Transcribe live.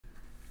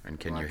And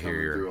can you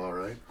hear all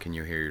right? Can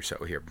you hear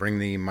yourself? Here, bring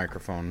the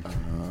microphone.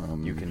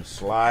 You can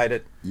slide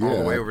it all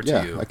the way over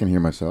to you. I can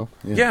hear myself.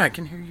 Yeah, I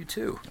can hear you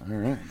too. All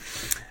right.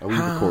 Are we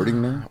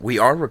recording now? We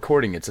are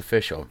recording. It's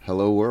official.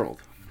 Hello,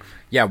 world.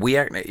 Yeah,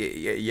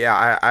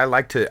 I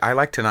like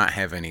to not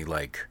have any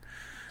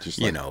Just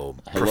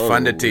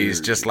profundities.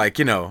 Or, just like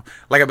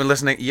I've been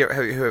listening.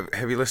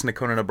 Have you listened to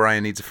Conan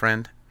O'Brien Needs a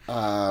Friend?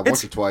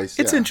 Once or twice.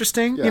 It's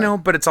interesting, Yeah.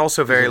 but it's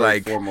also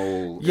very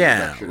formal.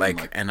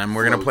 And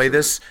we're gonna play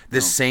this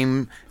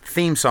same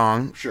theme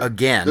song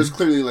again. There's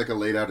clearly a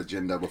laid out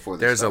agenda before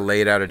this. There's a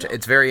laid out agenda.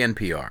 It's very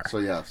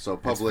NPR. So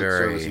public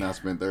service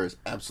announcement. There is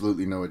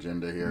absolutely no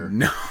agenda here.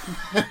 No,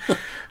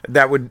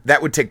 that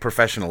would take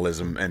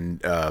professionalism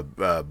and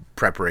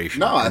preparation.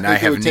 No, I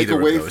think it would take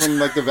away from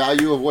the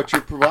value of what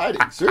you're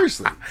providing.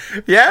 Seriously.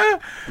 Yeah.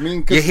 I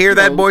mean, you hear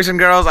that, boys and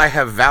girls? I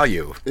have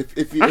value.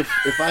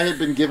 If I had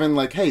been given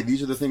hey,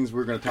 these are the things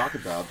we're going to talk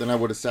about, then I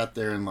would have sat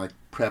there and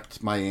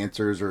prepped my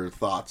answers or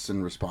thoughts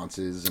and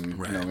responses, and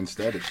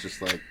instead it's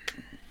just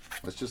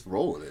let's just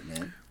roll with it,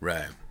 man.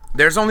 Right.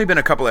 There's only been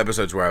a couple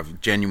episodes where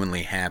I've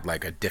genuinely had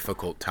a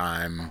difficult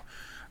time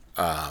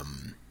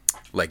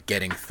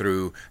getting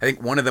through. I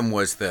think one of them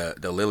was the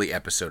Lily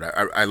episode.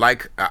 I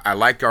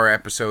liked our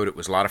episode. It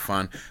was a lot of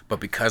fun, but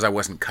because I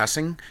wasn't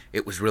cussing,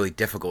 it was really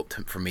difficult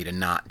for me to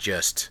not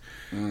just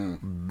for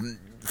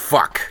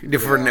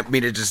me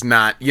to just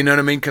not, you know what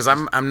I mean? Because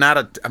I'm not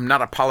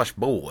a polished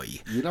boy.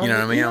 You know what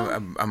I mean?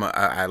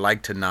 I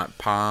like to not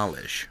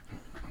polish.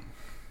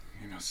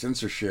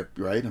 Censorship,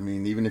 right? I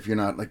mean, even if you're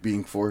not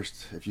being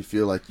forced, if you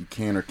feel like you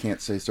can or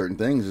can't say certain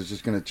things, it's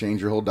just going to change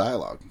your whole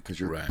dialogue because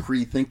you're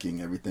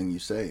pre-thinking everything you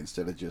say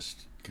instead of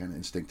just kind of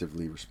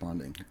instinctively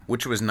responding.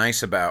 Which was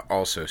nice about,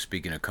 also,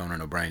 speaking of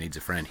Conan O'Brien Needs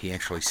a Friend, he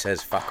actually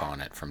says fuck on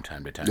it from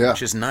time to time,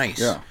 which is nice.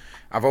 Yeah.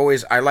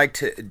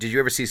 Did you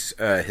ever see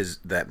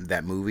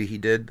that movie he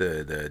did,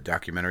 the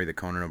documentary, The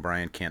Conan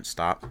O'Brien Can't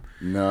Stop?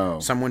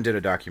 No. Someone did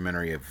a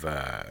documentary of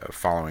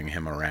following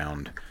him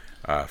around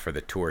for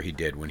the tour he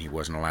did when he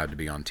wasn't allowed to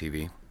be on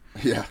TV.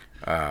 Yeah.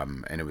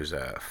 And it was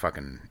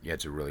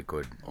it's a really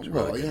good.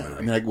 Movie.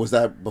 I mean, was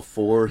that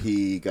before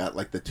he got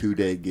the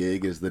 2-day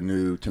gig as the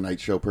new Tonight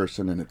Show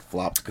person, and it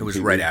flopped completely? It was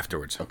right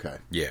afterwards. Okay.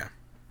 Yeah.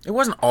 It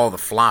wasn't all the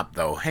flop,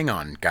 though. Hang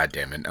on,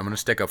 goddammit. I'm going to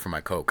stick up for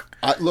my Coke.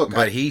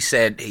 He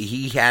said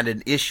he had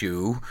an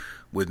issue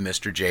with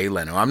Mr. Jay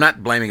Leno. I'm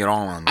not blaming it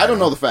all on that. I don't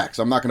know the facts.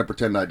 I'm not going to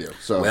pretend I do.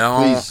 So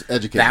please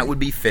educate me. That would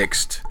be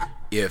fixed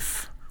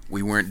if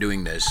we weren't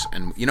doing this.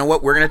 And you know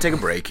what? We're going to take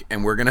a break,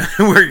 and we're going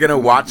to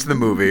watch the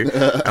movie,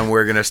 and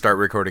we're going to start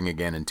recording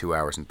again in 2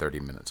 hours and 30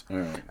 minutes.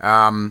 All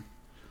right.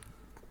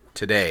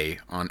 Today,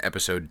 on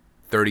episode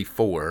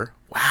 34,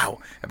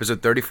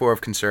 episode 34 of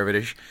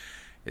Conservative,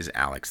 is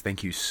Alex.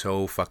 Thank you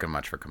so fucking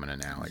much for coming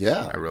in, Alex.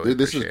 Yeah, I really appreciate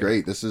this is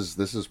great. This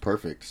is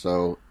perfect.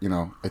 So,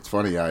 it's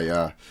funny.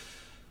 I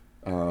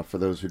for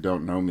those who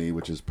don't know me,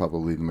 which is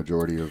probably the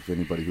majority of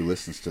anybody who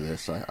listens to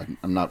this,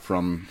 I'm not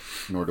from,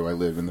 nor do I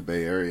live in the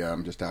Bay Area.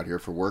 I'm just out here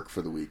for work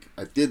for the week.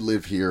 I did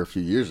live here a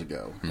few years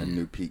ago and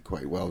knew Pete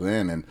quite well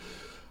then, and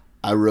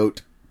I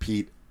wrote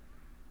Pete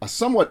a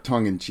somewhat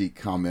tongue-in-cheek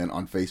comment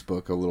on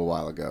Facebook a little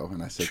while ago,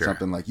 and I said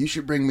something like, you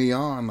should bring me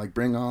on,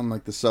 bring on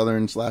the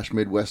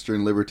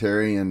Southern/Midwestern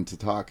Libertarian to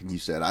talk, and you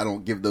said, I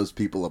don't give those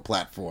people a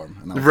platform.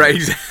 And I was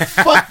right.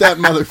 Fuck that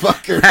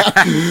motherfucker.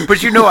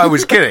 But I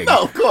was kidding.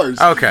 No, of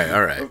course. Okay,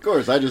 all right. Of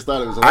course, I just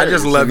thought it was hilarious. I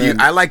just love you.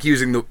 I like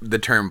using the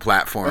term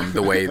platform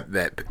the way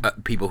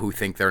that people who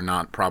think they're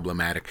not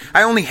problematic.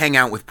 I only hang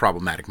out with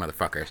problematic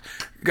motherfuckers.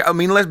 I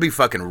mean, let's be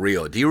fucking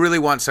real. Do you really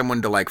want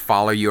someone to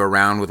follow you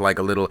around with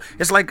a little?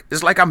 It's like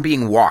I'm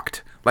being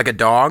walked like a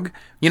dog.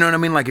 You know what I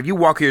mean? If you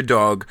walk your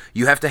dog,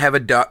 you have to have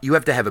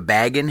a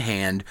bag in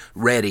hand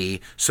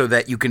ready so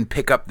that you can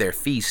pick up their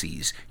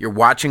feces. You're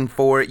watching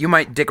for it. You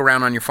might dick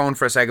around on your phone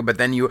for a second, but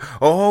then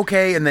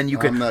okay, and then you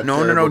can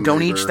no,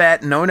 don't eat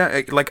that. No,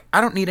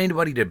 I don't need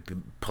anybody to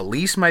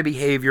police my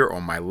behavior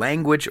or my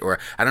language, or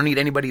I don't need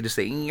anybody to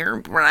say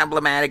you're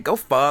problematic. Go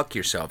fuck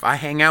yourself. I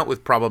hang out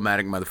with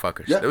problematic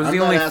motherfuckers. Yeah, Those are I'm the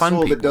only that fun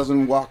asshole people that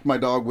doesn't walk my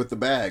dog with the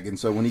bag, and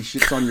so when he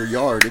shits on your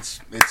yard, it's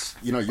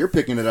you're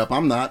picking it up.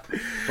 I'm not.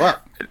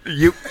 Fuck.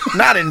 You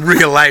not in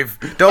real life.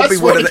 Don't be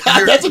one of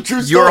the. That's a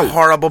true story. You're a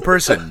horrible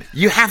person.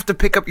 You have to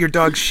pick up your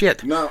dog's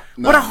shit. No.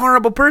 What a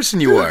horrible person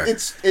you are.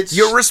 It's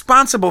You're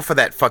responsible for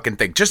that fucking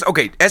thing.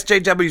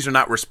 SJWs are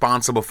not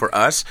responsible for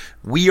us.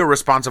 We are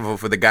responsible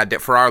for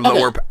our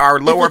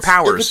lower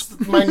powers.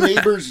 If it's my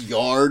neighbor's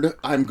yard,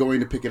 I'm going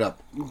to pick it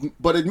up.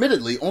 But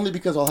admittedly, only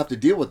because I'll have to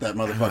deal with that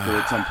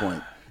motherfucker at some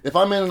point. If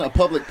I'm in a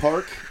public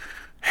park,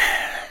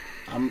 hey.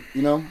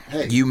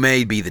 You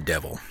may be the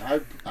devil.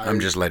 I'm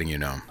just letting you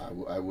know.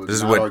 I would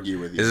not argue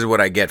with you. This is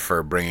what I get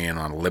for bringing in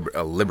on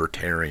a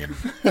libertarian.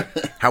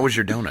 How was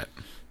your donut?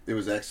 It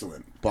was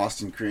excellent.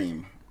 Boston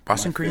cream.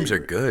 Boston creams are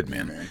good,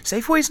 man.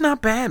 Safeway's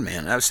not bad,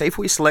 man.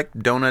 Safeway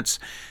Select donuts,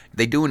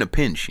 they do in a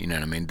pinch, you know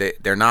what I mean?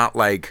 They're not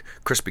like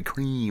Krispy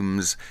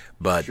Kremes,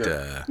 but...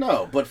 Sure.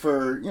 No, but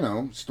for,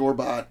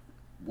 store-bought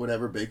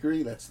whatever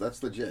bakery,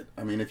 that's legit.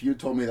 I mean, if you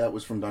told me that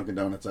was from Dunkin'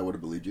 Donuts, I would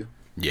have believed you.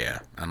 Yeah,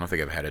 I don't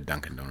think I've had a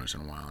Dunkin' Donuts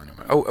in a while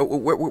anyway.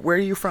 Where are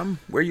you from?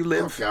 Where you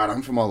live? Oh, God,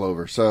 I'm from all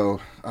over. So,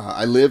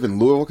 I live in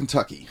Louisville,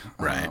 Kentucky.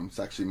 Right. It's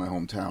actually my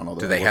hometown.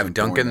 Although Do they have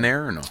Dunkin'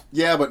 there or no?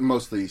 Yeah, but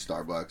mostly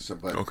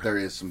Starbucks. But there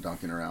is some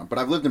Dunkin' around. But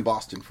I've lived in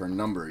Boston for a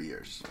number of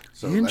years.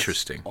 So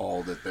Interesting. That's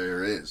all that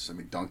there is. I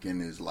mean,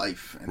 Dunkin' is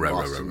life in Right,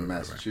 Boston,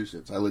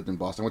 Massachusetts. I lived in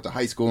Boston. I went to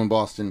high school in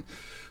Boston.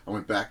 I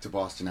went back to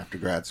Boston after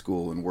grad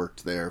school and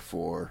worked there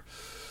for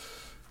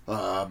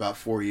about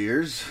 4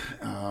 years.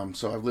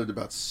 So I've lived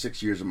about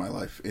 6 years of my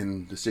life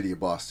in the city of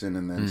Boston,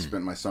 and then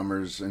spent my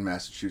summers in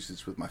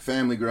Massachusetts with my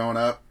family growing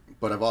up.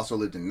 But I've also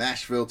lived in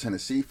Nashville,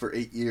 Tennessee for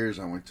 8 years.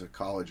 I went to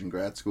college and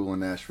grad school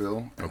in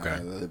Nashville. Okay. I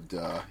lived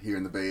here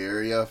in the Bay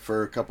Area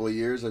for a couple of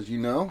years, as you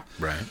know.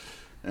 Right.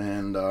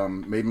 And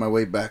made my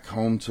way back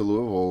home to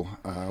Louisville,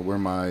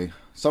 where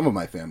some of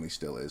my family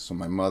still is. So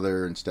my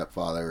mother and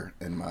stepfather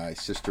and my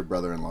sister,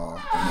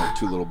 brother-in-law, and their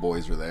 2 little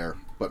boys are there.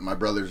 But my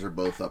brothers are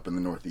both up in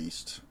the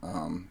Northeast.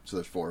 So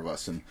there's 4 of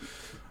us. And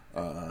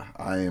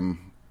I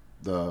am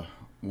the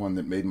one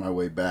that made my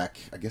way back.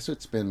 I guess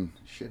it's been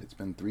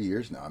 3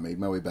 years now. I made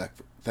my way back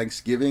for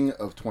Thanksgiving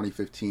of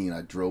 2015.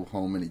 I drove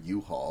home in a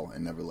U-Haul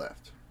and never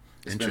left.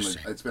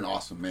 Interesting. It's been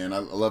awesome, man. I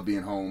love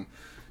being home.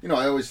 You know,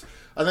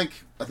 I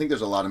think there's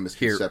a lot of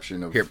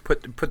misconception of... Here,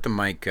 put the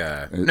mic...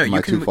 no,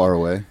 you can... too far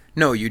away?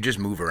 No, you just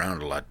move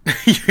around a lot.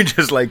 You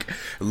just, like,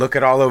 look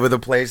at all over the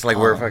place like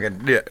we're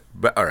fucking... Yeah.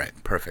 But, all right,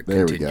 perfect.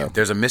 There Continue. we go.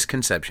 There's a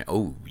misconception.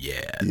 Oh,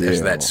 yeah.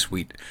 There's that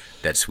sweet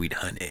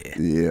honey.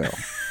 Yeah.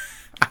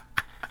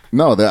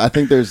 No, I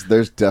think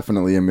there's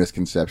definitely a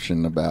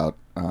misconception about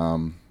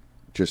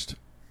just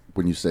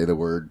when you say the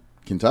word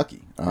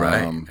Kentucky.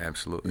 Right,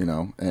 absolutely. You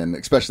know, and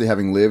especially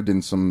having lived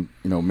in some,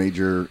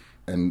 major...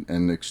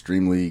 And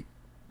extremely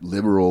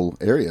liberal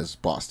areas,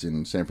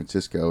 Boston, San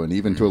Francisco, and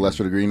even to a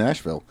lesser degree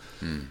Nashville.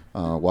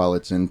 While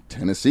it's in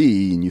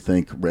Tennessee, and you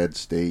think red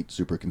state,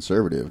 super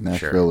conservative,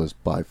 Nashville is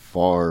by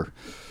far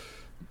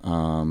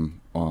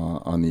on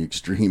the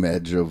extreme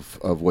edge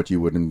of what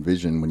you would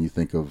envision when you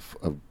think of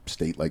a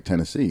state like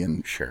Tennessee.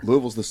 And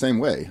Louisville's the same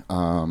way.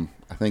 I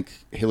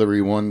think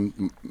Hillary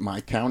won my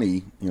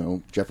county,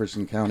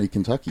 Jefferson County,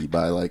 Kentucky,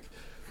 by like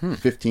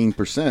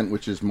 15%,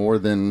 which is more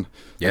than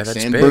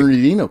San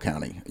Bernardino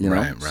County,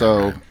 Right.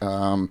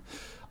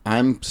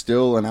 I'm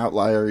still an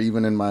outlier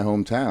even in my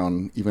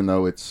hometown, even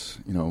though it's,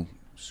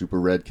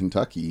 super red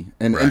Kentucky.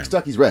 And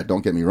Kentucky's red,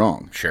 don't get me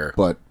wrong. Sure.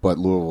 But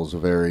Louisville's a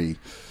very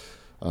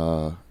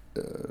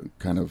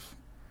kind of...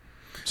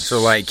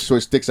 So it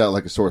sticks out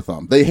like a sore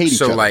thumb. They hate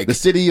each other. The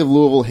city of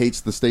Louisville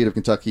hates the state of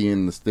Kentucky,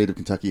 and the state of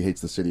Kentucky hates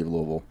the city of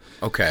Louisville.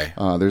 Okay.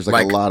 There's a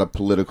lot of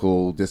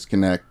political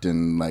disconnect,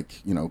 and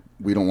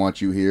we don't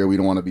want you here. We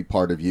don't want to be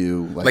part of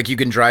you. Like you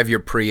can drive your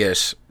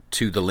Prius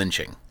to the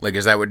lynching. Like,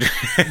 is that what...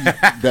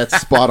 That's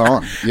spot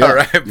on. Yeah. All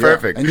right,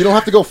 perfect. And you don't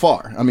have to go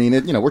far. I mean,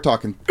 we're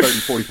talking 30,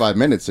 45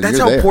 minutes, and That's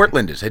you're how there.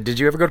 Portland is. Did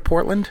you ever go to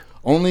Portland?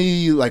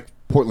 Only,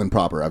 Portland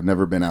proper. I've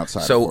never been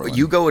outside of Portland.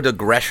 You go to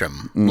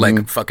Gresham,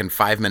 like fucking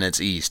 5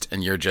 minutes east,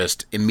 and you're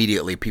just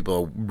immediately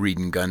people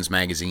reading Guns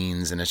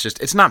magazines, and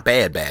it's not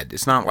bad.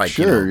 It's not like,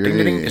 ding, ding,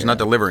 ding. It's not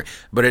delivering,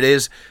 but it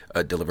is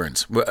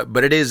deliverance.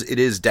 But it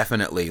is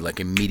definitely like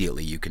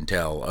immediately you can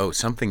tell,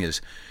 something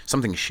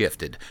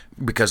shifted,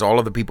 because all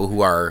of the people who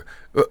are,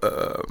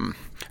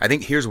 I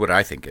think here's what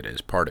I think it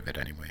is, part of it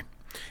anyway,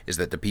 is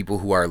that the people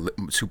who are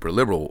super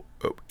liberal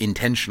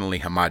intentionally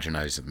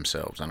homogenize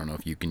themselves. I don't know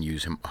if you can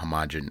use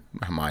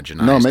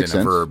homogenized in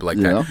a verb like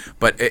that.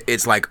 But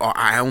it's like,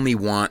 I only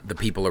want the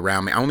people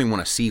around me. I only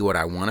want to see what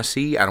I want to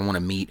see. I don't want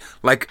to meet.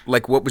 Like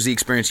what was the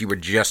experience you were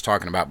just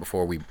talking about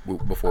before we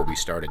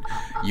started?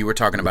 You were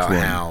talking about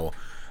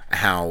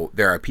how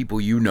there are people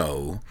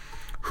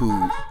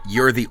who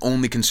you're the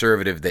only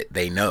conservative that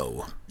they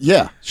know.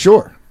 Yeah,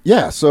 sure.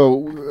 Yeah,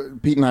 so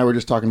Pete and I were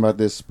just talking about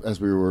this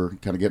as we were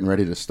kind of getting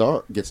ready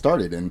to get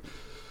started, and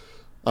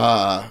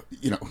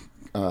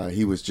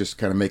he was just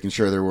kind of making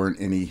sure there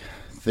weren't any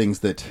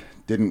things that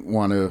didn't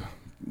want to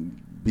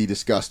be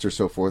discussed or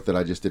so forth that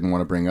I just didn't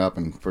want to bring up.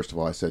 And first of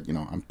all, I said,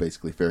 I'm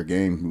basically fair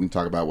game. We can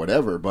talk about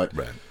whatever, but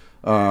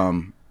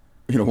one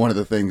of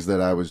the things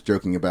that I was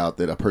joking about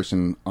that a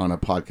person on a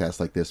podcast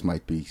like this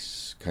might be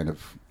kind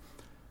of,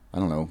 I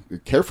don't know,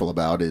 careful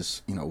about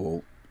is,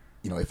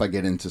 if I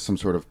get into some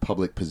sort of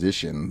public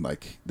position,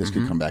 like this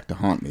could come back to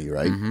haunt me,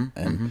 right?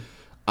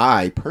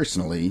 I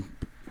personally,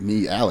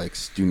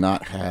 Alex, do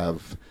not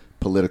have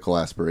political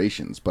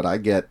aspirations, but I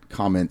get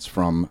comments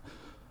from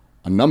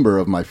a number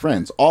of my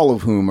friends, all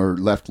of whom are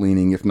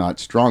left-leaning, if not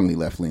strongly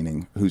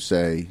left-leaning, who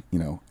say,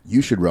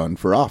 you should run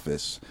for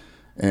office.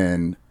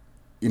 And,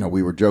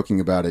 we were joking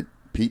about it,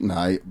 Pete and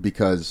I,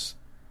 because,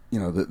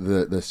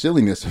 the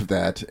silliness of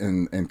that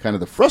and kind of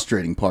the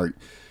frustrating part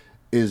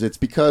is it's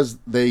because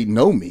they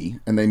know me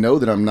and they know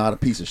that I'm not a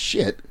piece of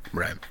shit.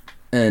 Right.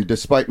 And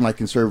despite my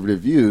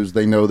conservative views,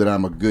 they know that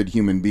I'm a good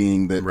human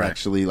being that Right.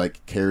 actually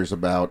like cares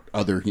about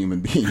other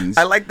human beings.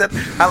 I like that.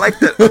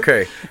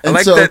 Okay. I And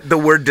like so- that the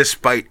word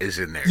 "despite" is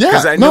in there.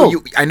 Yeah, I no.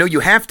 know you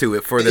have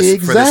to for this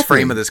Exactly.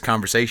 frame of this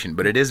conversation,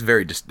 but it is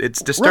very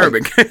it's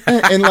disturbing. Right.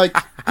 and like,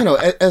 you know,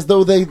 as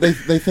though they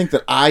think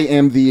that I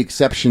am the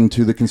exception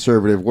to the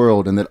conservative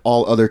world, and that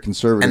all other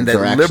conservatives and that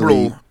are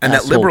actually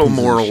liberal pieces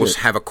of morals shit.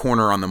 have a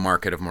corner on the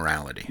market of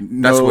morality.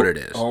 That's No. what it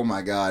is. Oh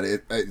my God!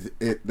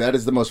 That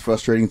is the most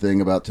frustrating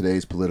thing about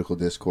today's political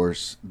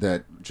discourse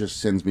that just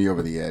sends me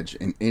over the edge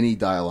in any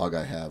dialogue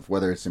I have,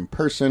 whether it's in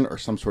person or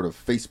some sort of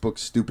Facebook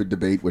stupid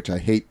debate, which I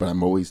hate, but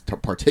I'm always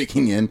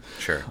partaking in.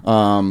 Sure.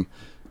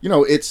 You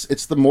know,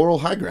 it's the moral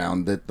high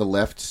ground that the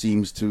left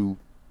seems to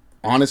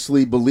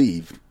honestly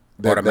believe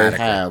that they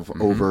Automatically.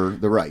 have over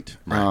the right.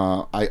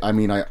 Right. I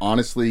mean, I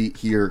honestly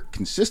hear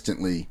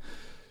consistently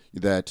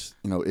that,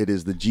 you know, it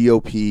is the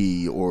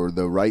GOP or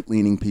the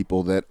right-leaning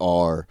people that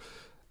are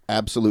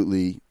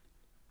absolutely,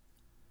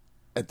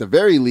 at the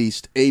very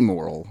least,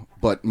 amoral,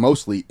 but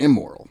mostly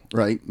immoral,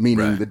 right?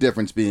 Meaning Right. the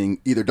difference being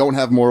either don't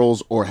have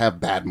morals or have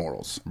bad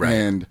morals. Right.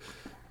 And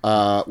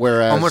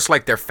whereas Almost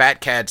like they're fat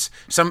cats.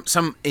 It's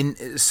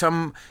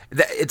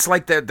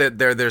like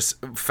there's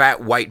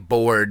fat white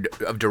board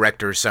of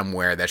directors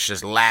somewhere that's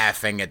just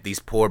laughing at these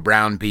poor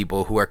brown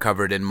people who are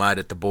covered in mud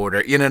at the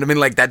border. You know what I mean?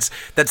 Like that's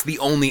the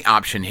only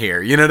option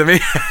here. You know what I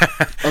mean?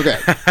 Okay,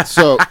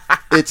 so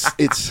it's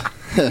it's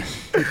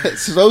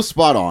so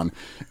spot on,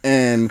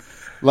 and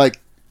like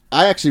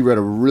I actually read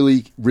a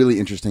really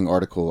interesting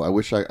article. I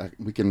wish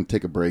we can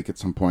take a break at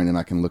some point and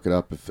I can look it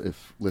up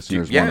if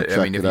listeners Yeah, want to check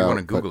I mean, if it you out. want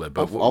to Google it,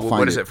 but I'll find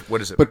what it.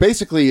 What is it? But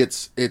basically,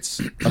 it's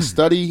a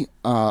study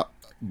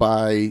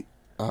by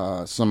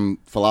some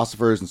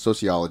philosophers and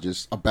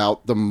sociologists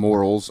about the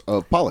morals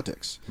of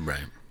politics.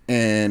 Right.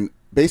 And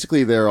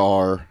basically, there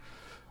are,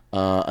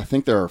 I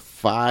think there are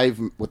 5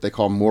 what they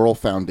call moral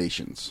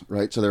foundations,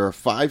 right? So there are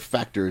 5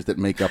 factors that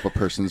make up a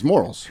person's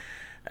morals.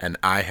 And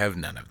I have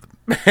none of them.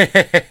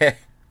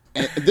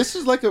 And this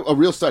is like a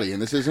real study,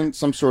 and this isn't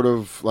some sort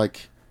of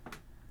like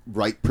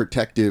right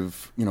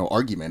protective, you know,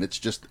 argument. It's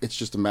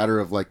just a matter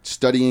of like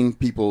studying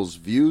people's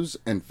views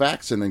and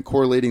facts and then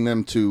correlating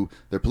them to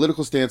their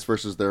political stance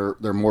versus their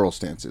moral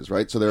stances,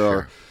 right? So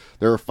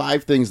there are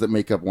 5 things that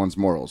make up one's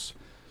morals.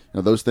 You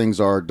know, those things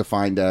are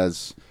defined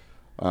as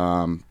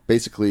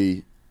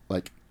basically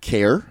like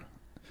care.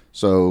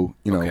 So,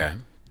 you know, Okay.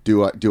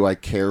 do I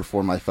care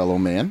for my fellow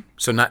man?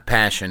 So not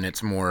passion,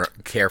 it's more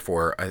care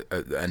for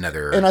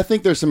another. And I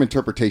think there's some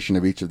interpretation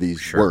of each of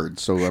these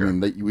words. So, I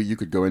mean, you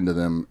could go into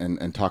them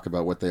and talk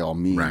about what they all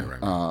mean.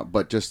 Right.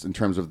 But just in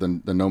terms of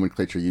the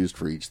nomenclature used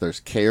for each, there's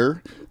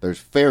care, there's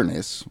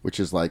fairness, which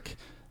is like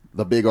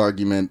the big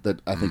argument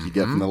that I think you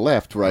get from the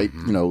left, right?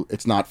 You know,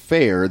 it's not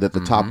fair that the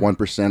top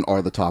 1%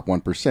 are the top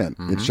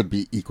 1%. It should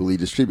be equally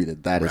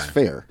distributed. That is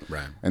fair.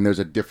 Right. And there's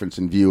a difference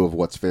in view of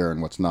what's fair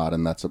and what's not,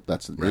 and that's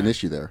an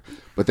issue there.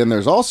 But then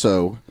there's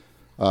also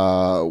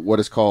what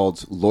is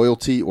called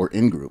loyalty or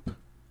in-group,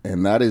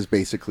 and that is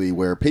basically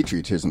where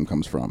patriotism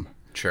comes from.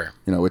 Sure.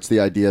 You know, it's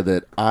the idea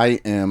that I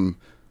am,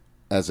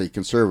 as a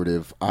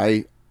conservative,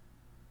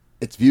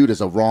 it's viewed as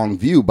a wrong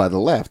view by the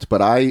left,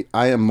 but I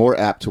am more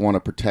apt to want to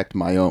protect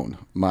my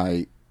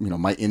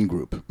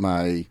in-group,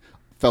 my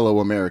fellow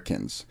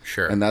Americans.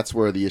 Sure. And that's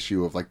where the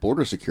issue of like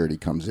border security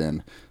comes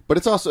in.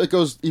 But it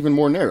goes even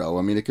more narrow.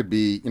 I mean, it could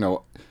be, you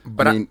know,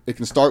 it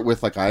can start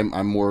with like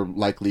I'm more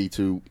likely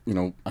to, you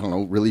know, I don't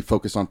know, really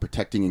focus on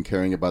protecting and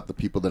caring about the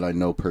people that I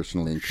know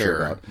personally and care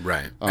about.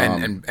 Right.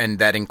 And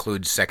that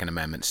includes Second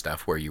Amendment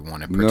stuff where you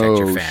want to protect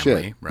your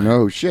family. Shit. Right.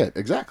 No shit.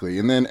 Exactly.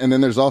 And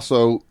then there's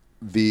also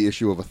the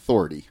issue of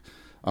authority,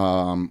 you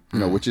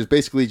know, which is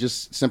basically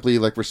just simply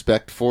like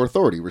respect for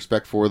authority,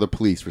 respect for the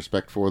police,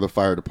 respect for the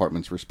fire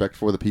departments, respect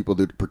for the people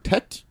to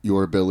protect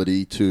your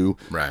ability to,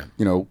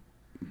 you know,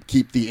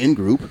 keep the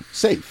in-group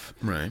safe.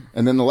 Right.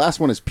 And then the last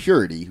one is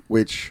purity,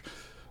 which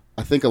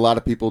I think a lot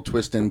of people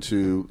twist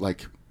into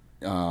like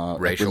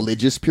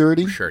religious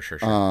purity. Sure.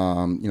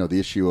 You know, the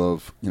issue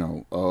of,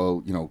 you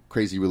know,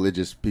 crazy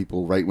religious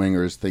people,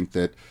 right-wingers think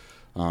that,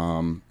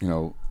 you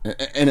know,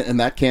 and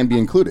that can be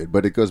included,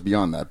 but it goes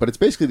beyond that. But it's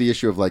basically the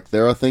issue of like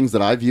there are things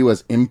that I view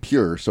as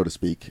impure, so to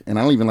speak, and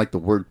I don't even like the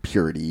word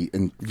purity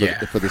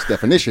for this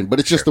definition, but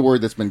it's just the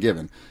word that's been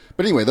given.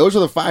 But anyway, those are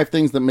the 5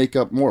 things that make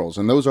up morals,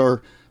 and those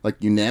are like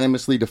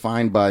unanimously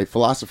defined by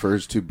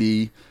philosophers to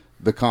be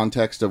the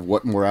context of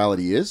what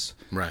morality is.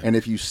 Right. And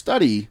if you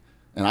study,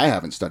 and I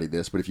haven't studied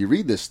this, but if you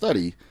read this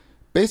study,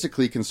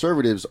 basically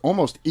conservatives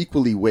almost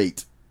equally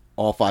weight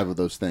all 5 of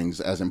those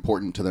things as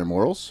important to their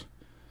morals.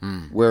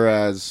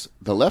 Whereas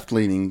the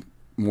left-leaning,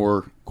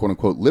 more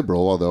quote-unquote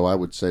liberal, although I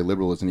would say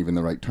liberal isn't even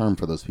the right term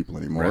for those people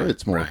anymore. Right,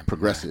 It's more right,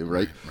 progressive,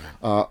 right?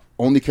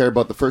 Only care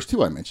about the first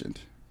 2 I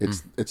mentioned.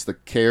 It's the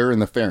care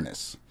and the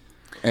fairness.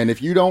 And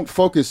if you don't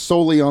focus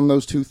solely on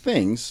those 2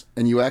 things,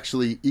 and you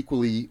actually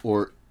equally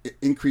or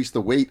increase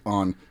the weight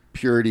on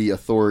purity,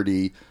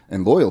 authority,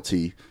 and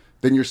loyalty,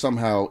 then you're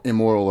somehow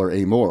immoral or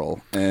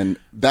amoral. And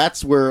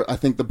that's where I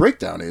think the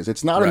breakdown is.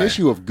 It's not an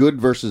issue of good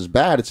versus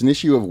bad. It's an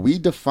issue of we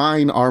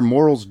define our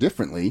morals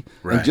differently.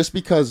 Right. And just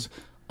because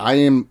I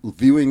am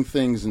viewing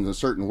things in a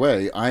certain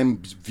way, I'm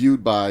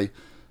viewed by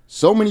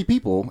so many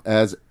people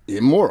as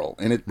immoral.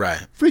 And it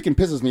freaking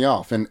pisses me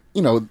off. And,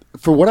 you know,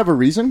 for whatever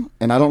reason,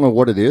 and I don't know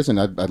what it is, and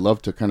I'd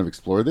love to kind of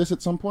explore this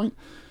at some point,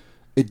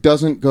 it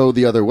doesn't go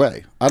the other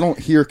way. I don't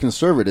hear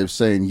conservatives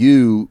saying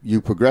you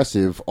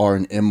progressive are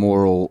an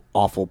immoral,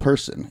 awful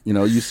person. You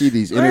know, you see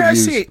these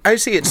interviews. I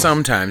see it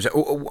sometimes.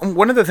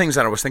 One of the things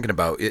that I was thinking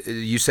about,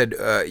 you said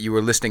you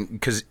were listening,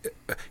 because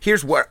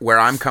here's where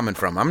I'm coming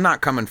from. I'm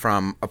not coming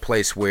from a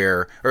place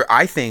where, or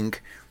I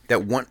think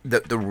that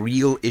the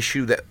real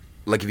issue that,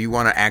 like, if you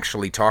want to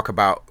actually talk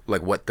about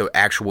like what the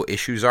actual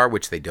issues are,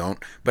 which they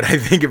don't, but I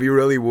think if you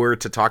really were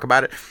to talk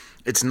about it,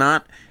 it's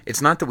not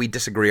that we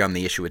disagree on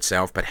the issue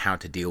itself, but how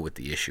to deal with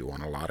the issue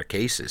on a lot of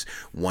cases.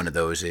 One of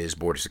those is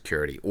border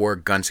security or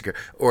gun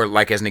security, or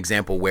like as an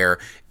example where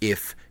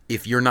if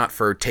you're not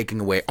for taking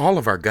away all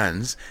of our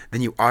guns,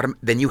 then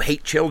you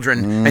hate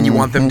children and you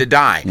want them to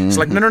die. It's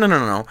like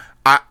no.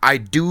 I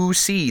do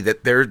see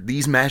that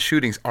these mass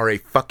shootings are a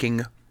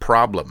fucking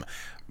problem.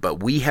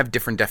 But we have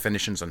different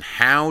definitions on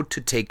how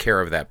to take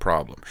care of that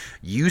problem.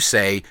 You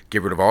say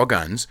get rid of all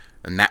guns,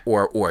 and that,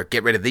 or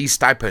get rid of these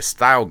type of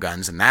style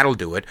guns, and that'll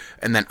do it.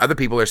 And then other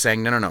people are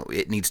saying no,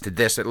 it needs to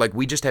this. Like,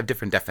 we just have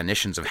different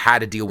definitions of how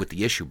to deal with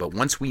the issue. But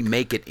once we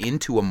make it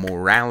into a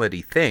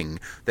morality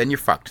thing, then you're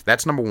fucked.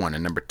 That's number one.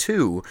 And number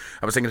two,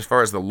 I was thinking as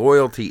far as the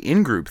loyalty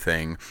in-group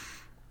thing,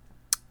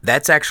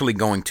 that's actually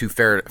going to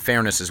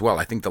fairness as well.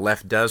 I think the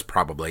left does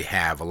probably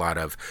have a lot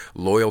of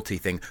loyalty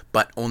thing,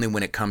 but only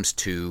when it comes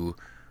to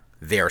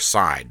their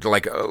side,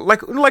 like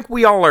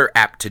we all are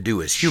apt to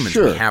do as humans.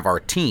 Sure. We have our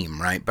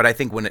team, right? But I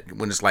think when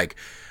it's like,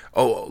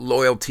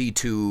 loyalty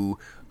to,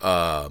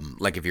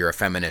 like if you're a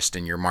feminist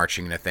and you're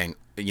marching in a thing,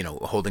 you know,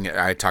 holding it.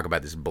 I talk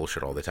about this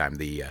bullshit all the time.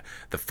 The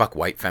fuck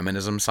white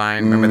feminism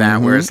sign. Remember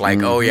that? Where it's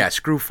like, oh yeah,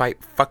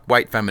 fuck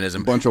white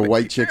feminism. A bunch of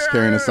white chicks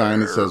carrying a sign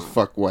that says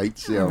 "fuck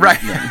whites." Yeah, right.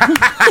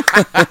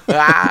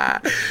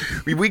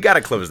 We got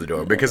to close the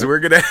door because we're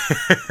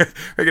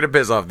gonna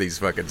piss off these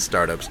fucking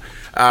startups.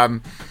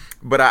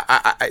 But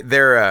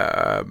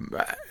they're,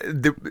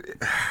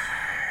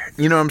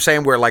 you know what I'm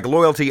saying? Where like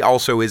loyalty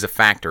also is a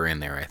factor in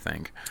there, I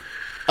think.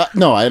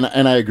 No, and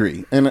I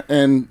agree.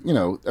 And you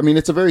know, I mean,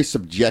 it's a very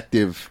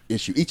subjective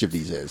issue. Each of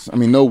these is. I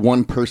mean, no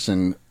one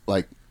person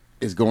like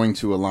is going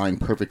to align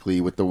perfectly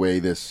with the way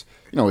this.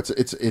 You know,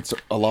 it's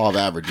a law of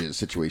averages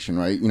situation,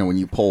 right? You know, when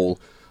you poll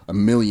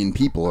 1 million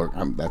people, or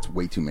that's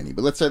way too many.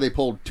 But let's say they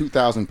polled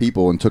 2,000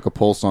 people and took a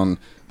pulse on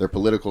their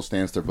political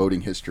stance, their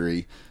voting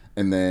history,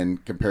 and then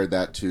compared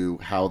that to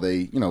how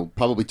they, you know,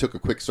 probably took a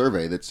quick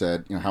survey that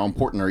said, you know, how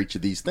important are each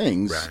of these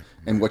things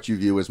and what you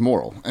view as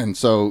moral. And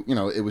so, you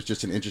know, it was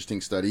just an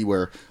interesting study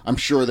where I'm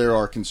sure there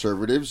are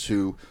conservatives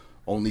who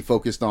only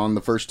focused on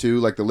the first two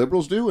like the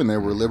liberals do, and there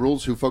were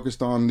liberals who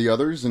focused on the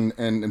others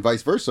and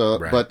vice versa.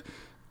 Right. But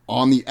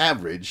on the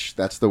average,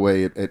 that's the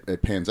way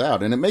it pans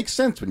out. And it makes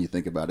sense when you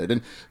think about it.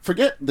 And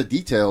forget the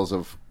details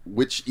of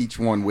which each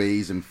one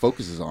weighs and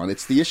focuses on.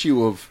 It's the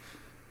issue of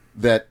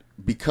that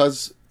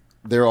because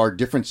there are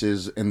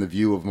differences in the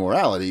view of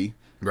morality.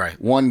 Right.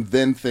 One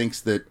then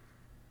thinks that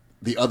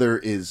the other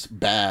is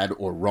bad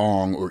or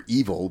wrong or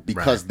evil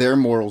because their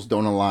morals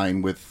don't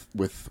align with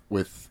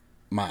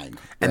mine.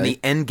 And the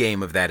end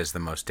game of that is the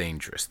most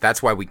dangerous.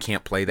 That's why we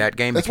can't play that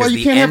game. That's why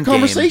you can't have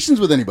conversations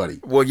with anybody.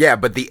 Well, yeah,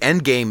 but the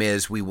end game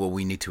is we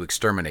need to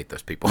exterminate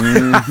those people.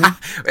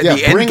 Mm-hmm.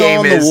 Yeah, bring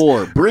on the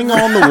war. Bring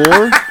on the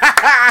war.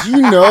 Do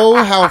you know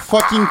how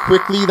fucking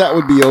quickly that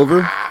would be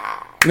over?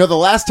 You know, the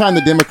last time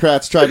the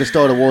Democrats tried to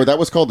start a war, that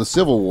was called the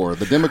Civil War.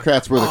 The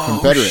Democrats were the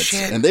Confederates,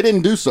 and they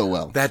didn't do so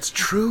well. That's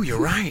true.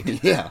 You're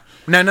right. Yeah.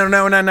 No.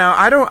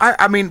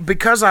 I mean,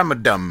 because I'm a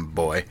dumb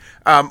boy.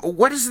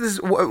 What is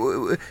this?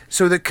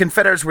 So the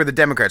Confederates were the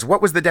Democrats.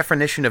 What was the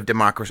definition of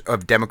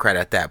Democrat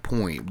at that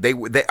point? They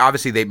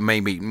obviously they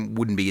maybe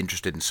wouldn't be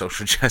interested in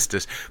social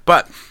justice,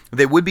 but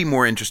they would be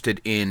more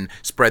interested in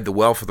spread the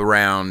wealth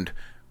around.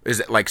 Is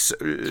it like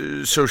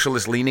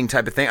socialist leaning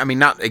type of thing? I mean,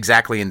 not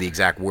exactly in the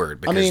exact word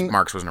because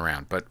Marx wasn't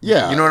around, but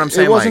yeah, you know what I'm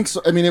saying? It wasn't.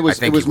 Like, I mean, it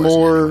was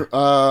more. Anyway.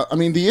 I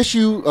mean, the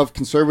issue of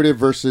conservative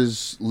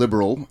versus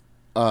liberal,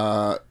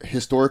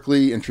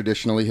 historically and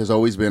traditionally, has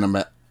always been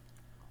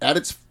at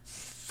its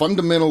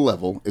fundamental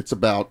level. It's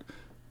about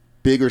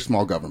big or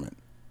small government.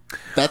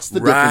 That's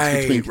the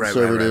difference between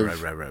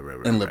conservative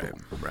and liberal.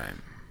 Right.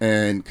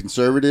 And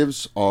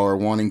conservatives are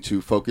wanting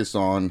to focus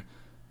on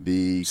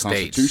the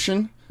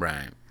Constitution.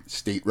 Right.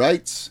 State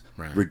rights,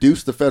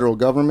 reduce the federal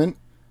government,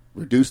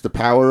 reduce the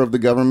power of the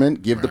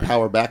government, give the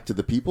power back to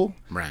the people.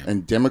 Right.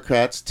 And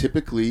Democrats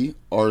typically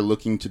are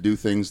looking to do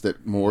things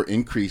that more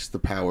increase the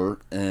power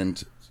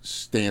and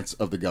stance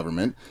of the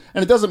government.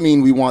 And it doesn't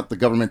mean we want the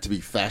government to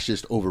be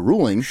fascist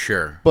overruling.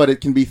 Sure. But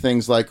it can be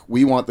things like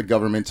we want the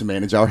government to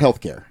manage our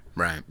health care.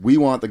 Right. We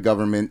want the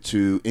government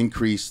to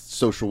increase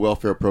social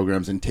welfare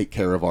programs and take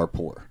care of our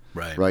poor.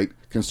 Right.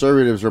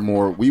 Conservatives are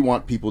more, we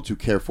want people to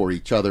care for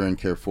each other and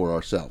care for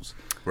ourselves.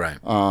 Right.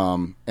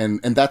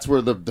 And that's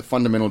where the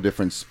fundamental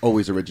difference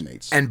always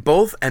originates. And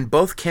both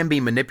can be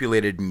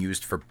manipulated and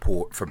used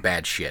for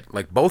bad shit.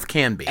 Like both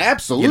can be.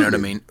 Absolutely. You know what I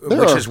mean?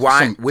 There are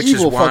some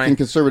evil fucking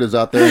conservatives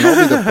out there, and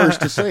I'll be the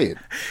first to say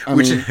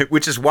it.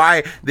 Which is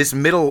why this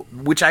middle,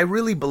 which I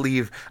really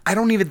believe, I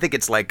don't even think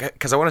it's like,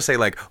 because I want to say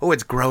like, oh,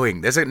 it's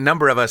growing. There's a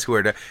number of us who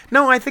are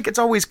no, I think it's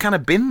always kind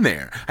of been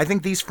there. I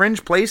think these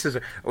fringe places,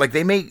 like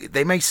they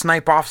may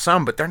snipe off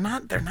some, but they're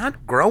not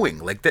growing.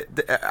 Like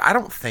I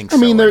don't think so. I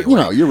mean, they're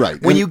anyway. You're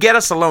right. When you get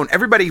us alone,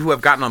 everybody who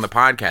have gotten on the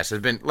podcast has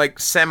been like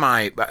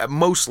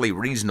mostly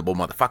reasonable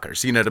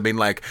motherfuckers. You know what I mean?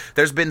 Like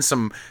there's been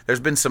some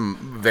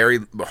very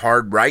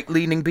hard right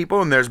leaning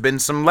people, and there's been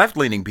some left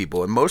leaning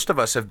people, and most of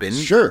us have been.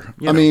 Sure.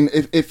 I mean,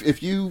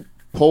 if you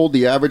polled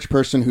the average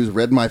person who's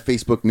read my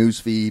Facebook news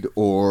feed,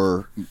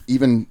 or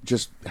even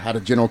just had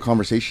a general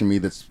conversation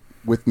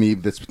with me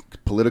that's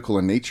political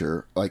in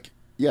nature, like,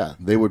 yeah,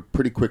 they would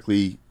pretty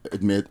quickly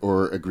admit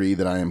or agree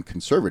that I am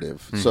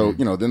conservative. Mm-hmm. So,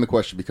 then the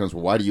question becomes,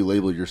 well, why do you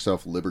label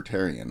yourself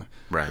libertarian?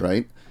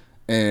 Right?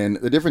 And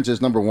the difference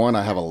is, number one,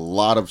 I have a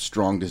lot of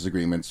strong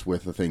disagreements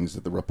with the things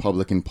that the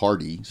Republican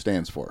Party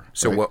stands for.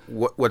 So right?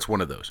 what's one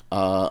of those?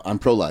 I'm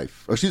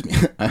pro-life. Or excuse me,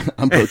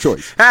 I'm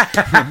pro-choice.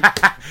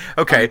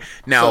 Okay.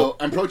 So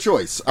I'm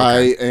pro-choice. Okay. I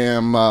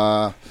am...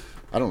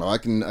 I don't know. I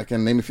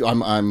can name a few.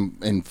 I'm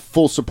in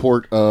full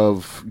support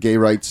of gay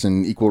rights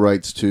and equal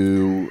rights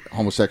to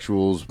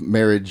homosexuals,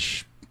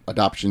 marriage,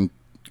 adoption.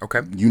 Okay.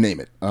 You name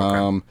it.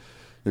 Okay.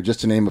 Just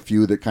to name a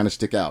few that kind of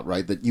stick out,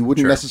 right? That you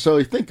wouldn't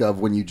necessarily think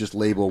of when you just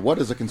label what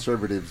is a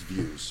conservative's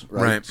views,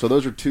 right? So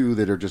those are two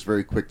that are just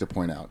very quick to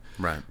point out.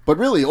 Right. But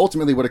really,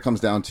 ultimately, what it comes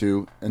down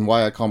to, and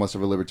why I call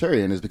myself a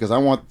libertarian, is because I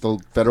want the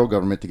federal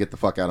government to get the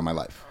fuck out of my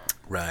life.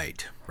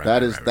 Right.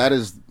 That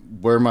is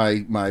where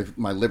my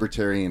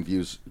libertarian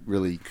views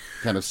really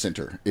kind of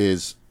center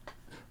is,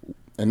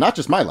 and not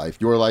just my life,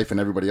 your life and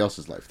everybody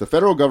else's life. The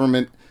federal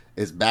government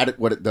is bad at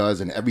what it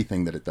does and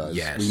everything that it does.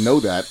 Yes. We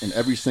know that in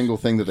every single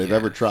thing that they've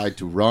ever tried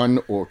to run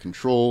or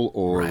control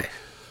or,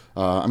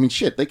 I mean,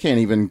 shit, they can't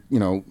even,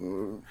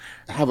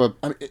 have a,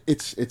 I mean,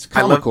 it's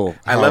comical.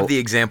 I love the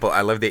example.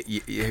 I love the,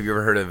 have you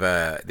ever heard of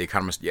the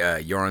economist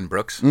Yoren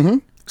Brooks? Mm-hmm.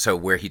 So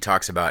where he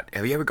talks about,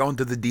 have you ever gone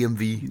to the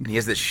DMV? And he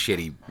has this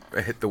shitty,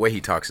 the way he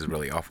talks is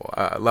really awful.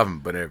 I love him,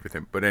 but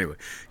everything. But anyway,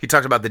 he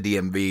talks about the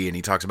DMV, and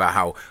he talks about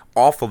how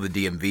awful the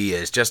DMV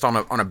is, just on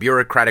a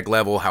bureaucratic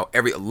level, how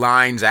every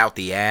lines out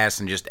the ass,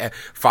 and just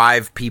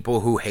 5 people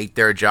who hate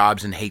their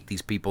jobs and hate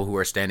these people who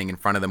are standing in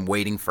front of them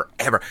waiting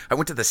forever. I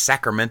went to the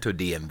Sacramento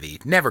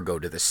DMV. Never go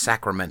to the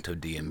Sacramento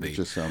DMV. It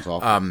just sounds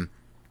awful.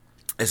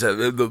 It's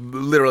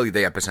literally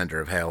the epicenter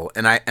of hell,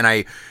 and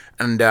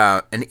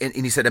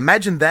he said,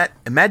 imagine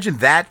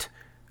that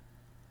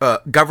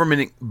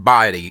government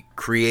body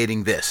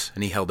creating this,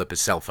 and he held up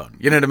his cell phone.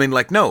 You know what I mean?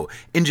 Like, no,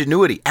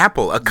 Ingenuity,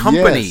 Apple, a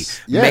company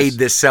made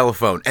this cell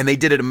phone, and they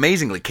did it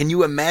amazingly. Can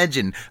you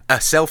imagine a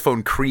cell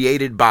phone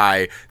created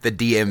by the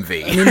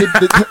DMV?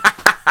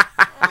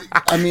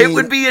 I mean, it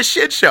would be a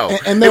shit show.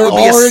 And there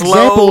are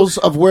examples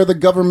of where the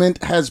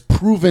government has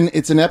proven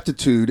its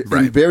ineptitude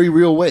in very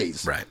real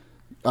ways. Right.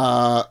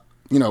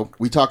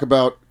 We talk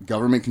about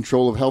government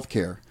control of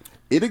healthcare.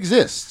 It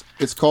exists.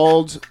 It's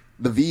called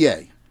the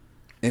VA,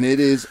 and it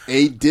is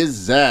a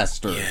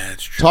disaster. Yeah,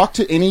 it's true. Talk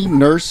to any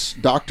nurse,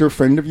 doctor,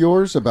 friend of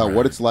yours about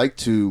what it's like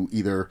to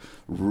either,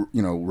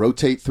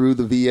 rotate through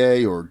the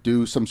VA or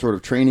do some sort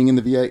of training in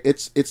the VA.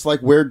 It's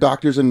like where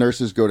doctors and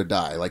nurses go to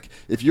die. Like,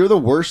 if you're the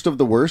worst of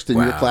the worst in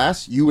your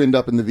class, you end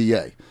up in the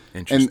VA.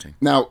 Interesting.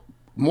 And now,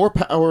 more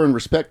power and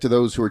respect to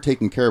those who are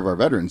taking care of our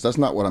veterans. That's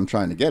not what I'm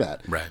trying to get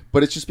at. Right.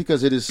 But it's just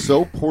because it is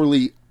so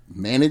poorly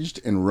managed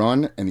and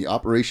run, and the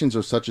operations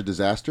are such a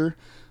disaster.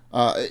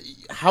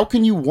 How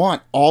can you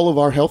want all of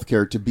our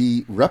healthcare to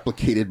be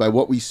replicated by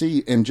what we see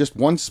in just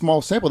one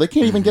small sample? They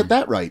can't even get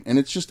that right, and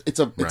it's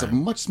a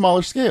much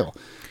smaller scale.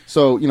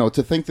 So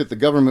to think that the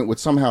government would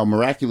somehow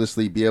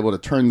miraculously be able to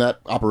turn that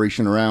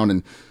operation around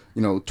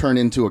and turn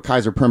into a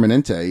Kaiser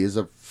Permanente is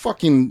a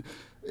fucking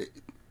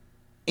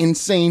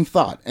insane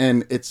thought.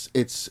 And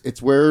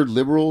it's where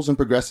liberals and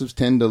progressives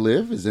tend to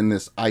live, is in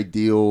this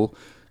ideal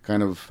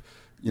kind of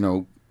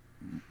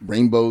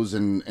rainbows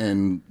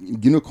and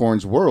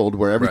unicorns world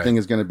where everything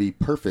is going to be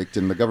perfect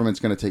and the government's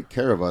going to take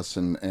care of us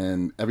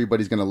and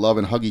everybody's going to love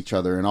and hug each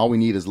other and all we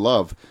need is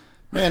love.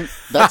 Man,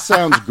 that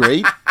sounds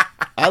great.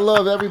 I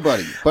love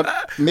everybody, but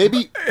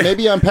maybe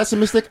I'm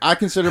pessimistic. I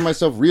consider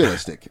myself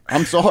realistic.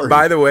 I'm sorry.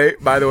 By the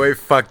way,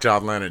 fuck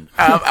John Lennon.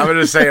 I'm going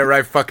to say it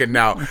right fucking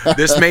now.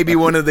 This may be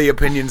one of the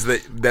opinions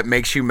that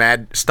makes you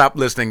mad. Stop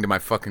listening to my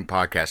fucking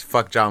podcast.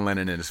 Fuck John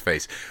Lennon in his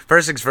face.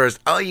 First things first,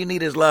 all you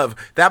need is love.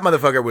 That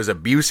motherfucker was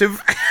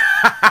abusive.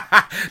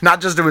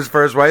 Not just to his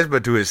first wife,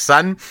 but to his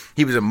son.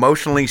 He was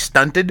emotionally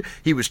stunted.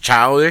 He was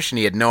childish, and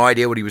he had no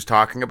idea what he was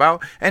talking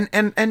about. And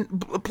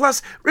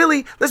plus,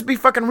 really, let's be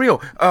fucking real.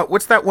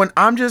 What's that one?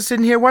 I'm just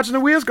sitting here watching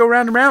the wheels go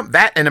round and round.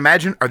 That and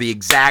Imagine are the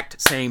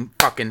exact same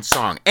fucking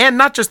song. And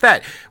not just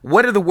that.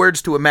 What are the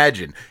words to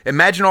Imagine?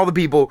 Imagine all the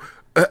people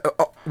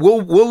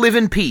we'll live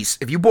in peace.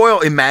 If you boil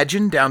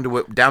imagine down to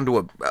a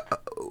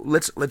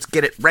let's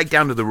get it right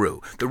down to the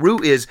root. The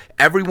root is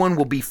everyone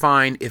will be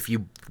fine if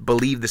you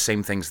believe the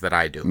same things that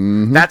I do.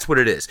 Mm-hmm. That's what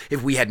it is.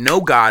 If we had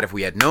no God, if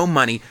we had no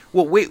money,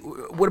 well, wait,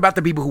 what about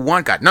the people who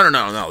want God?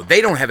 No.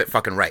 They don't have it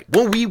fucking right.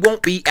 Well, we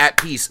won't be at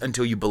peace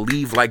until you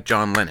believe like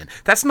John Lennon.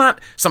 That's not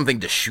something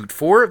to shoot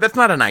for. That's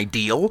not an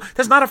ideal.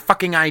 That's not a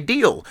fucking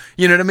ideal.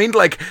 You know what I mean?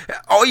 Like,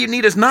 all you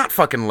need is not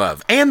fucking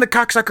love. And the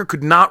cocksucker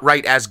could not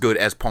write as good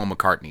as Paul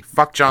McCartney.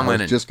 Fuck John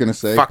Lennon. I was just going to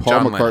say, fuck Paul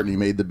John McCartney Lennon.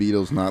 made the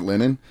Beatles, not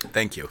Lennon.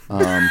 Thank you.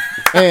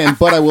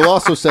 But I will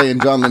also say, in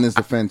John Lennon's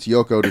defense,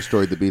 Yoko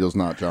destroyed the Beatles,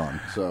 not John.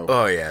 So.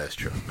 Oh yeah, that's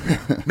true.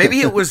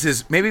 Maybe it was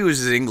his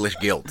English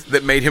guilt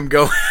that made him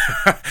go,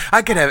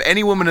 I could have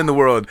any woman in the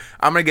world.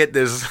 I'm gonna get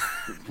this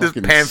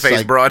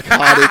pan-faced broad.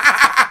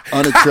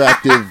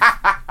 Unattractive.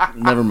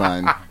 Never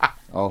mind.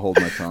 I'll hold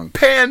my tongue.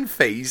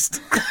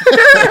 Pan-faced.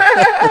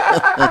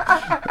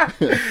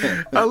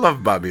 I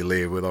love Bobby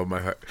Lee with all my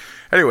heart.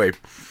 Anyway,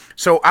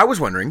 so I was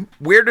wondering,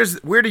 where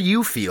do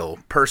you feel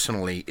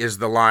personally is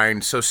the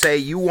line? So say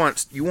you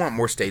want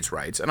more states'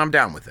 rights, and I'm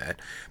down with that.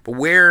 But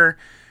where?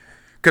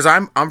 Because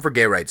I'm for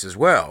gay rights as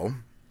well.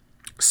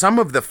 Some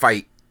of the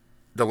fight,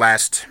 the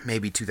last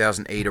maybe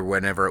 2008 or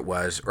whenever it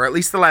was, or at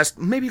least the last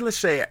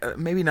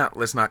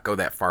let's not go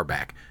that far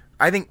back.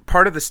 I think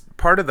part of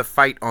the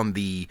fight on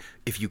the,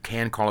 if you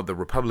can call it the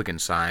Republican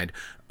side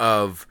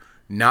of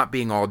not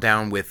being all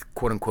down with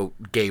quote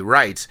unquote gay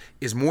rights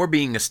is more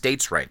being a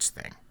states' rights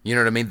thing. You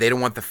know what I mean? They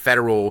don't want the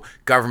federal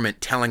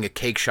government telling a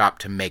cake shop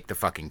to make the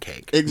fucking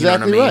cake. Exactly, you know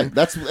what I mean?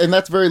 Right.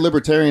 That's very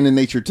libertarian in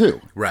nature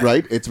too.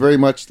 Right? It's very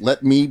much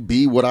let me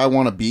be what I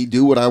want to be,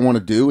 do what I want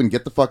to do, and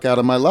get the fuck out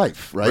of my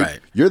life.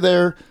 Right? You're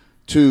there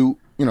to,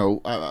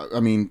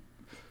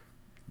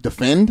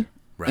 defend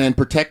and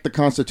protect the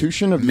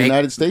Constitution of the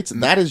United States.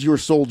 That is your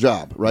sole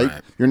job,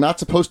 right? You're not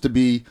supposed to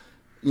be,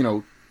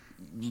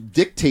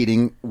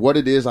 dictating what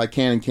it is I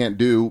can and can't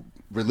do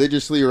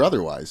religiously or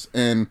otherwise.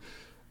 And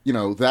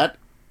that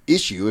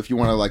issue, if you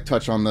want to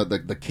touch on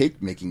the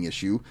cake making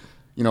issue,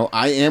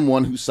 I am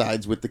one who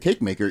sides with the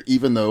cake maker,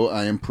 even though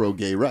I am pro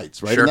gay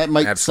rights, right? Sure, and that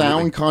might absolutely.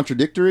 sound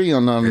contradictory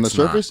on the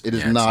surface. It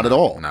is not at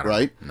all,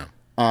 right?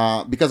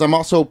 No. Because I'm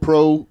also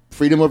pro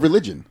freedom of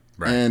religion,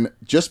 right. And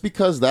just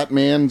because that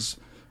man's,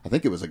 I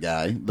think it was a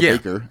guy, the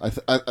baker,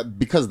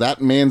 because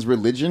that man's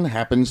religion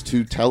happens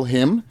to tell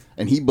him,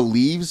 and he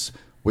believes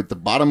with the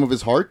bottom of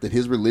his heart that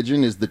his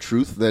religion is the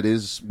truth, that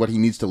is what he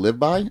needs to live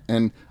by,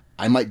 and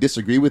I might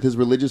disagree with his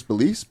religious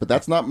beliefs, but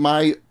that's not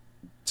my.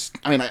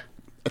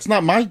 It's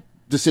not my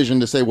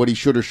decision to say what he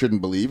should or shouldn't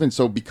believe. And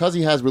so, because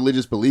he has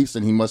religious beliefs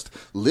and he must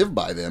live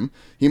by them,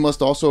 he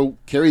must also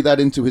carry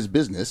that into his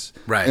business.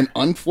 Right. And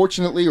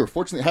unfortunately, or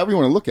fortunately, however you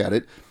want to look at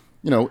it,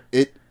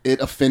 it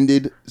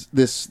offended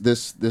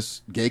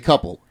this gay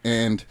couple.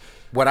 And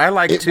what I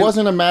like, it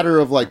wasn't a matter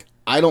of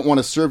I don't want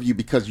to serve you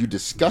because you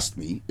disgust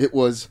me. It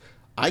was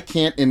I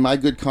can't, in my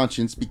good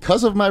conscience,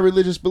 because of my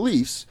religious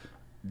beliefs,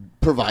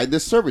 provide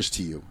this service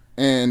to you.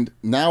 And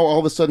now all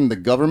of a sudden the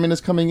government is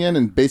coming in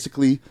and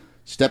basically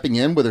stepping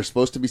in where there's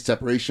supposed to be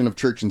separation of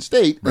church and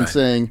state and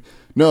saying,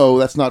 no,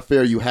 that's not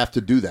fair, you have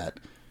to do that.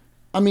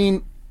 I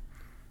mean,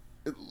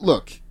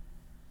 look,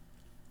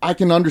 I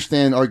can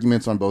understand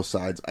arguments on both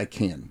sides, I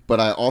can, but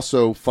I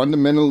also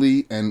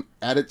fundamentally and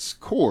at its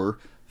core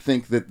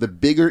think that the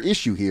bigger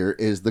issue here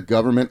is the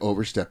government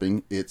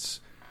overstepping its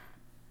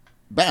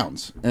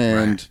bounds.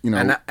 And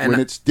when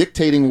it's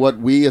dictating what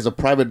we as a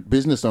private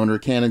business owner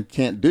can and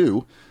can't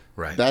do,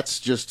 that's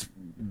just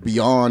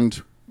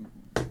beyond.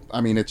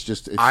 It's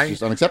just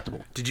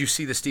unacceptable. Did you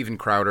see the Steven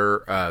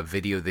Crowder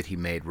video that he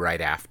made right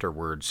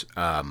afterwards?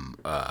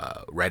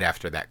 Right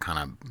after that kind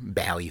of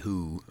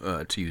ballyhoo,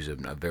 to use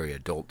a very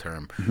adult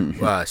term,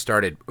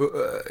 started.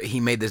 He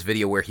made this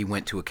video where he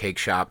went to a cake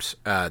shops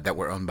that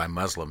were owned by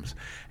Muslims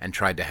and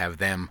tried to have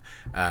them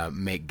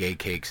make gay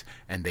cakes,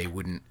 and they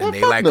wouldn't. And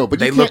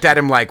they looked at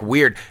him like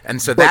weird.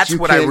 And so that's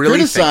what I really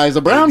criticize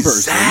a brown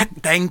person.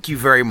 Thank you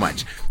very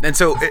much. And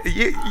so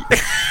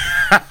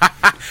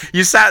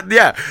you sat,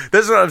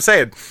 that's what I'm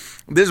saying.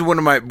 This is one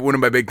of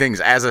my big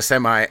things as a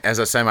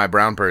semi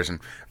brown person.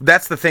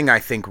 That's the thing I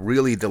think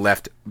really the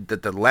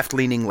left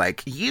leaning,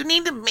 you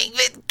need to make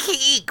that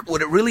cake.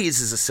 What it really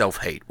is a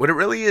self-hate. What it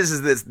really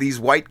is these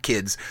white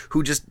kids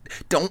who just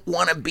don't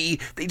want to be.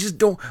 They just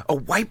don't. A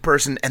white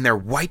person and their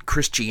white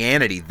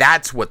Christianity.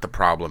 That's what the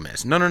problem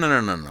is.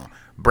 No.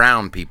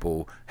 Brown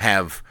people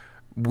have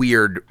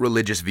weird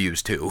religious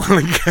views too.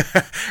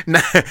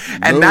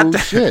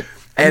 Shit.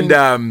 And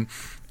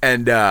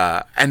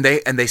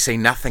they say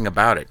nothing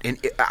about it. And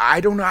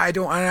I don't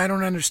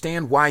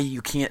understand why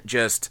you can't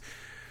just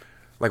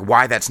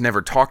why that's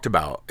never talked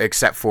about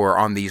except for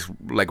on these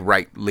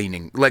right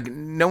leaning.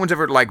 No one's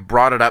ever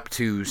brought it up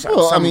to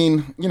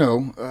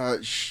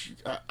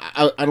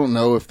I don't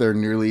know if they're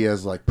nearly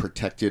as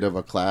protected of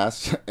a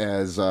class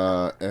as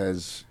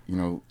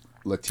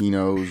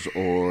Latinos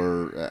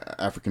or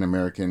African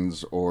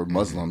Americans or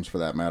Muslims for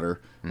that matter,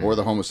 or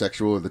the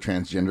homosexual or the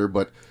transgender,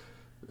 but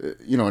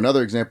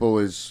another example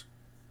is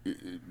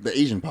the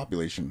Asian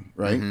population,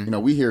 right?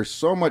 We hear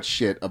so much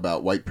shit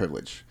about white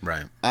privilege.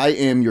 Right. I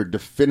am your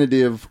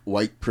definitive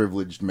white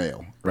privileged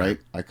male, right?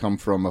 I come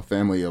from a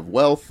family of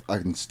wealth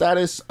and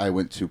status. I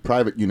went to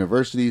private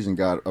universities and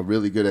got a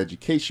really good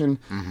education.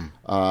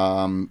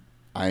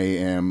 I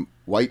am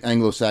white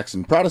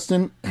Anglo-Saxon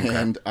Protestant,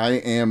 and I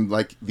am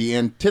like the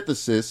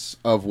antithesis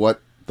of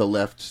what the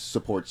left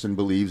supports and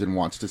believes and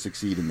wants to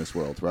succeed in this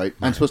world, right?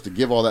 I'm supposed to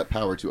give all that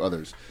power to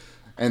others.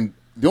 And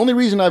the only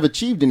reason I've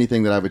achieved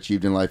anything that I've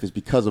achieved in life is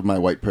because of my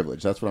white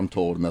privilege. That's what I'm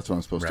told, and that's what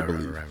I'm supposed to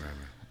believe. Right.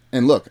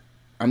 And look,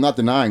 I'm not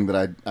denying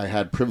that I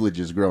had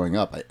privileges growing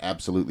up. I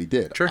absolutely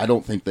did. Sure. I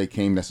don't think they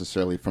came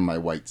necessarily from my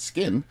white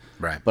skin,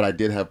 right? But I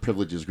did have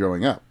privileges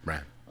growing up.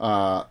 Right.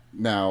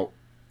 Now,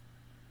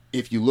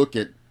 if you look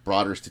at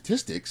broader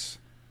statistics,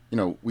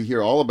 we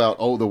hear all about,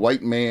 the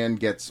white man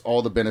gets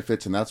all the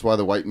benefits, and that's why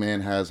the white man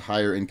has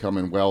higher income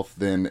and wealth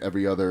than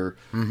every other.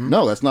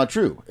 No, that's not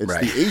true. It's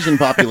the Asian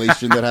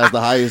population that has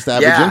the highest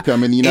average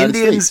income in the United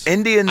States.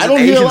 Indians I don't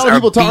hear a lot of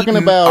people talking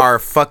about our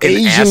fucking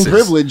Asian asses.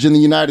 privilege in the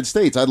United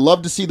States. I'd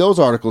love to see those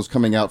articles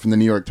coming out from the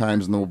New York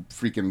Times and the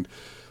freaking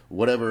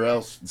whatever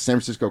else, San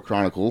Francisco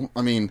Chronicle.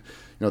 I mean,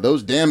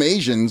 those damn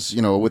Asians,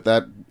 with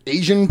that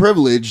Asian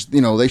privilege,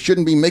 they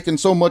shouldn't be making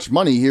so much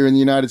money here in the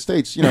United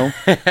States,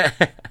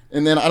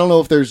 And then I don't know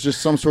if there's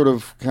just some sort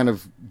of kind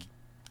of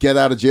get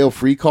out of jail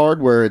free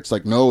card where it's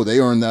like, no,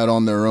 they earned that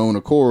on their own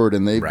accord,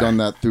 and they've done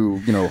that through,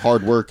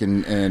 hard work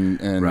and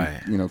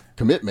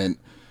commitment.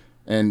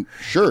 And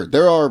sure,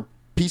 there are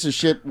piece of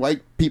shit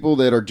white people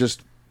that are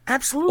just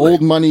absolutely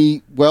old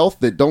money wealth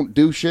that don't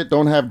do shit,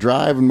 don't have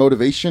drive and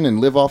motivation,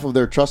 and live off of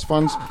their trust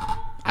funds.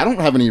 I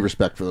don't have any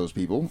respect for those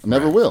people. I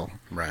never will.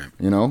 Right.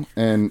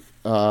 And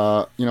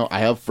I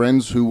have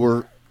friends who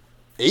were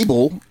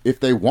able, if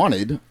they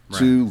wanted,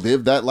 to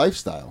live that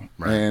lifestyle.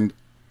 Right. And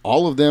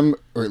all of them,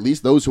 or at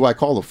least those who I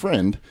call a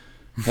friend,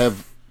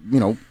 have,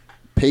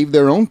 paved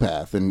their own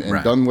path and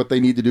done what they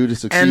need to do to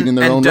succeed in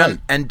their own right.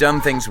 And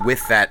done things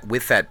with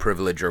that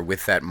privilege or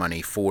with that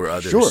money for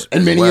others. Sure.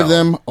 And many of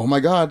them, oh my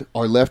God,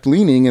 are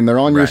left-leaning and they're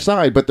on your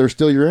side, but they're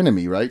still your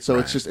enemy, right? So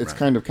it's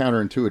kind of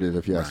counterintuitive,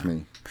 if you ask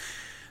me.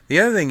 The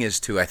other thing is,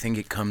 too, I think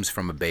it comes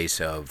from a base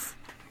of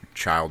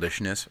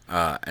childishness.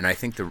 And I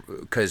think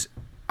because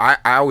I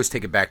always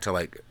take it back to,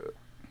 like,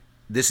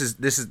 this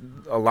is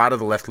a lot of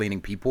the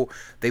left-leaning people,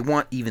 they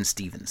want even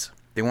Stevens.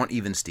 They want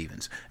even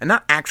Stevens. And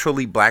not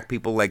actually black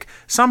people. Like,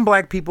 some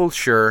black people,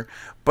 sure.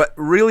 But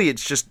really,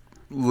 it's just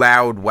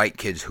loud white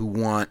kids who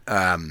want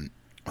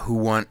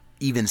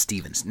even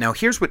Stevens. Now,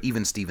 here's what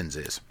even Stevens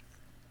is.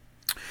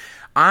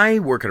 I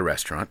work at a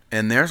restaurant,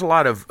 and there's a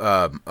lot of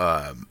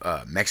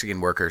Mexican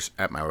workers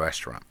at my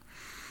restaurant.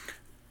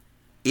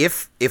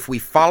 If we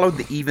followed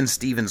the even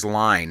Stevens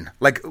line,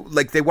 like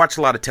they watch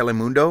a lot of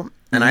Telemundo,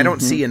 and I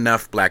don't see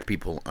enough black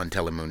people on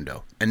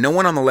Telemundo, and no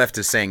one on the left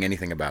is saying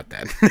anything about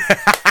that.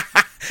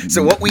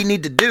 So what we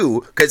need to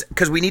do,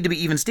 because we need to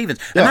be even Stevens,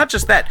 and not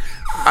just that.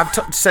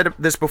 I've said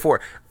this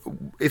before.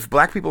 If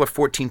black people are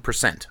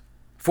 14%.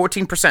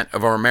 14%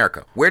 of our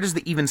America. Where does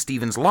the even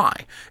Stevens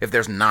lie if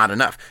there's not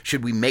enough?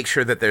 Should we make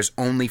sure that there's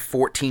only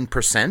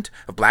 14%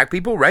 of black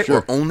people, right?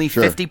 Sure, or only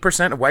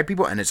 50% of white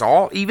people, and it's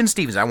all even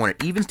Stevens? I want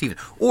it even Stevens.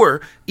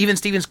 Or even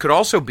Stevens could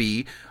also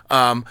be,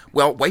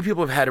 white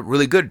people have had it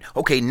really good.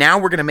 Okay, now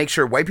we're going to make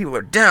sure white people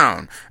are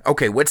down.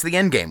 Okay, what's the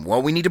end game?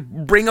 Well, we need to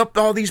bring up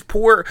all these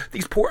poor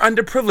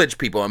underprivileged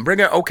people and bring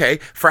it, okay,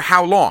 for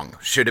how long?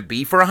 Should it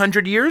be for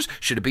 100 years?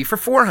 Should it be for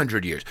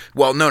 400 years?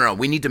 Well, no,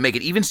 we need to make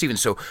it even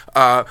Stevens. So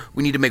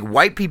we need to make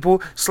white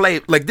people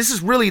slave. Like, this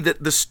is really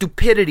the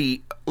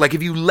stupidity. Like,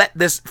 if you let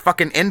this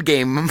fucking end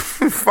game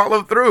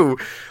follow through,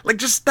 like,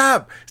 just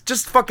stop.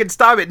 Just fucking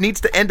stop. It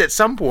needs to end at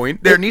some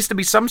point. There needs to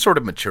be some sort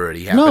of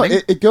maturity happening. No,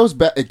 it goes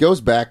back. It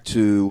goes back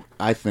to,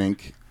 I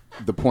think,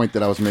 the point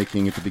that I was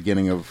making at the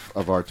beginning of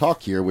our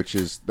talk here, which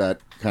is that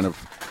kind of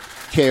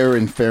care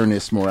and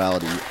fairness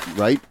morality,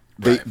 right?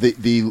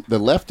 The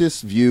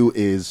leftist view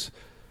is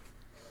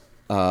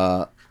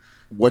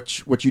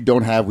what you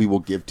don't have, we will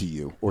give to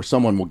you, or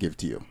someone will give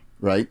to you,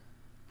 right?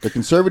 The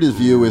conservative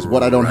view is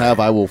what I don't have,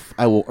 I will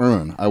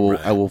earn. I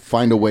will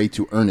find a way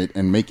to earn it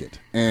and make it.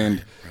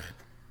 And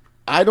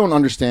I don't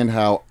understand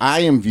how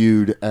I am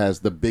viewed as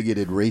the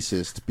bigoted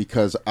racist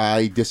because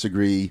I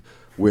disagree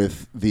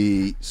with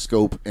the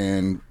scope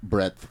and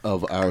breadth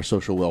of our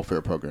social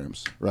welfare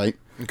programs, right?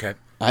 Okay.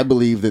 I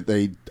believe that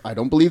I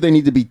don't believe they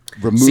need to be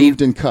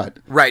removed and cut.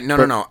 Right.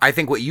 No. I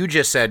think what you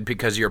just said,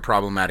 because you're a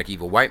problematic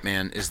evil white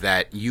man, is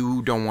that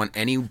you don't want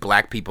any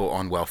black people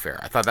on welfare.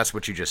 I thought that's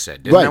what you just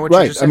said. Right.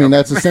 I mean,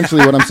 that's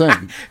essentially what I'm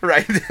saying.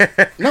 Right.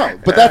 No,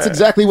 but that's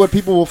exactly what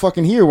people will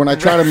fucking hear when I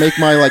try to make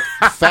my, like,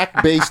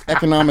 fact-based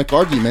economic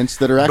arguments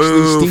that are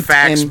actually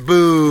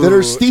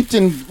steeped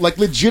in like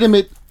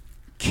legitimate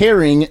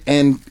caring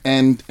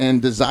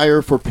and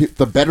desire for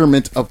the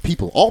betterment of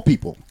people, all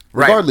people.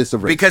 Regardless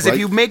of race, because if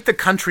you make the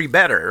country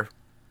better,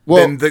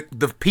 then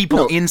the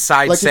people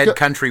inside said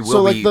country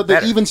will be better.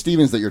 The even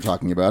Stevens that you're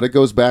talking about, it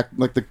goes back,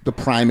 like the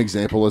prime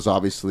example is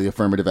obviously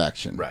affirmative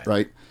action,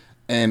 right?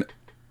 And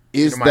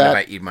is you don't mind if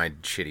I eat my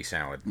shitty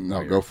salad?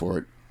 No, go for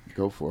it.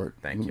 Go for it.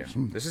 Thank you.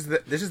 This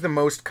is the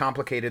most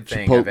complicated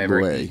thing I've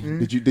ever eaten.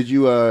 Did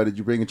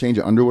you bring a change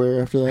of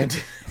underwear after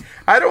that?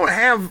 I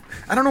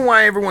don't know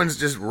why everyone's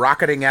just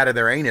rocketing out of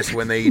their anus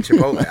when they eat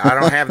Chipotle. I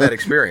don't have that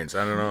experience.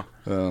 I don't know.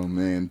 Oh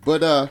man.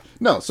 But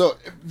no, so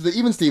the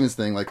Even Stevens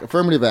thing, like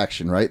affirmative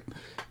action, right?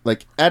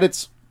 Like at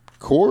its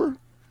core,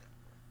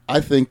 I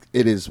think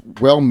it is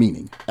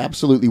well-meaning,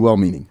 absolutely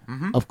well-meaning.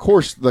 Mm-hmm. Of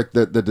course, like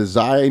the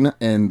design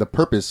and the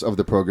purpose of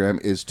the program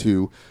is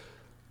to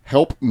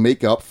help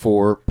make up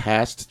for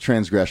past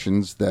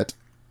transgressions that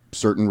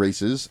certain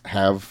races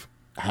have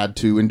had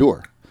to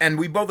endure. And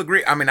we both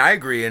agree. I mean, I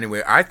agree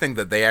anyway. I think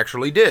that they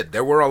actually did.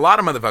 There were a lot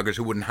of motherfuckers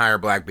who wouldn't hire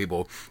black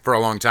people for a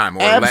long time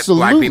or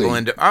absolutely. Let black people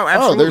into. Oh,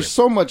 absolutely. Oh, there's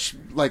so much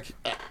like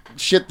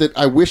shit that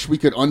I wish we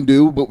could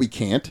undo, but we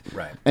can't.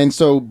 Right. And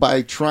so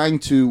by trying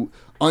to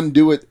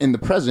undo it in the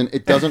present,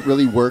 it doesn't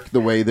really work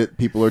the way that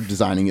people are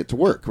designing it to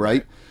work,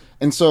 right?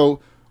 And so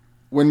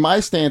when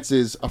my stance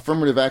is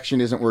affirmative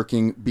action isn't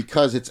working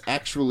because it's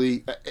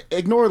actually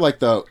ignore like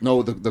the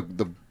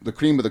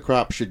cream of the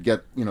crop should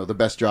get, you know, the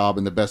best job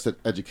and the best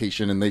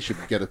education and they should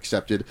get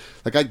accepted.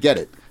 Like I get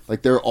it.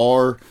 Like there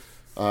are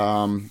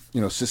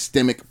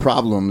systemic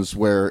problems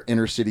where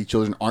inner city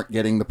children aren't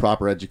getting the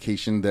proper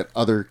education that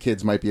other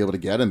kids might be able to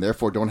get and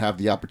therefore don't have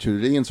the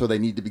opportunity, and so they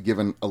need to be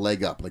given a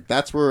leg up. Like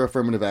that's where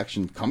affirmative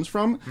action comes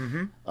from.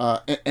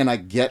 Mm-hmm. And I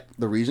get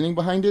the reasoning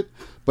behind it,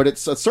 but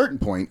it's a certain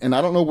point, and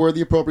I don't know where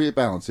the appropriate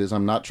balance is.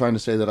 I'm not trying to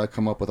say that I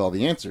come up with all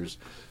the answers,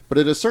 but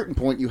at a certain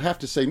point you have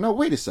to say, no,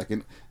 wait a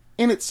second.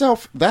 In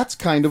itself, that's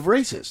kind of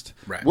racist.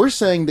 Right. We're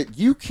saying that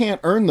you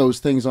can't earn those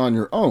things on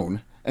your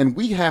own, and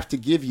we have to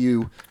give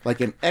you like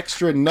an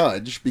extra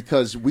nudge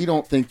because we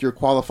don't think you're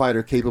qualified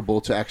or capable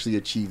to actually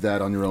achieve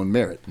that on your own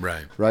merit.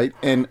 Right. Right.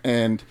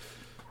 And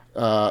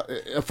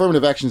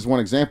affirmative action is one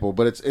example,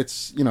 but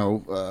it's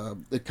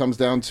it comes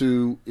down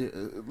to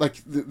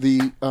like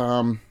the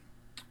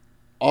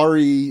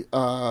Ari.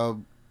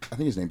 I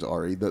think his name's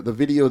Ari. The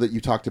video that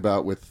you talked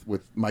about with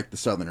Mike the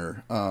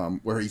Southerner,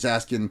 where he's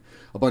asking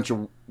a bunch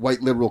of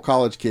white liberal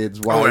college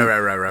kids why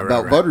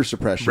about voter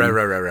suppression.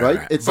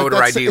 Right. It's voter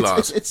like ID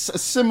laws. It's a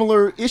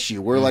similar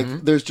issue where like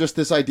there's just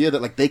this idea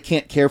that like they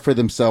can't care for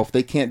themselves,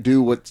 they can't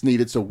do what's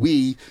needed, so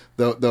we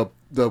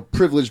the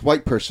privileged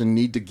white person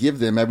need to give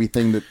them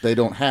everything that they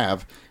don't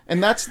have,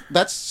 and that's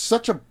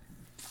such a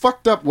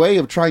fucked up way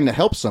of trying to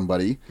help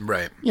somebody,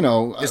 right? You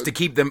know, just to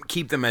keep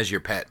them as your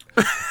pet.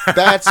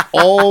 That's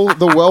all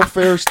the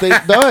welfare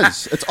state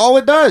does. It's all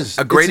it does.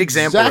 A great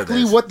example of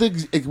exactly this. What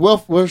the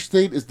welfare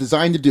state is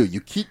designed to do.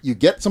 You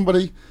get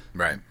somebody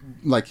right,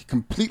 like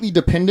completely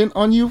dependent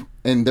on you,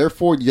 and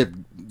therefore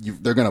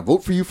they're going to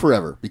vote for you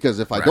forever. Because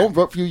if I don't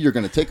vote for you, you're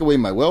going to take away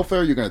my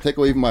welfare. You're going to take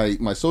away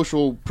my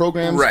social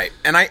programs. Right,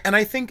 and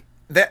I think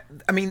that,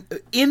 I mean,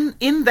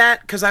 in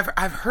that, because I've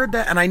heard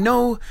that, and I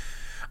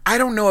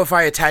don't know if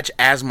I attach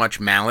as much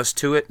malice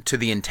to it, to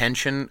the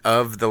intention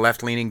of the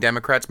left-leaning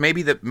Democrats,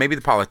 maybe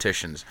the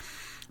politicians,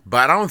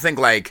 but I don't think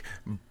like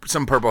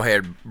some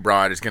purple-haired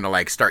broad is gonna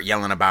like start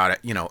yelling about it.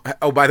 You know.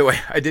 Oh, by the way,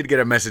 I did get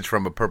a message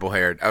from a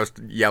purple-haired. I was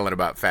yelling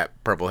about fat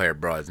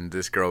purple-haired broads, and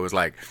this girl was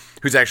like,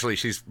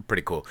 she's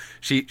pretty cool.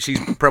 She's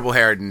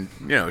purple-haired, and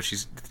you know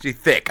she's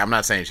thick. I'm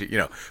not saying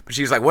but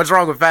she's like, what's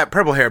wrong with fat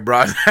purple-haired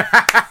broads?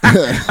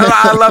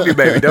 I love you,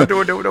 baby. Don't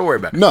worry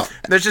about it. No,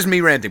 that's just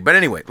me ranting. But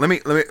anyway, let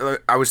me.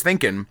 I was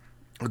thinking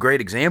a great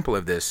example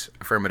of this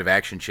affirmative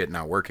action shit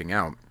not working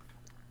out,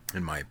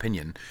 in my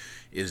opinion,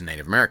 is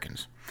Native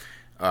Americans.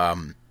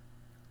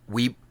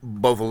 We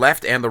both the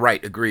left and the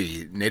right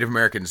agree Native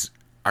Americans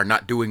are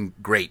not doing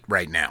great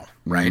right now,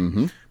 right?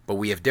 Mm-hmm. But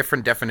we have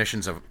different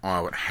definitions of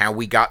how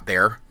we got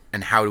there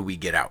and how do we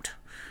get out.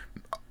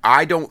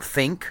 I don't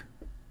think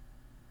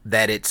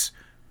that it's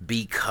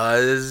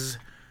because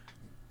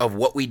of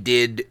what we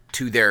did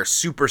to their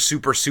super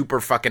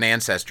fucking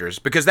ancestors,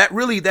 because that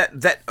really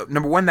that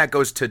number one, that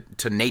goes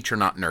to nature,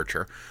 not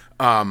nurture.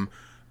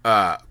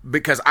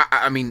 Because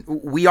I mean,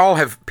 we all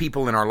have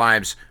people in our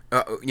lives,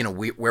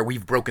 where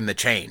we've broken the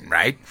chain,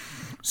 right?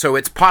 So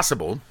it's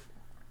possible,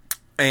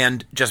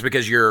 and just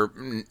because you're,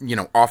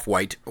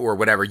 off-white or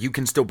whatever, you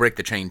can still break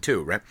the chain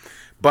too, right?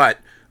 But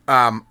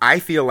I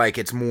feel like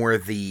it's more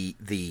the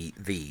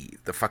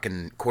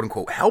fucking quote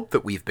unquote help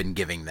that we've been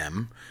giving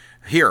them.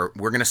 Here,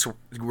 we're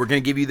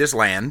gonna give you this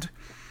land.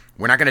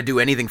 We're not going to do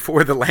anything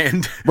for the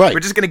land. Right. We're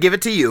just going to give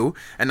it to you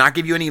and not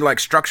give you any like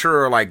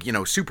structure or like,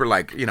 super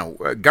like,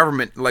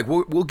 government. Like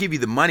we'll give you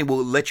the money.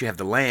 We'll let you have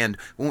the land.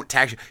 We won't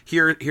tax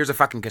you. Here's a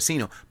fucking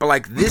casino. But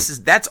like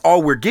that's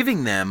all we're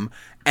giving them.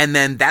 And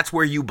then that's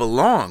where you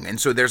belong. And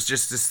so there's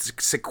just this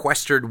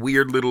sequestered,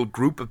 weird little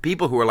group of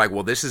people who are like,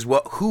 well, this is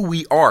who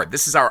we are.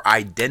 This is our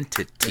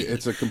identity.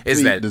 It's a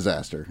complete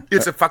disaster.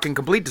 It's a fucking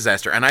complete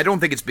disaster. And I don't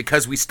think it's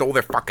because we stole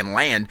their fucking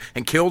land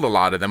and killed a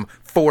lot of them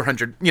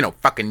 400,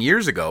 fucking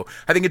years ago.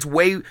 I think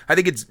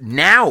it's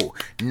now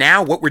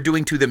what we're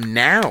doing to them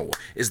now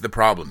is the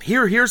problem.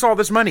 Here's all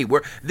this money.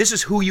 This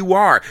is who you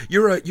are.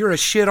 You're a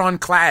shit on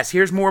class.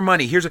 Here's more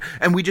money.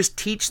 And we just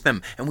teach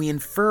them and we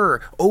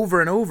infer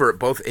over and over,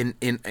 both in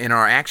in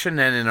our action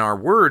and in our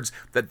words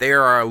that they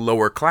are a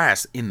lower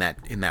class in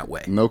that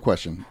way. No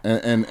question.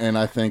 And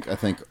I think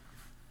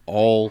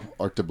all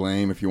are to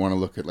blame if you want to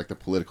look at like the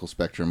political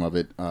spectrum of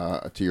it.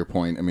 To your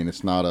point, I mean,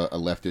 it's not a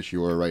left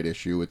issue or a right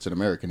issue. It's an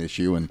American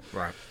issue, and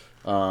right.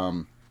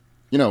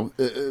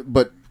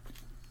 But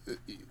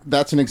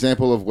that's an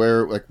example of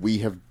where like we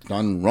have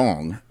done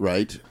wrong,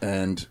 right?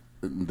 And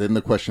then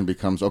the question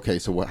becomes, okay,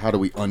 so how do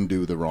we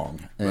undo the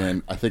wrong?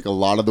 And I think a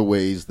lot of the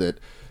ways that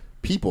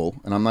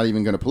people, and I'm not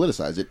even going to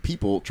politicize it,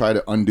 people try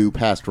to undo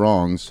past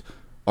wrongs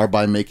are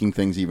by making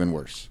things even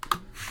worse.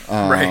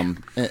 Right.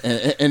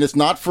 And it's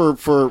not for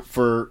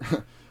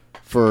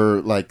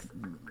like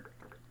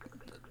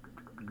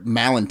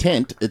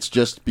malintent. It's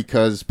just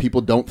because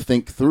people don't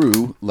think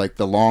through like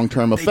the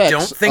long-term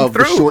effects of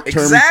the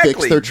short-term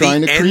fix they're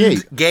trying to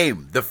create.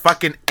 Game, the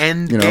fucking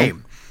end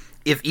game.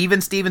 If even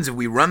Stevens, if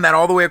we run that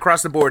all the way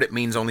across the board, it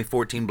means only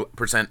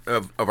 14%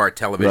 of our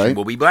television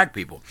will be black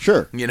people.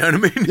 Sure. You know what I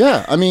mean?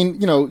 Yeah. I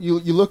mean,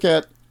 you look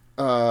at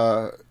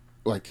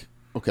like,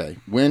 okay,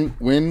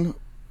 when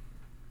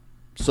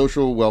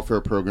social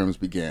welfare programs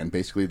began,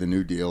 basically the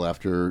New Deal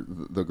after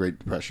the Great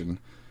Depression,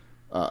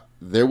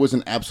 there was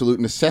an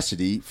absolute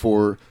necessity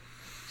for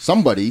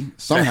somebody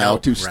somehow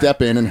to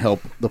step in and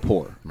help the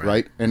poor,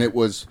 right? And it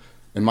was,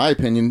 in my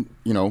opinion,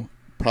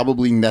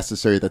 probably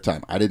necessary at the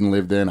time. I didn't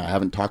live then. I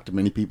haven't talked to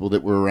many people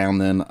that were around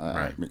then,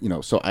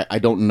 so I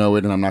don't know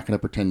it, and I'm not going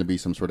to pretend to be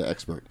some sort of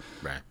expert.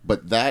 Right.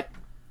 But that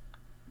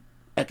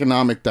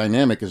economic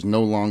dynamic is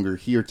no longer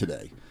here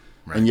today.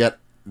 Right. And yet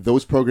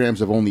those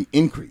programs have only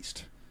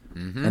increased.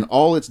 Mm-hmm. And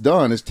all it's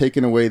done is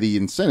taken away the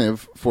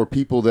incentive for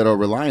people that are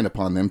relying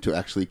upon them to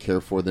actually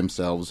care for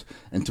themselves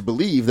and to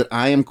believe that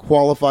I am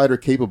qualified or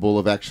capable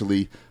of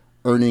actually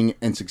earning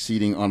and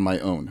succeeding on my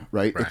own,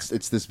 right?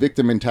 It's this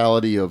victim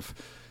mentality of,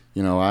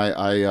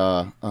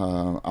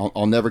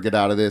 I'll never get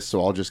out of this,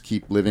 so I'll just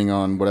keep living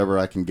on whatever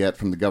I can get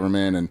from the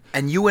government.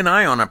 And you and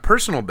I, on a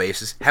personal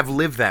basis, have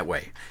lived that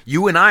way.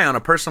 You and I, on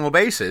a personal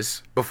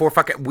basis, before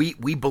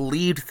we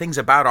believed things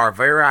about our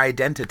very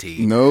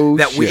identity. No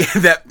shit.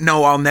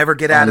 I'll never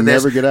get out of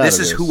this. This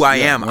is who I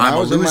am. I'm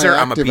a loser.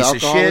 I'm a piece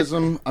of shit. I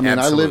mean, absolutely.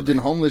 I lived in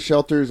homeless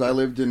shelters. I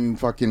lived in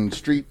fucking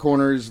street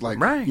corners. Like,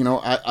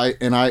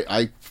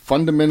 I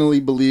fundamentally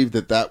believed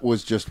that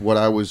was just what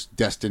I was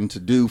destined to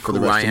do for the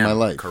rest of my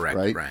life. Correct.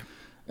 Right.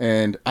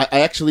 And I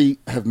actually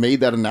have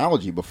made that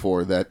analogy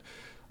before that,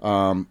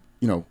 so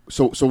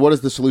what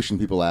is the solution,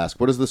 people ask?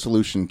 What is the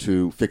solution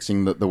to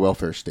fixing the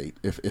welfare state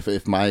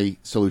if my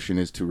solution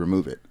is to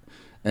remove it?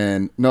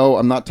 And no,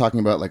 I'm not talking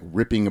about like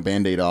ripping a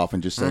Band-Aid off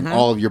and just saying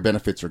all of your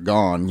benefits are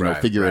gone,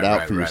 figure it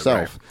out for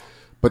yourself. Right.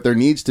 But there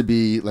needs to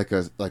be like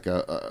a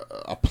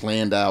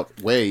planned out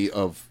way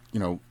of,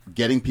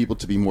 getting people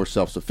to be more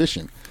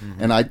self-sufficient.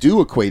 Mm-hmm. And I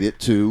do equate it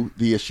to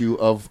the issue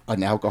of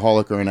an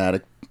alcoholic or an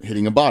addict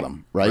hitting a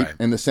bottom, right?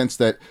 In the sense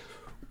that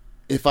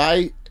if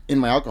I, in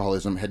my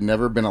alcoholism, had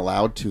never been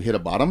allowed to hit a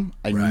bottom,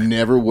 I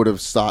never would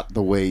have sought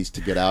the ways to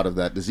get out of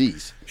that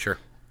disease. Sure.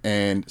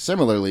 And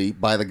similarly,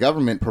 by the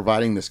government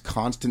providing this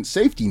constant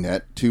safety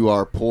net to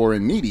our poor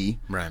and needy,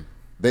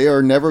 they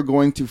are never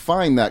going to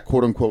find that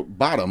quote-unquote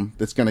bottom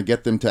that's going to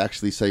get them to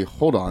actually say,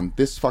 hold on,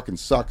 this fucking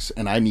sucks,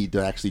 and I need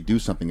to actually do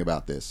something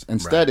about this.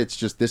 Instead, it's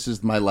just, this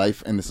is my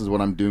life, and this is what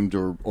I'm doomed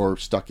or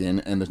stuck in,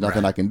 and there's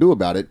nothing I can do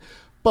about it.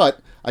 But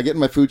I get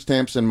my food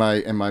stamps and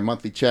my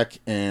monthly check,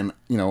 and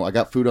I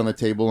got food on the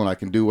table, and I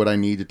can do what I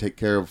need to take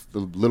care of the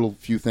little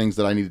few things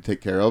that I need to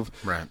take care of.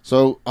 Right.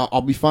 So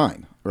I'll be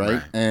fine,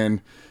 right?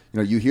 And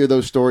you hear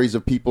those stories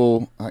of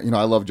people. I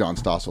love John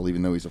Stossel,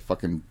 even though he's a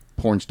fucking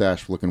porn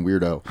stash looking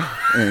weirdo,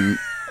 and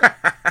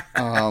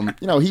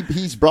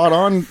he's brought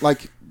on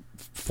like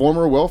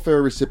former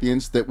welfare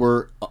recipients that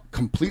were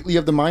completely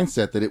of the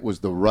mindset that it was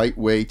the right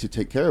way to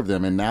take care of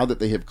them, and now that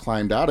they have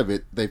climbed out of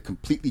it, they've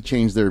completely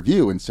changed their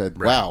view and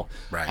said, wow,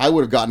 I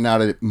would have gotten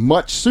out of it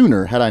much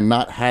sooner had I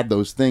not had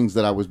those things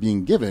that I was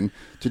being given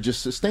to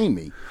just sustain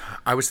me.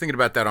 I was thinking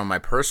about that on a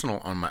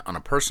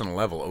personal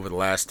level over the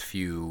last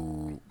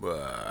few.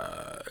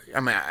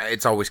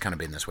 It's always kind of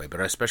been this way,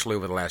 but especially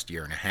over the last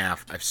year and a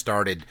half, I've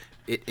started.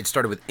 It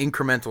started with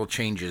incremental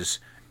changes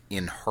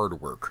in hard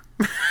work.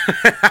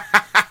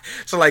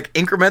 So like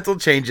incremental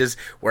changes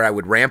where I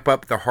would ramp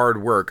up the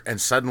hard work,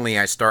 and suddenly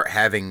I start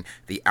having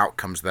the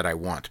outcomes that I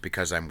want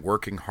because I'm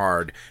working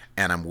hard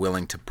and I'm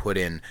willing to put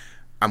in.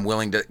 I'm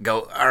willing to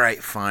go, all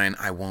right, fine,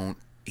 I won't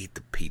eat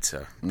the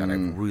pizza that I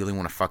really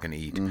want to fucking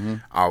eat.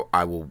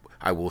 I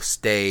will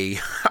stay.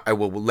 I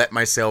will let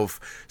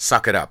myself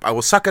suck it up. I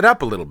will suck it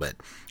up a little bit.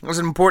 It's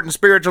an important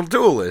spiritual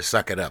tool is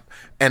suck it up.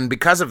 And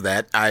because of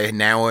that, I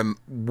now am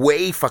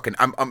way fucking,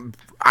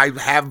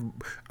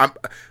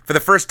 for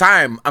the first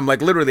time, I'm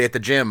like literally at the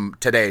gym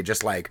today,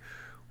 just like,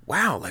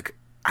 wow, like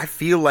I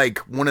feel like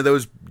one of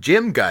those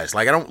gym guys.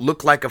 Like I don't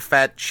look like a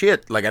fat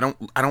shit. Like I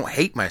don't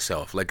hate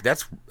myself. Like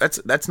that's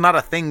not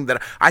a thing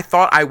that I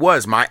thought I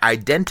was. My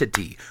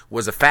identity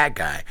was a fat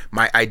guy.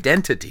 My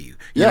identity,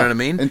 you know what I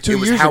mean? And 2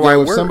 years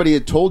ago, if somebody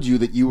had told you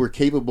that you were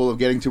capable of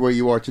getting to where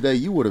you are today,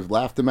 you would have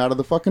laughed them out of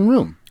the fucking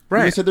room.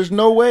 Right. He said, "There's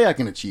no way I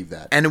can achieve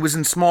that." And it was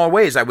in small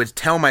ways. I would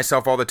tell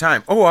myself all the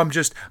time, "Oh,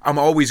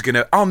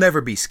 I'll never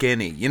be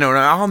skinny. You know,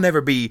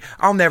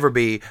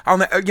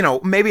 you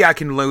know, maybe I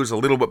can lose a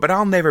little bit, but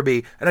I'll never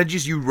be." And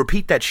you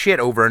repeat that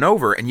shit over and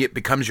over, and it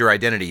becomes your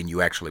identity, and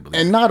you actually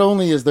believe. And not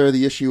only is there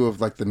the issue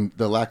of like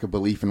the lack of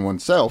belief in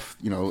oneself,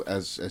 you know,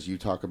 as you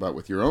talk about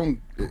with your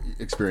own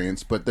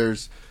experience, but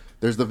there's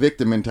the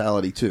victim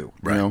mentality too.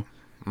 Right. You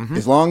know,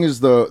 as long as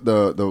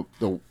the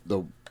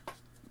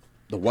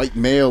white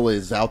male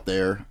is out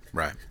there,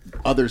 right,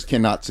 others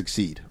cannot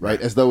succeed,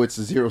 right? As though it's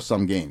a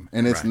zero-sum game.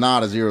 And it's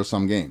not a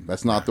zero-sum game.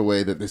 That's not the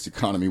way that this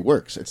economy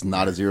works. It's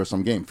not a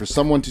zero-sum game. For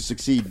someone to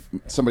succeed,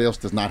 somebody else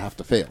does not have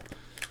to fail.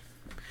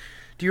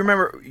 Do you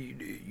remember,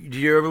 did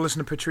you ever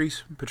listen to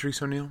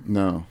Patrice O'Neill?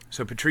 No.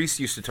 So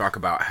Patrice used to talk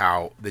about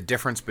how the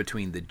difference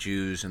between the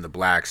Jews and the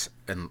blacks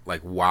and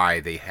like why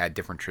they had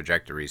different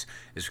trajectories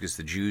is because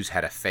the Jews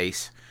had a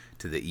face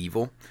to the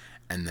evil,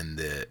 and then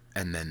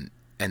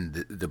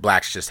the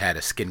blacks just had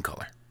a skin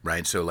color,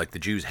 right? So like the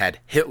Jews had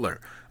Hitler.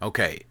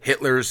 Okay,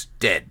 Hitler's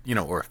dead, you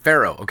know, or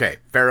Pharaoh. Okay,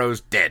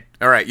 Pharaoh's dead.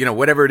 All right, you know,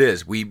 whatever it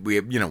is, we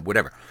you know,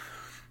 whatever.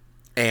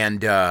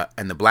 And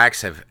the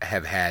blacks have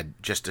had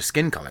just a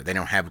skin color. They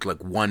don't have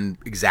like one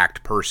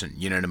exact person,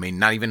 you know what I mean?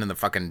 Not even in the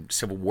fucking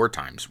Civil War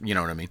times, you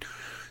know what I mean?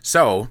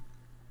 So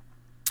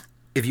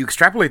if you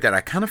extrapolate that, I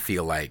kind of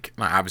feel like,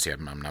 obviously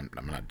I'm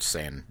not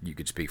saying you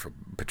could speak for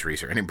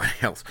Patrice or anybody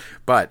else,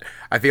 but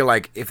I feel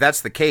like if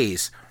that's the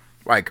case,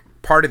 like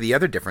part of the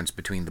other difference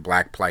between the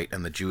black plight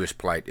and the Jewish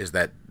plight is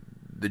that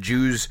the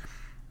Jews,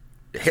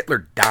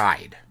 Hitler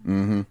died,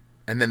 and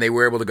then they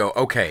were able to go,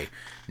 okay,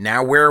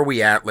 now where are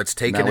we at? Let's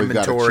take an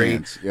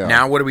inventory. Yeah.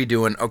 Now what are we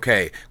doing?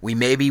 Okay, we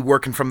may be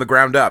working from the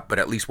ground up, but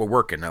at least we're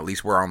working. At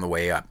least we're on the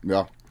way up.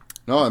 Yeah.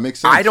 No, that makes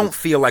sense. I don't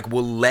feel like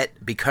we'll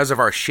let, because of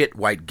our shit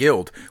white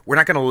guild, we're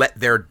not going to let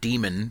their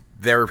demon,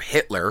 their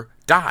Hitler,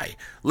 die.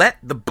 Let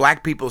the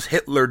black people's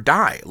Hitler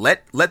die.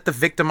 Let the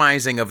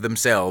victimizing of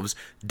themselves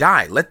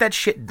die. Let that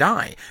shit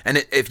die.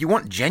 And if you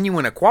want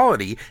genuine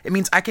equality, it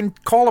means I can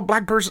call a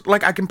black person,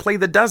 like I can play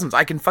the dozens.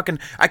 I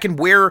can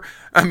wear,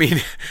 I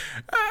mean,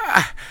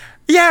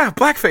 yeah,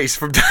 blackface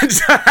from time to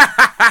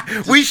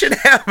time. We should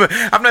have.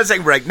 I'm not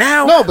saying right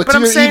now. No, but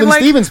I'm saying, even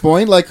like, Steven's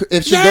point, like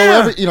it should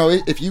go. You know,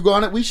 if you go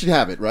on it, we should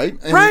have it, right?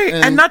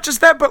 And not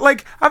just that, but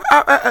like,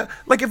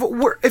 like if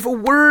a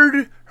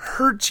word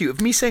hurts you,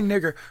 if me saying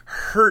nigger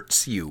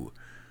hurts you,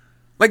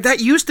 like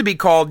that used to be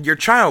called you're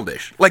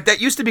childish. Like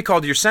that used to be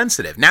called you're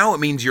sensitive. Now it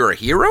means you're a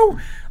hero.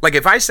 Like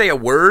if I say a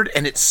word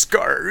and it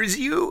scars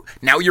you,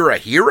 now you're a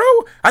hero?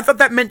 I thought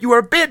that meant you were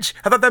a bitch.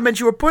 I thought that meant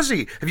you were a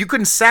pussy. If you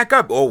couldn't sack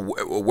up,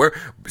 where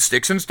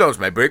sticks and stones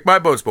may break my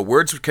bones, but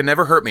words can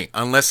never hurt me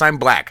unless I'm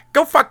black.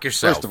 Go fuck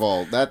yourself. First of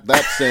all, that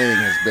saying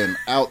has been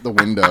out the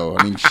window.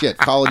 I mean, shit,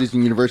 colleges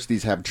and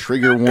universities have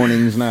trigger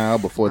warnings now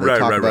before they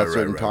talk about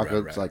certain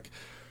topics. Like,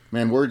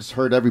 man, words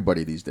hurt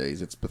everybody these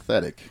days. It's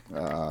pathetic.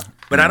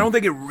 But I don't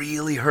think it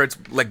really hurts,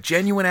 like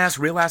genuine ass,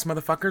 real ass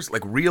motherfuckers,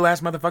 like real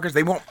ass motherfuckers.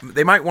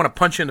 They might want to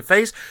punch you in the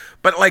face,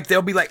 but like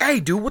they'll be like, "Hey,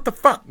 dude, what the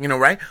fuck?" You know,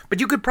 right? But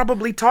you could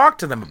probably talk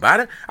to them about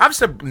it. I've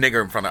said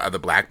nigger in front of other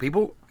black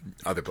people.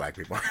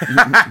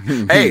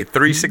 Hey,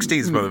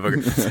 316s,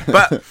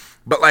 motherfucker.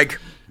 But like,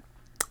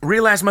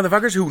 real ass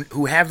motherfuckers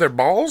who have their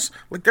balls,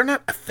 like they're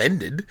not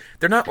offended.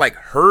 They're not like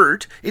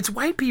hurt. It's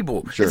white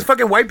people. Sure. It's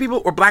fucking white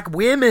people or black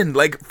women.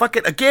 Like fuck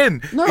it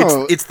again.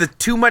 No, it's the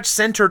too much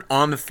centered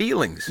on the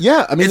feelings.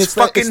 Yeah, I mean it's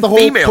fucking the whole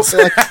females.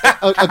 Like,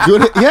 a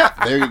good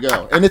there you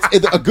go. And it's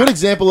a good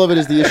example of it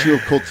is the issue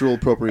of cultural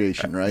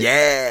appropriation, right?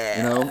 Yeah.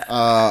 You know,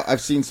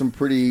 I've seen some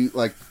pretty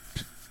like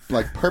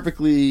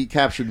perfectly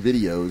captured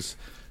videos.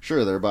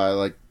 Sure, they're by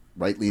like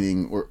right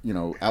leaning or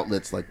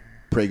outlets like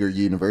Prager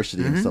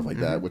University and stuff like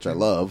that, which I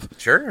love.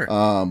 Sure.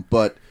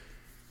 But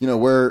you know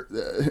where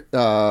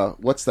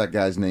what's that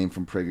guy's name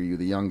from PragerU?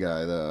 The young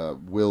guy, the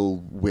Will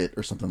Witt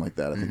or something like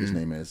that. I think his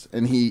name is.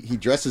 And he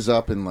dresses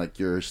up in like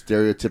your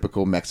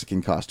stereotypical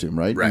Mexican costume,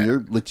 right? Right. And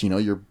you're Latino,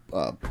 you're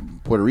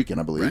Puerto Rican,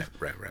 I believe.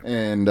 Right.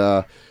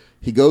 And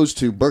he goes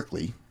to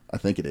Berkeley, I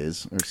think it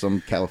is, or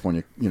some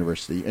California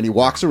university, and he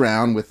walks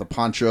around with a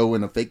poncho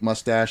and a fake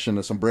mustache and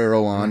a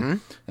sombrero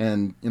on,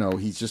 and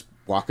he's just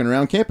walking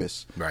around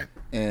campus. Right.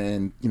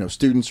 And,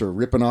 students are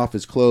ripping off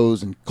his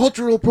clothes and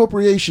cultural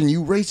appropriation,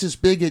 you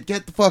racist bigot,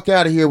 get the fuck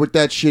out of here with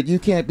that shit. You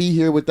can't be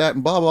here with that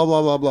and blah, blah,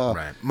 blah, blah, blah.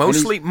 Right.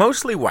 Mostly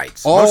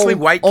whites. Mostly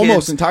white kids.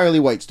 Almost entirely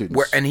white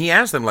students. And he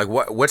asked them, like,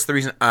 what's the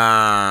reason?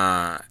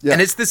 Yeah.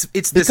 And it's this.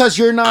 Because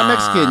you're not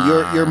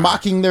Mexican. You're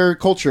mocking their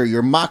culture.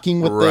 You're mocking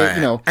what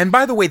they, And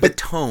by the way, the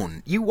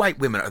tone. You white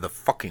women are the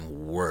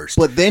fucking worst.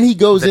 But then he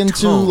goes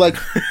into, tone. like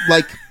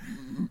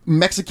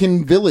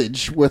Mexican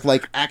village with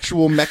like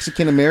actual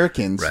Mexican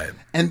Americans, right?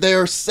 And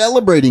they're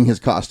celebrating his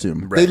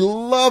costume. Right. They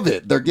love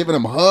it. They're giving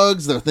him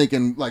hugs. They're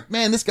thinking like,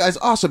 "Man, this guy's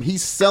awesome.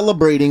 He's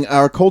celebrating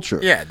our culture."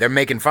 Yeah, they're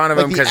making fun of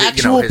him because the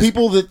actual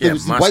people that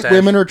those white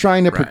women are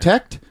trying to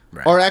protect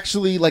are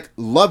actually like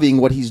loving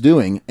what he's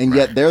doing, and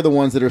yet they're the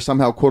ones that are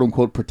somehow quote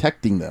unquote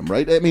protecting them.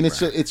 Right? I mean, it's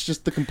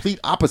just the complete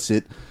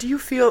opposite. Do you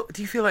feel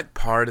like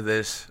part of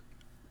this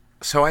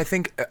So I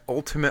think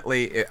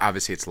ultimately,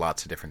 obviously it's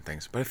lots of different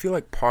things, but I feel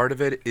like part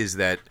of it is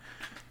that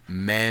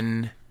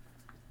men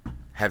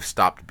have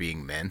stopped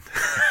being men.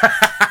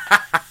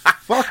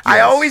 Fuck yes. I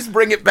always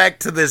bring it back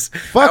to this.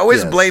 Fuck I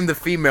always yes. blame the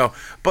female,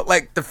 but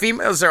like the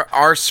females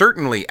are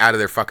certainly out of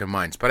their fucking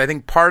minds. But I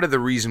think part of the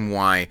reason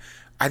why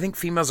I think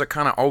females have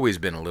kind of always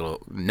been a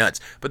little nuts.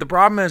 But the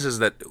problem is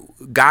that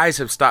guys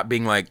have stopped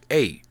being like,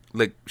 hey,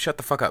 like, shut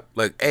the fuck up.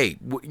 Like, hey,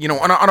 you know,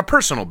 on a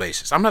personal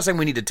basis. I'm not saying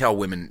we need to tell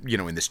women, you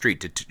know, in the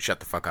street to shut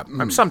the fuck up.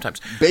 Sometimes.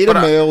 Beta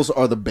males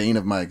are the bane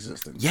of my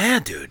existence.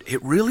 Yeah, dude.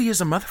 It really is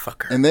a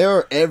motherfucker. And they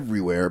are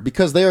everywhere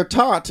because they are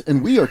taught,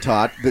 and we are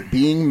taught, that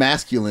being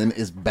masculine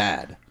is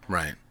bad.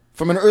 Right.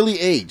 From an early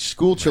age,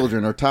 school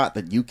children are taught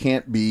that you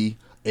can't be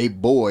a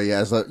boy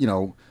as a, you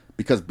know,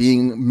 because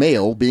being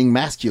male, being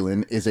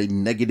masculine is a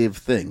negative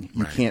thing.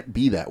 You can't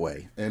be that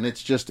way. And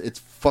it's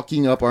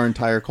fucking up our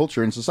entire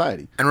culture and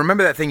society. And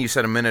remember that thing you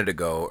said a minute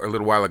ago, or a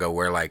little while ago,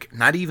 where like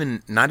not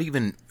even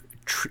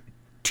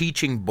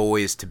teaching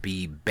boys to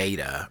be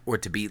beta or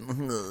to be,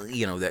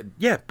 you know,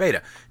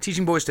 beta.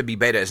 Teaching boys to be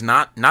beta is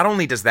not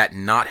only does that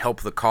not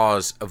help the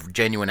cause of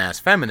genuine ass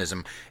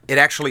feminism, it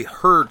actually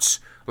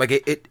hurts.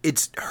 Like,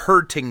 it's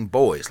hurting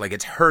boys. Like,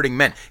 it's hurting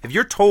men. If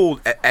you're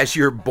told as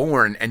you're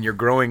born and you're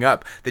growing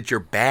up that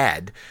you're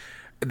bad,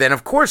 then,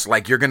 of course,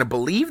 like, you're going to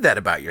believe that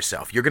about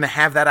yourself. You're going to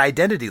have that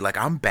identity. Like,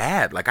 I'm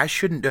bad. Like, I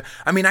shouldn't do...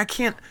 I mean, I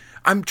can't...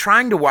 I'm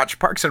trying to watch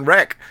Parks and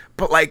Rec,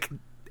 but, like...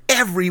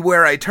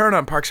 Everywhere I turn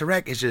on Parks and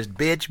Rec is just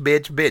bitch,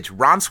 bitch, bitch.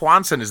 Ron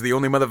Swanson is the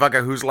only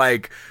motherfucker who's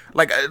like,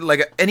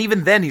 and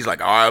even then he's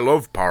like, oh, I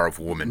love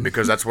powerful women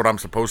because that's what I'm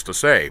supposed to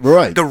say.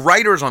 Right. The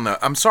writers on the,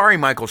 I'm sorry,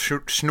 Michael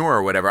Schnur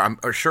or whatever. I'm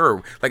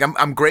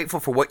grateful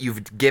for what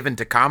you've given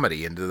to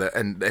comedy and to the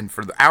and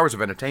for the hours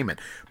of entertainment.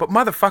 But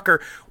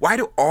motherfucker, why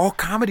do all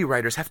comedy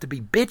writers have to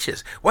be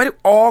bitches? Why do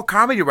all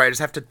comedy writers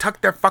have to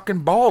tuck their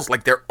fucking balls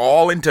like they're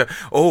all into?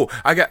 Oh,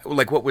 I got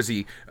like what was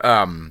he?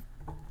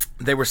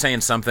 They were saying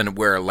something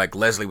where, like,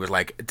 Leslie was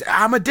like,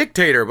 I'm a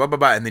dictator, blah, blah,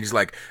 blah. And then he's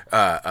like,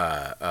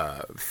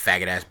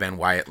 faggot-ass Ben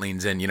Wyatt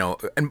leans in, you know.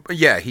 And,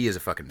 yeah, he is a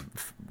fucking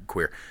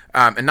queer.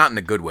 And not in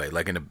a good way,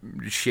 like in a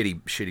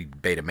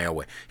shitty beta male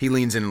way. He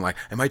leans in and like,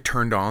 am I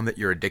turned on that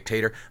you're a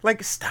dictator?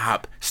 Like,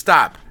 stop.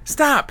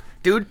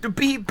 Dude,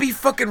 be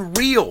fucking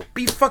real.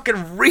 Be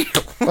fucking real.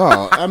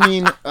 Oh, I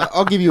mean,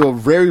 I'll give you a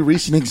very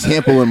recent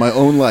example in my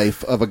own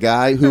life of a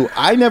guy who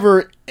I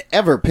never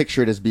ever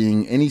pictured as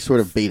being any sort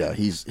of beta.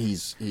 He's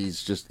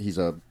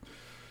an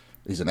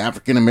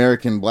African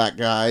American black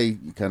guy,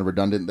 kind of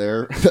redundant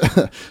there.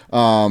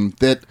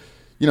 That,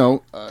 you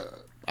know,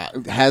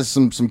 has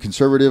some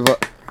conservative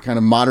kind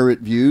of moderate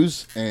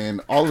views,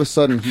 and all of a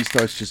sudden he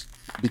starts just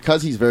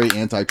because he's very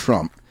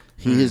anti-Trump.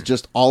 He has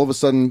just all of a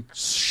sudden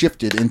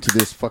shifted into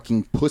this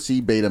fucking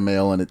pussy beta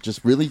male, and it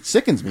just really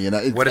sickens me.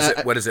 And what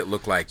does it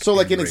look like? So,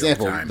 like an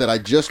example that I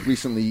just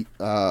recently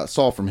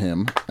saw from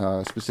him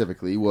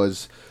specifically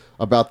was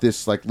about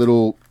this like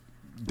little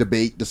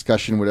debate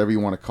discussion, whatever you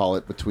want to call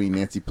it, between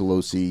Nancy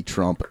Pelosi,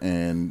 Trump,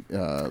 and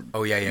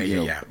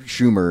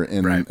Schumer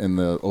in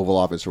the Oval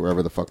Office or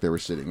wherever the fuck they were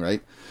sitting,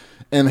 right?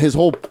 And his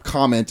whole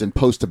comment and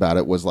post about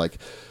it was like,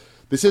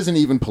 "This isn't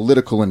even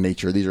political in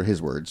nature." These are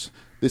his words.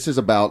 This is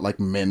about, like,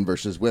 men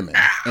versus women.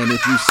 And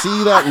if you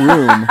see that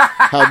room,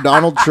 how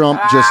Donald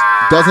Trump just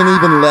doesn't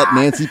even let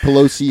Nancy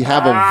Pelosi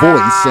have a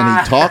voice, and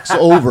he talks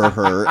over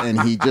her, and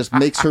he just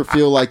makes her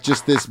feel like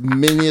just this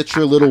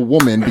miniature little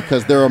woman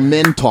because there are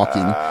men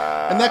talking.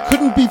 And that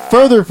couldn't be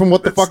further from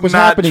what the fuck was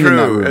happening in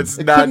that room. It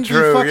couldn't be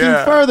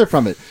fucking further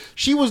from it.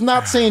 She was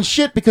not saying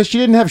shit because she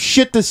didn't have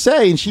shit to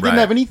say, and she didn't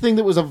have anything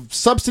that was of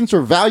substance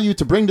or value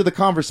to bring to the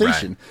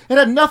conversation. It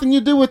had nothing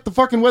to do with the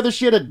fucking whether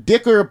she had a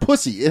dick or a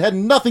pussy. It had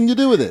nothing to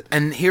do with it.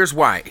 And here's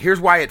why. Here's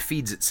why it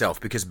feeds itself.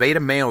 Because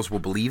beta males will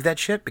believe that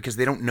shit because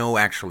they don't know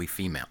actually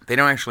female. They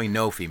don't actually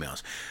know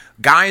females.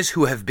 Guys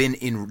who have been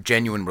in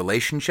genuine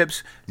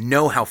relationships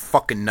know how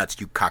fucking nuts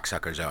you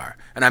cocksuckers are.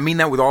 And I mean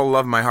that with all the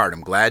love in my heart.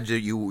 I'm glad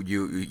that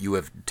you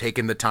have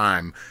taken the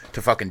time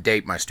to fucking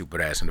date my stupid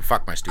ass and to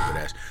fuck my stupid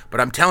ass.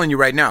 But I'm telling you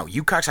right now,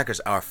 you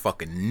cocksuckers are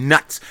fucking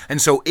nuts. And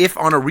so if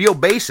on a real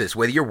basis,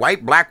 whether you're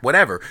white, black,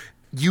 whatever,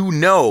 you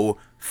know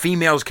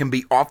females can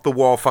be off the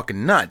wall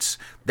fucking nuts,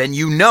 then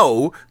you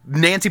know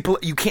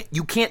you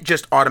can't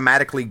just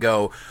automatically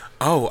go,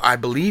 oh, I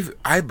believe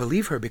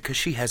her because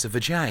she has a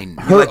vagina.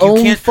 Her like, you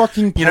own can't,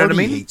 fucking party you know what I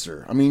mean? hates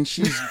her. I mean,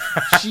 she's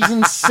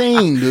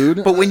insane,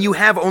 dude. But when you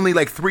have only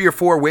like 3 or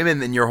 4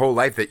 women in your whole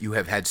life that you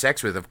have had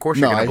sex with, of course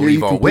you're going to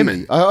believe all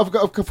women.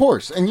 Of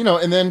course. And,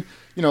 and then,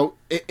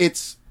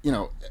 it's,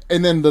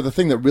 and then the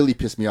thing that really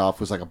pissed me off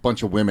was like a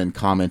bunch of women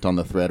comment on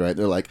the thread, right?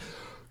 They're like,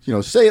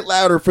 say it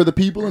louder for the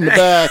people in the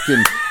back,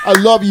 and I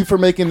love you for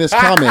making this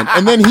comment.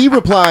 And then he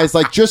replies,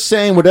 like, just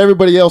saying what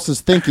everybody else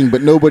is thinking,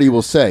 but nobody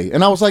will say.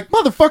 And I was like,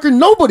 motherfucker,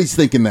 nobody's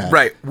thinking that.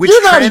 Right.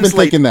 You're not even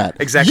thinking that.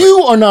 Exactly.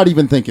 You are not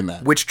even thinking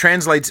that. Which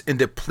translates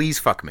into please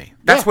fuck me.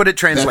 That's what it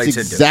translates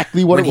into. That's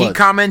exactly what it was. When he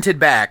commented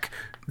back,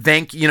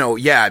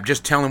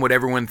 just tell him what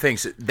everyone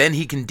thinks. Then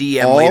he can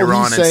DM All later he's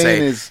on and say,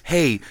 is,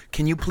 hey,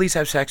 can you please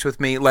have sex with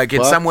me? Like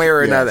in some way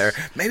or another.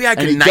 Maybe I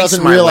can and he nice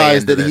doesn't my way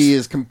realize into that this. he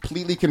is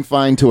completely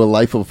confined to a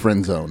life of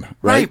friend zone.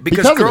 Right?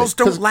 Because girls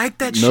don't like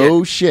that shit.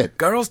 No shit.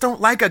 Girls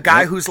don't like a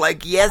guy who's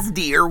like, yes,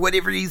 dear,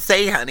 whatever you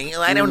say, honey.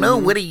 I don't know.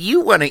 What do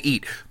you want to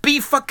eat? Be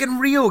fucking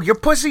real. Your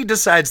pussy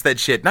decides that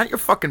shit, not your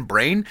fucking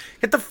brain.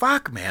 Get the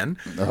fuck, man.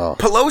 Oh.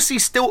 Pelosi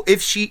still,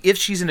 if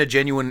she's in a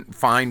genuine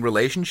fine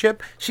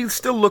relationship, she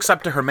still looks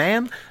up to her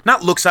man.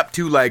 Not looks up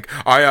to like,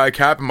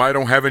 Captain, I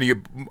don't have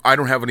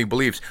any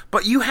beliefs.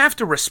 But you have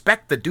to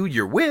respect the dude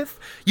you're with.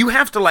 You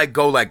have to like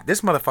go like,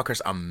 this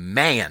motherfucker's a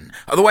man.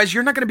 Otherwise,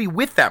 you're not going to be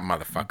with that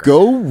motherfucker.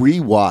 Go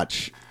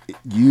rewatch,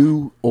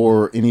 you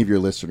or any of your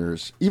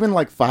listeners, even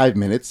like 5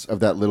 minutes of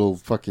that little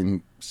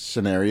fucking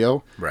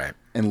scenario. Right.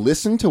 And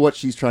listen to what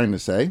she's trying to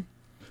say.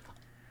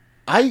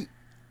 I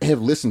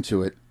have listened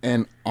to it,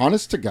 and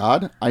honest to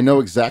God, I know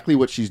exactly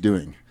what she's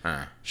doing.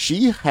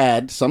 She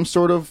had some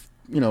sort of,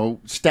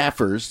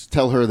 staffers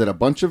tell her that a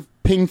bunch of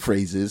ping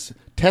phrases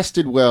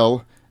tested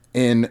well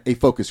in a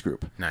focus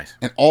group. Nice.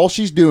 And all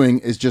she's doing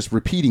is just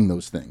repeating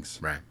those things.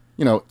 Right.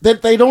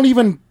 That they don't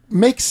even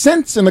make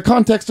sense in the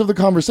context of the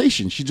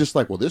conversation. She's just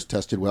like, well, this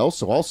tested well,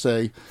 so I'll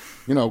say,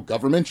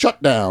 government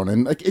shutdown.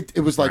 And like it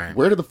was like,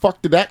 Where the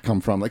fuck did that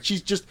come from? Like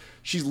she's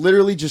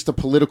literally just a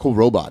political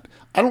robot.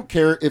 I don't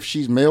care if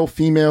she's male,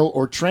 female,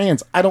 or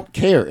trans. I don't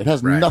care. It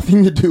has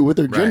nothing to do with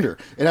her gender.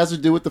 It has to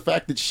do with the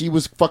fact that she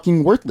was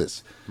fucking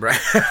worthless. Right.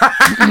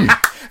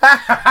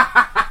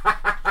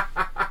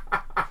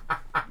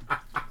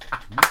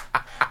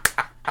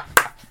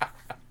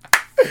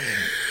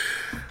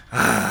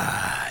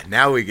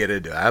 Now we get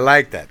into it. I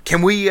like that.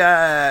 Can we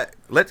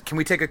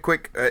take a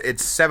quick?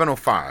 It's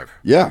 7:05.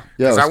 Yeah.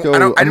 Let's go.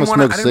 I'm gonna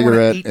smoke a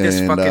cigarette eat this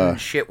and fucking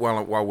shit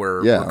while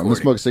we're yeah. recording. I'm gonna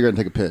smoke a cigarette and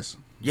take a piss.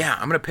 Yeah,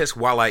 I'm gonna piss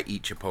while I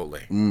eat Chipotle.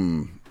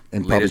 And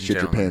probably shit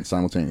your pants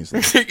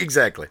simultaneously.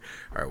 Exactly.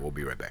 All right, we'll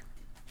be right back.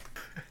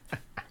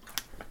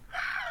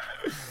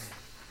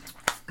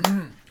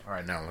 All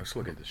right, now let's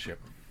look at this shit.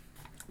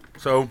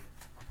 So,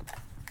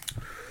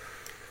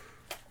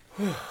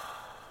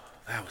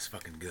 that was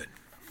fucking good.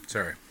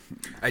 Sorry.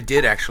 I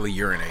did actually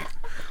urinate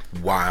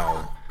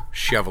while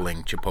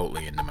shoveling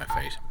Chipotle into my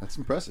face. That's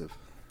impressive.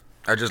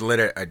 I just let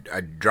it.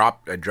 I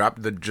dropped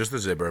the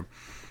zipper,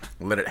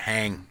 let it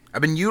hang.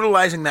 I've been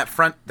utilizing that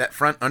front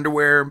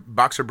underwear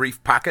boxer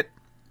brief pocket.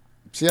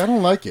 See, I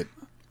don't like it.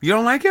 You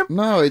don't like it?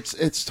 No,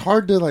 it's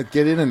hard to like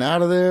get in and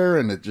out of there,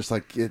 and it just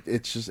like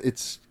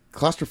it's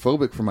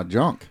claustrophobic for my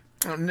junk.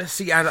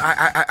 See,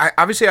 I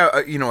obviously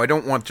I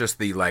don't want just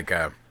the like.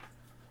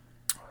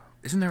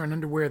 Isn't there an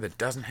underwear that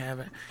doesn't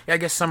have it? Yeah, I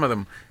guess some of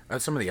them,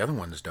 some of the other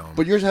ones don't.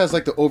 But yours has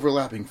like the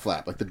overlapping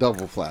flap, like the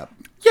double flap.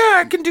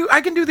 Yeah, I can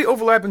do the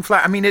overlapping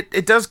flap. I mean,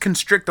 it does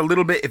constrict a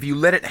little bit if you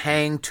let it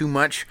hang too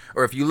much,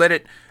 or if you let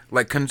it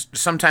like.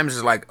 Sometimes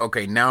it's like,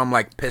 okay, now I'm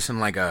like pissing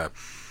like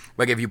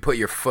if you put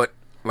your foot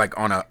like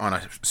on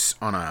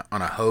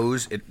a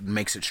hose, it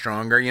makes it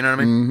stronger. You know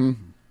what I mean?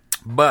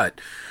 Mm-hmm. But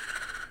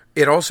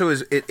it also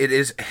is it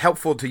is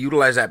helpful to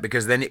utilize that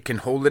because then it can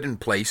hold it in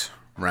place,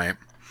 right?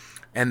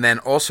 And then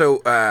also,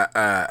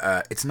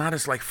 it's not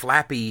as like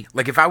flappy.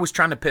 Like if I was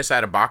trying to piss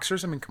out of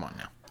boxers, I mean, come on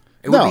now,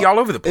 it would be all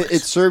over the place.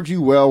 It served you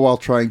well while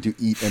trying to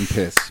eat and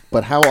piss,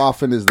 but how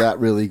often is that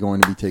really going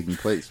to be taking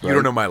place? Right? You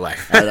don't know my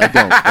life. I don't.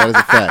 That is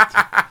a fact.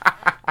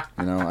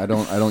 I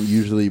don't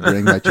usually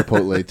bring my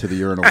Chipotle to the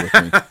urinal with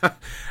me.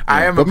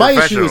 I am, but my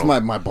issue is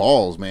professional. my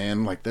balls,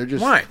 man. Like they're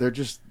just Why?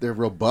 they're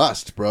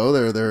robust,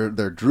 bro.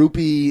 They're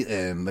droopy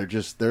and they're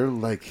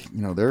like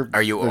they're.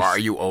 Are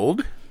you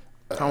old?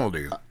 How old are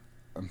you?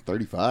 I'm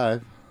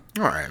 35.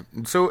 All right,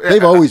 so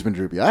they've always been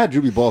droopy. I had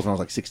droopy balls when I was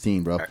like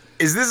 16, bro.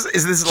 Is this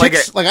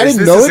Chicks, like I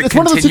didn't know it? It's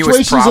one of those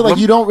situations that like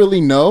you don't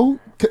really know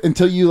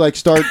until you like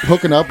start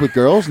hooking up with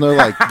girls, and they're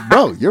like,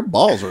 "Bro, your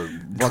balls are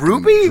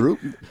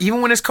droopy,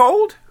 even when it's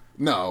cold."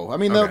 No, I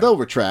mean they'll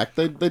retract.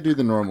 They do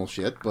the normal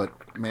shit, but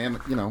man,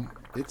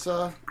 it's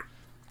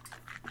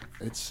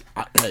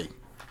hey,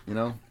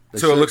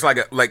 So it looks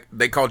like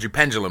they called you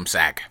pendulum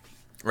sack.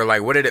 Or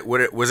like,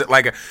 was it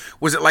like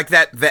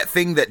that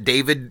thing that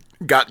David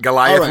got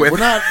Goliath with?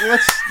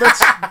 Let's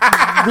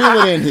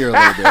reel it in here a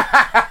little bit.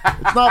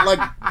 It's not like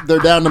they're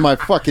down to my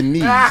fucking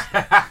knees.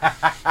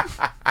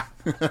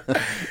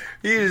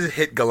 You just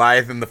hit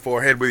Goliath in the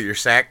forehead with your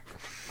sack.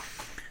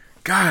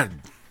 God,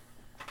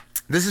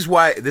 this is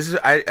why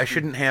I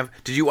shouldn't have.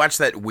 Did you watch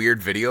that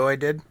weird video I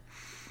did?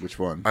 Which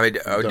one? I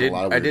did a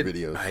lot of weird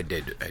videos. I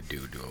do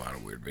a lot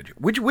of weird videos.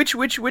 Which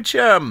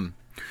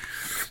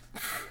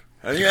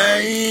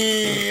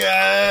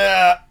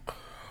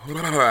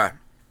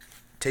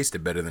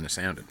tasted better than it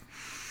sounded.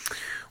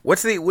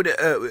 What's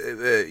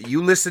the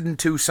you listened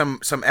to some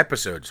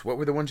episodes? What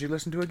were the ones you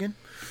listened to again?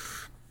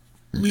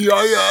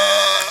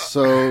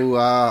 So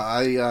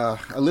I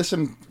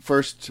listened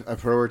first. I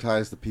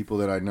prioritized the people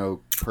that I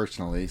know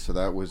personally. So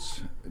that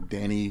was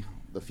Danny,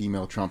 the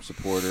female Trump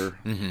supporter,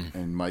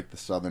 and Mike the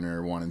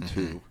Southerner 1 and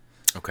 2.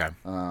 Okay.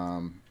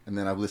 and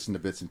then I've listened to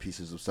bits and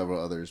pieces of several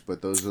others,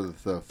 but those are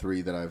the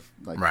three that I've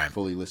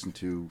fully listened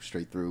to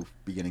straight through,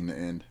 beginning to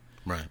end.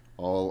 Right.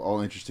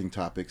 All interesting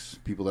topics,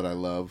 people that I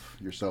love,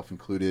 yourself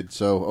included.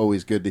 So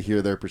always good to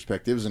hear their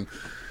perspectives and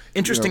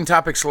interesting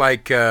topics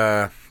like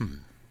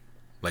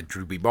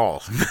droopy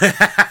balls.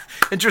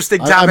 Interesting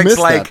topics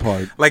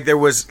like there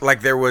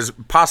was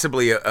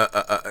possibly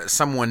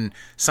someone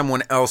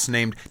else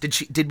named.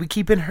 Did we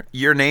keep in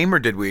your name or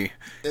did we?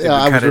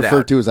 I was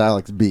referred to as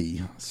Alex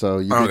B. So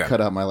you did cut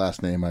out my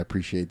last name. I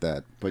appreciate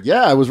that. But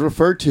yeah, I was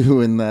referred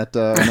to in that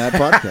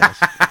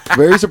podcast.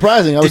 Very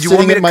surprising. I was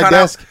sitting at my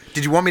desk.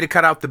 Did you want me to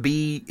cut out the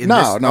B?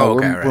 No,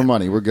 we're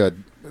money. We're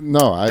good.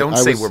 No, don't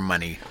say we're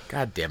money.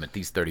 God damn it,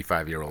 these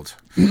 35-year-olds.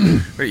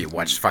 What, you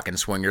watched fucking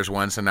Swingers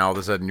once, and now all of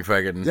a sudden you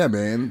fucking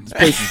man, this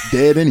place is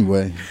dead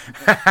anyway.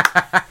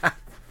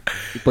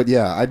 But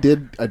yeah, I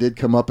did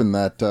come up in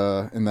that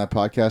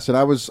podcast, and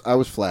I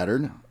was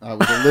flattered. I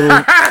was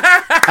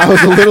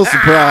a little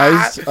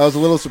surprised.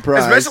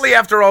 Especially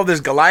after all this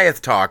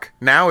Goliath talk.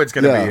 Now it's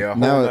going to be a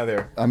whole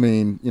other. I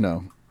mean,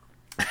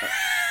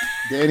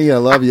 Danny, I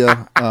love you.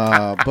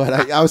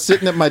 But I was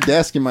sitting at my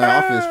desk in my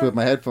office with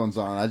my headphones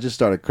on. I just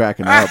started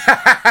cracking up.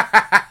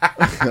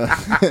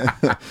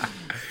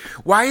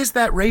 Why is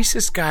that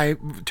racist guy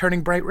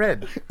turning bright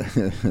red?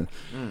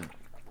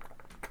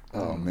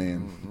 Oh,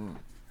 man.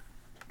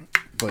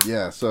 But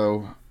yeah,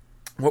 so.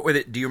 What were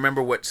do you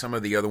remember what some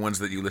of the other ones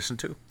that you listened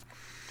to?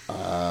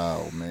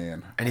 Oh,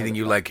 man. Anything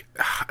you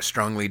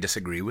strongly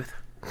disagree with?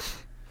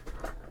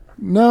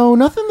 No,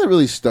 nothing that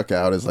really stuck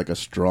out as like a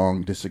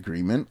strong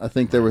disagreement. I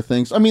think there were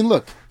things. I mean,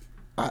 look,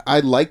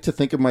 I like to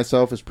think of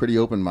myself as pretty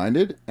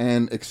open-minded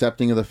and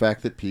accepting of the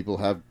fact that people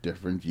have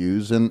different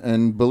views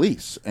and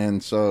beliefs.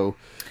 And so...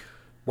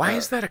 Why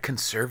is that a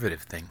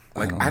conservative thing?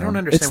 Like, I don't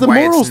understand. It's the why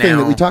morals it's now... thing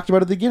that we talked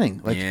about at the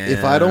beginning. Like,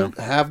 if I don't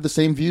have the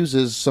same views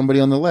as somebody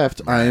on the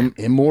left, I am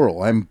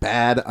immoral. I'm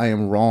bad. I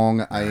am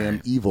wrong. I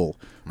am evil.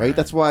 Right?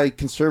 That's why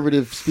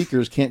conservative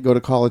speakers can't go to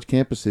college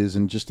campuses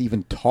and just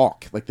even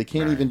talk. Like, they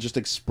can't even just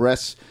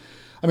express...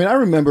 I mean, I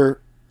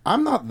remember...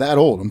 I'm not that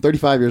old. I'm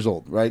 35 years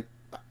old, right?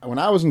 When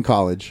I was in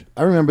college,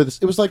 I remember this.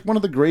 It was like one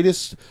of the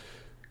greatest...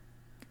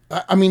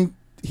 I mean,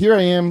 here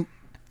I am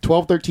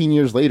 12, 13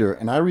 years later,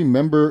 and I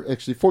remember...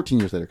 Actually, 14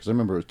 years later, because I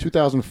remember it was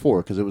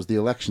 2004, because it was the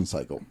election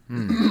cycle.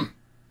 And,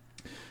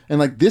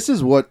 like, this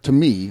is what, to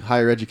me,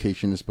 higher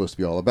education is supposed to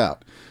be all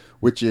about.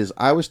 Which is,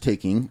 I was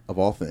taking, of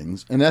all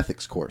things, an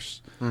ethics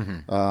course.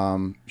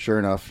 Sure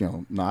enough,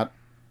 not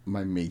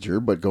my major,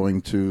 but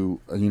going to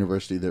a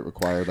university that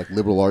required like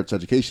liberal arts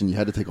education, you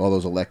had to take all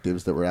those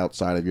electives that were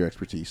outside of your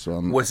expertise. So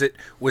was it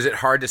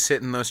hard to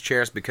sit in those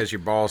chairs because your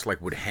balls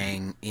like would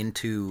hang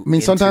into? I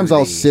mean, sometimes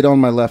I'll sit on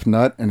my left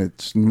nut, and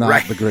it's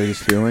not the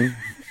greatest feeling.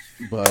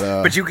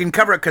 But you can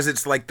cover it because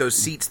it's like those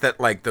seats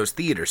that like those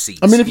theater seats.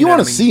 I mean, if you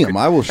want to see them,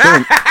 I will show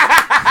them.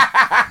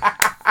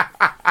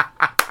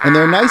 And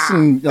they're nice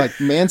and like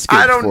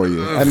manscaped for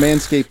you. I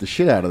manscaped the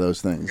shit out of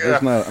those things.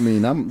 There's not. I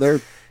mean, they're.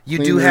 You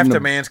do have to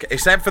manscape,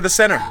 except for the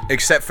center.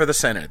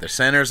 The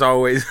center's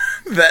always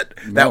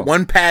that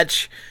one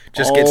patch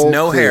just gets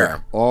no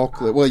hair. All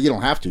clear. Well, you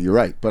don't have to. You're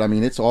right, but I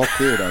mean, it's all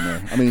clear down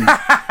there. I mean,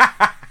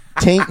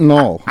 taint and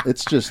all.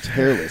 It's just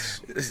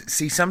hairless.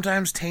 See,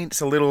 sometimes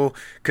taint's a little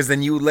because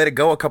then you let it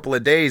go a couple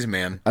of days,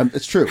 man.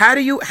 It's true. How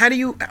do you?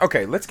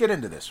 Okay, let's get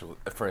into this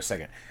for a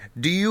second.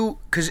 Do you?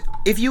 Because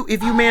if you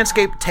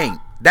manscape taint,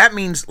 that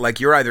means like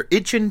you're either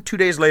itching 2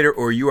 days later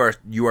or you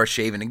are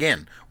shaving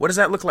again. What does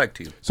that look like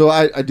to you? So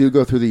I do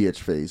go through the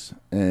itch phase,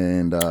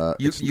 and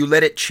you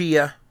let it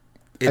chia.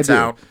 It's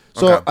out.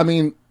 So okay. I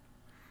mean,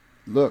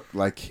 look,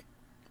 like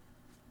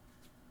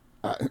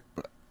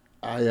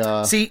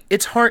see,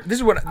 it's hard. This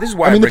is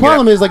why. I mean, the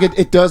problem is like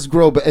it does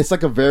grow, but it's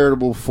like a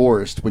veritable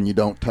forest when you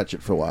don't touch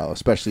it for a while,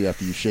 especially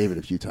after you shave it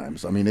a few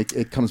times. I mean,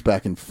 it comes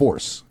back in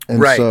force,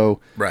 and so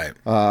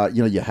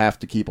you have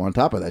to keep on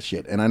top of that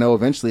shit. And I know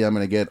eventually I'm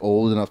going to get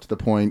old enough to the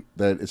point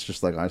that it's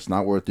just like it's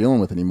not worth dealing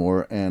with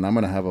anymore, and I'm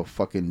going to have a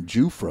fucking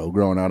Jew fro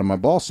growing out of my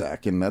ball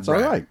sack, and that's all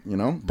right,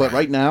 But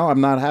right now I'm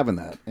not having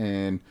that,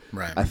 and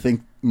I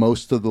think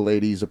most of the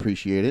ladies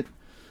appreciate it.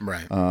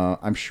 Right.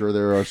 I'm sure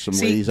there are some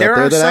ladies out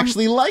there that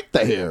actually like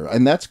the hair,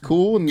 and that's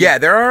cool. And yeah,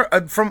 there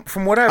are. From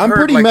what I've heard, I'm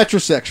pretty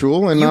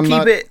metrosexual, and I'm keep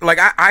not. It like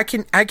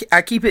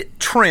I keep it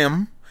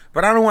trim,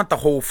 but I don't want the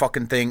whole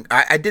fucking thing.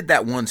 I did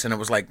that once, and it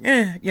was like,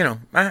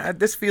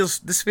 this feels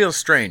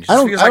strange.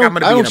 This feels like I'm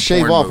going to be in a porn movie. I don't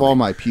shave off all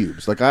my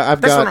pubes. Like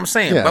that's what I'm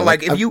saying. Yeah, but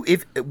like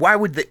why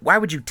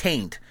would you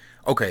taint?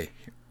 Okay,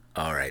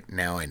 all right,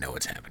 now I know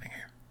what's happening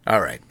here.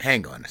 All right,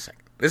 hang on a second.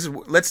 This is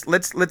let's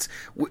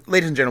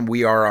ladies and gentlemen,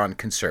 we are on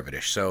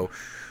Conservatish, so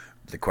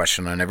the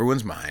question on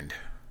everyone's mind: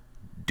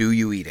 do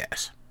you eat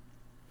ass?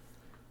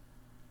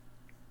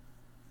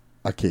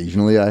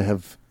 Occasionally, I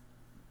have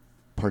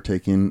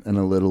partaken in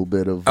a little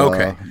bit of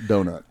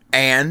donut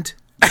and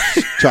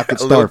chocolate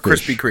starfish, a little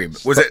Krispy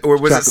Kreme. Was it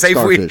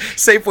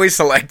Safeway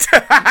Select?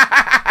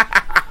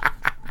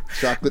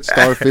 Chocolate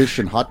starfish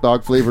and hot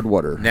dog flavored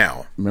water.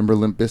 Now, remember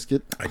Limp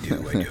Bizkit? I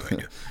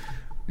do.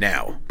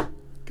 Now,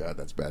 God,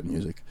 that's bad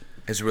music.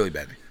 It's really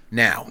bad.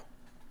 Now,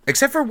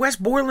 Except for Wes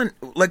Borland.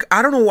 Like,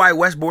 I don't know why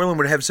Wes Borland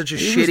would have such a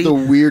He shitty... was the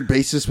weird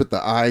bassist with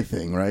the eye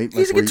thing, right?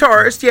 He's a Like,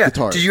 guitarist, yeah.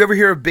 Guitarist. Did you ever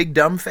hear of Big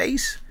Dumb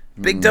Face?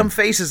 Big Dumb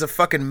Face is a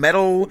fucking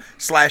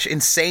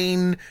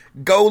metal/insane.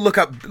 Go look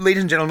up,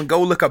 ladies and gentlemen,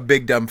 go look up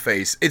Big Dumb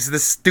Face. It's the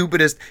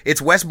stupidest.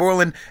 It's Wes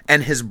Borland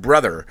and his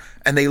brother,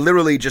 and they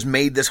literally just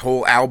made this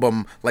whole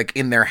album like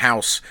in their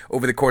house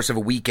over the course of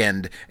a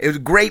weekend. It was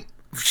great,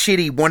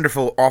 shitty,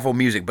 wonderful, awful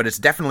music, but it's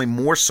definitely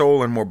more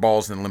soul and more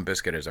balls than Limp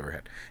Bizkit has ever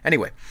had.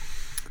 Anyway,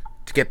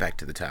 to get back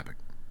to the topic.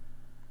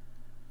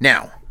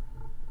 Now,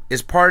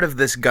 is part of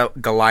this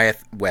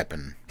Goliath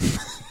weapon...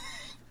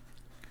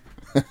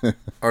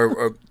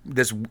 or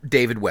this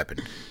David weapon,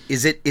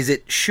 is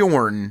it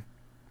shorn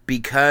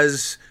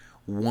because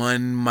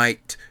one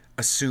might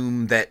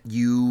assume that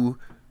you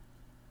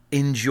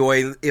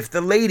enjoy if the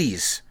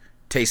ladies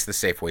taste the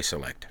Safeway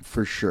Select?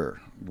 For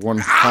sure.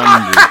 100%.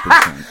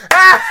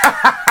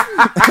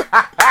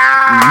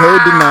 No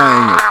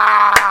denying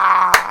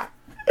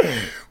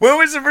it. When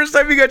was the first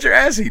time you got your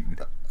ass eaten?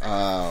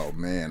 Oh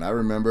man, I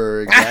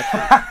remember exactly.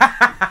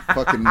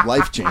 Fucking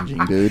life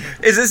changing, dude.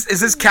 Is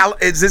this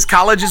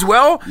college as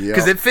well?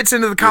 Because it fits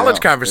into the college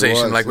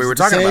conversation, like we were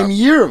talking about. Same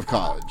year of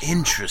college.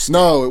 Interesting.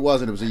 No, it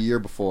wasn't. It was a year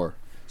before,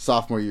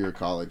 sophomore year of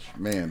college.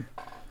 Man.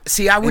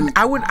 See, I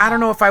don't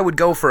know if I would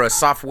go for a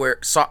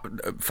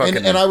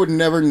fucking. And I would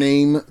never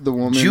name the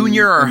woman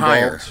junior or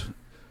involved.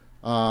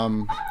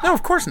 higher. No,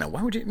 of course not.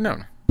 Why would you?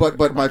 No.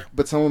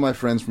 But some of my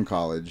friends from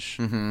college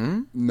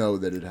know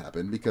that it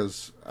happened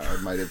because I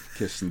might have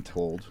kissed and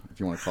told, if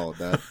you want to call it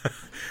that.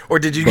 Or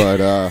did you?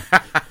 But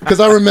because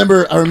I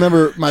remember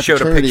my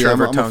fraternity.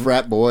 I'm a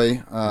frat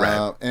boy,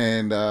 right.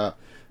 And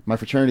my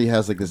fraternity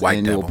has like this White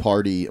annual devil.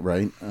 party,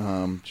 right?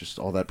 Just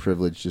all that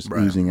privilege just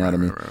Right, oozing out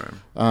of me.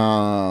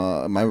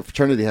 Right. My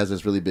fraternity has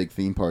this really big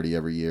theme party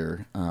every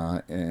year,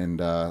 and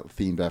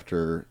themed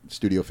after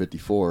Studio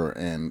 54.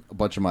 And a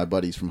bunch of my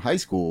buddies from high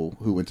school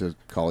who went to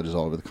colleges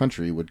all over the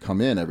country would come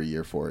in every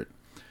year for it.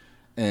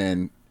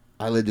 And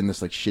I lived in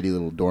this like shitty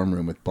little dorm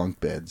room with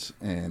bunk beds,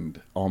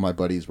 and all my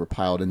buddies were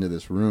piled into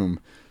this room,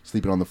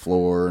 sleeping on the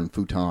floor and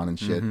futon and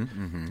shit.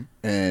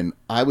 And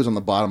I was on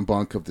the bottom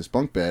bunk of this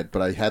bunk bed,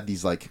 but I had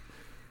these like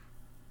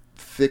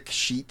thick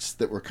sheets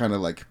that were kind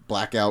of like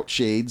blackout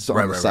shades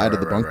on the side of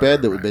the bunk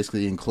bed that would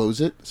basically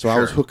enclose it. So I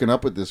was hooking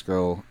up with this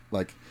girl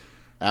like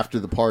after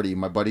the party.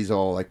 My buddies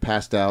all like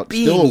passed out,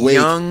 still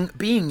awake.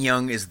 Being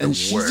young is the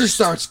worst. And she just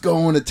starts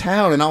going to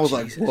town, and I was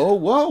like,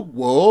 whoa,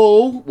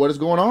 what is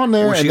going on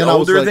there? Was and she then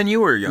older I was like, than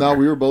you or younger? No,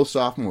 we were both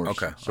sophomores.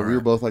 Okay. So we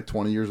were both like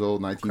 20 years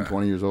old, 19,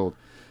 20 years old.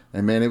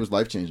 And man, it was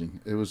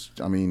life-changing. It was,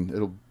 I mean,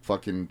 it'll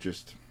fucking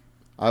just,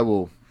 I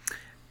will...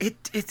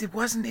 It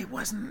wasn't, it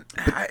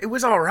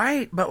was all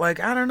right, but like,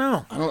 I don't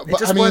know. It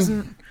just I mean,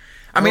 wasn't...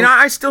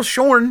 I still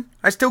shorn.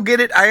 I still get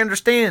it. I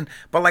understand.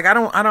 But like, I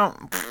don't.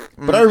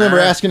 But I remember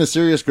asking a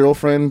serious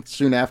girlfriend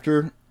soon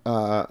after,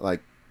 like,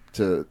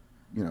 to,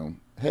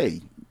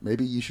 hey,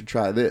 maybe you should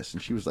try this.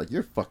 And she was like,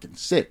 you're fucking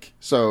sick.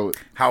 So.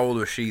 How old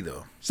was she,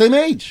 though? Same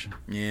age.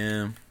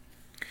 Yeah.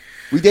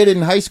 We dated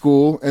in high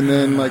school and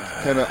then, like,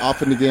 kind of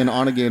off and again,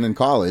 on again in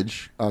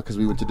college because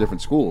we went to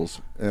different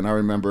schools. And I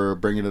remember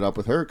bringing it up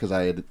with her because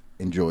I had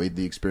enjoyed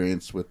the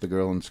experience with the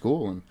girl in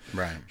school, and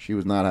she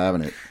was not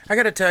having it. I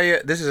gotta tell you,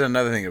 this is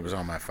another thing that was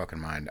on my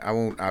fucking mind. I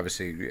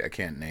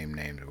can't name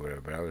names or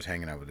whatever, but I was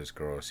hanging out with this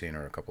girl, seeing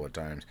her a couple of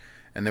times,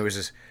 and there was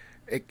this,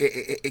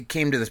 it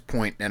came to this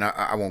point, and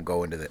I won't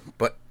go into that,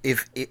 but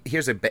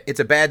it's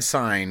a bad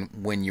sign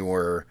when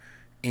you're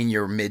in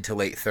your mid to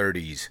late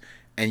 30s,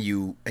 and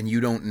you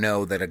don't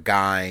know that a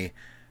guy,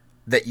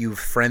 that you've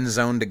friend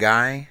zoned a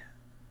guy,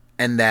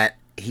 and that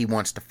he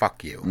wants to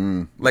fuck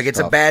you. It's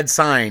tough. A bad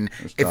sign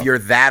if you're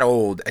that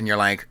old and you're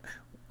like,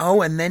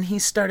 oh, and then he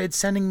started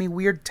sending me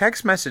weird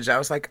text messages. I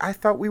was like, I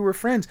thought we were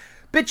friends.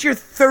 Bitch, you're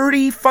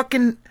 35.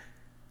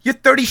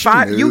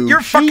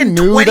 You're fucking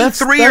 23 that's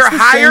or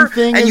higher,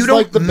 and you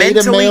don't like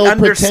mentally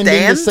understand.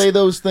 Pretending to say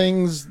those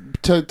things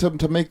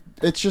to make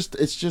it's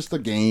just a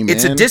game.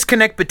 It's man. A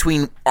disconnect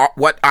between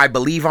what I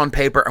believe on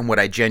paper and what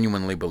I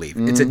genuinely believe.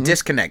 It's a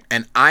disconnect,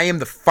 and I am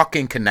the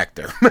fucking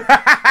connector.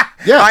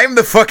 Yeah, I am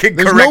the fucking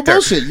corrector. There's no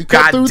bullshit. You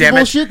cut through the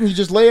bullshit and you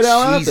just lay it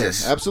out there.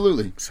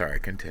 Absolutely. Sorry,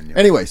 continue.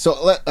 Anyway, so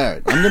all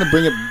right, I'm going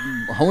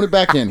to hone it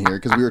back in here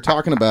because we were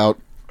talking about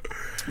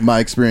my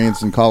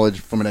experience in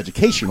college from an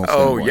educational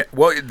standpoint. Oh yeah,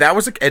 well that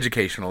was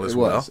educational as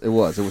well. It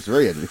was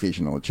very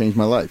educational. It changed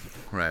my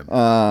life. Right.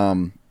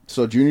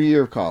 So junior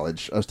year of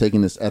college, I was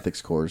taking this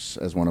ethics course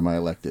as one of my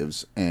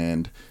electives,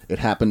 and it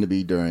happened to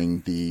be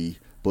during the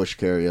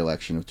Bush-Kerry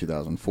election of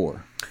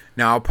 2004.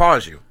 Now, I'll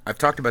pause you. I've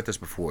talked about this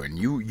before, and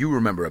you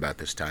remember about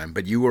this time,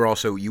 but you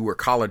were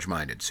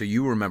college-minded, so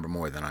you remember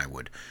more than I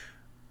would.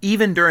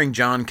 Even during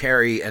John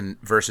Kerry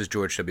versus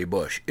George W.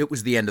 Bush, it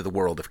was the end of the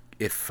world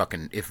if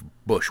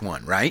Bush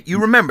won, right? You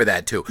remember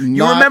that too.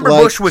 You remember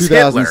like Bush was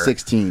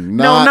 2016. Hitler.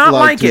 Not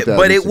like it,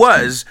 but it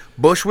was.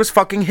 Bush was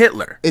fucking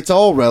Hitler. It's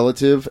all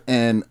relative,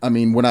 and I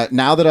mean,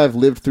 now that I've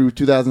lived through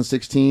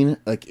 2016,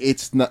 like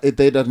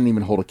they doesn't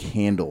even hold a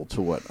candle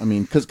to what I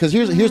mean. Because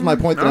here's my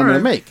point that I'm going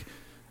to make.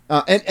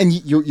 And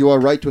you are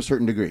right to a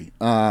certain degree.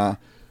 But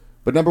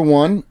number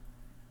one,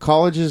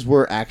 colleges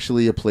were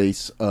actually a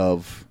place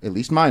of, at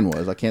least mine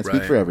was, I can't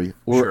speak for every,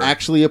 were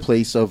actually a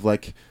place of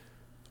like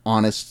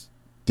honest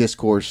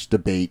discourse,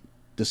 debate,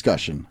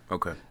 discussion.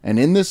 Okay. And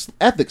in this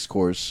ethics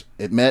course,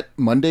 it met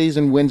Mondays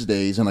and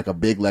Wednesdays in like a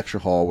big lecture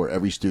hall where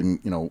every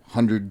student,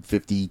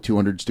 150,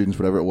 200 students,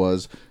 whatever it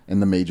was,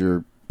 and the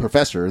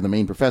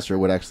main professor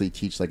would actually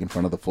teach like in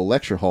front of the full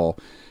lecture hall.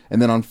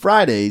 And then on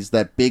Fridays,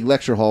 that big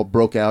lecture hall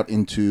broke out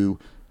into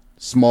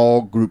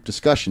small group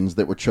discussions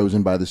that were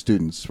chosen by the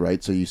students,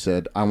 right? So you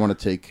said, I want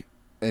to take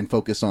and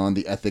focus on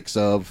the ethics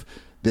of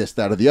this,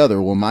 that, or the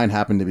other. Well, mine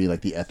happened to be like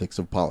the ethics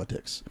of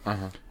politics.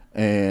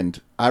 And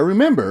I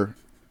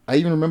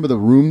even remember the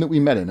room that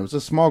we met in. It was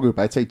a small group.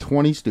 I'd say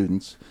 20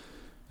 students.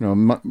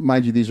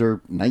 Mind you, these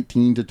are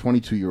 19 to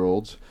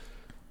 22-year-olds,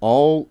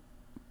 all,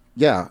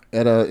 at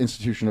an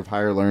institution of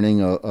higher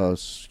learning, a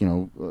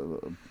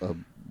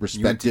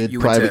respected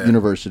private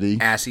university.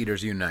 Ass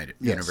Eaters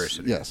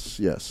University.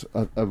 Yes.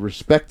 A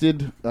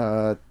respected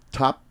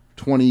top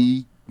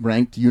 20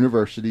 ranked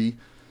university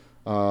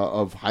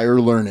of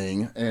higher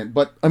learning.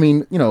 But I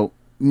mean,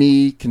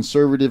 me,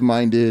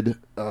 conservative-minded,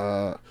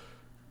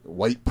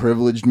 white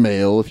privileged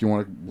male, if you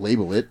want to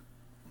label it,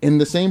 in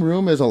the same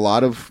room as a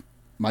lot of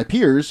my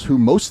peers who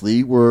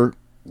mostly were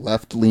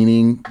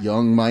left-leaning,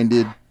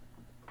 young-minded,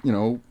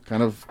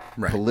 kind of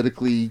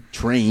politically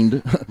trained,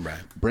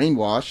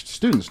 brainwashed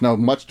students. Now,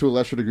 much to a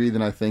lesser degree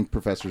than I think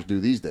professors do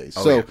these days.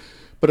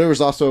 But there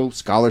was also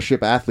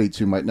scholarship athletes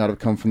who might not have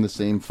come from the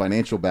same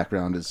financial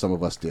background as some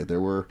of us did. There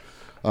were,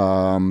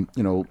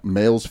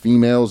 males,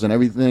 females, and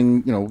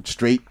everything,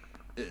 straight,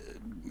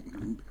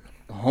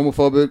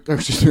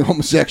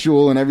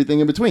 homosexual, and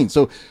everything in between.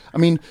 So, I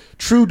mean,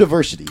 true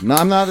diversity. Now,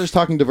 I'm not just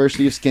talking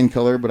diversity of skin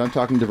color, but I'm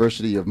talking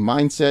diversity of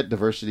mindset,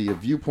 diversity of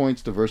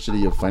viewpoints,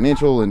 diversity of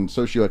financial and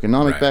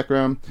socioeconomic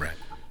background. Right.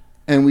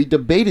 And we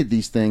debated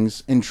these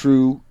things in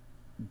true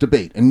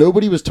debate. And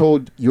nobody was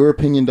told your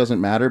opinion doesn't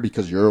matter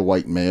because you're a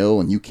white male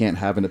and you can't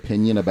have an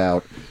opinion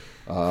about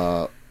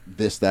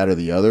this, that, or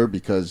the other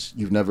because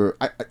you've never...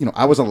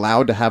 I was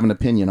allowed to have an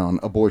opinion on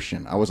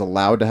abortion. I was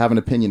allowed to have an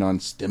opinion on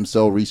stem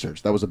cell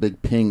research. That was a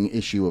big ping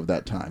issue of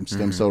that time,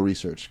 stem cell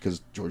research, because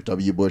George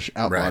W. Bush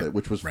outlawed it,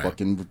 which was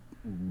fucking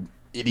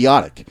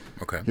idiotic.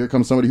 Okay. Here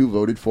comes somebody who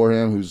voted for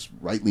him, who's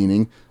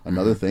right-leaning,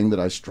 another thing that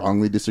I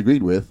strongly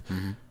disagreed with,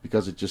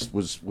 because it just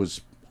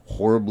was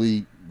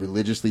horribly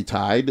religiously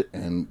tied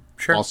and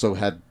also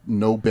had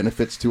no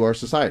benefits to our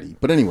society.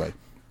 But anyway...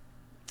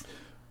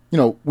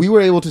 we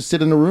were able to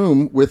sit in a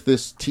room with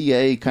this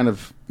TA kind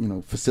of,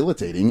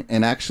 facilitating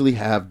and actually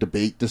have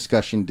debate,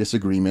 discussion,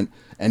 disagreement,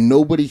 and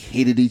nobody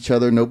hated each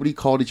other. Nobody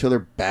called each other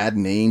bad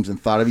names and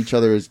thought of each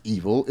other as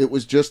evil. It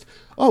was just,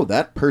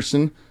 that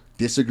person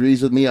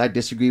disagrees with me. I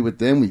disagree with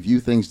them. We view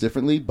things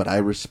differently, but I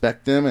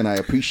respect them and I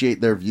appreciate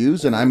their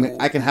views and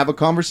I can have a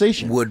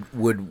conversation.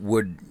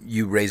 Would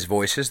you raise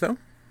voices though?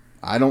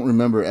 I don't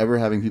remember ever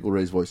having people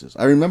raise voices.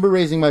 I remember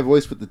raising my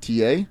voice with the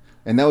TA.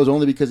 And that was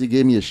only because he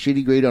gave me a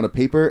shitty grade on a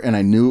paper, and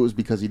I knew it was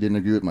because he didn't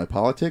agree with my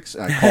politics,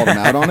 and I called him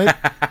out on it.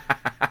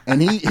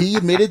 And he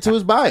admitted to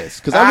his bias,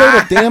 because I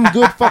wrote a damn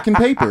good fucking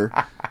paper,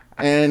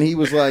 and he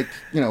was like,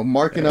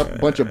 marking up a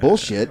bunch of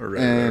bullshit. I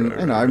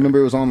remember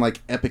it was on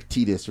like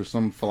Epictetus or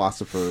some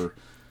philosopher.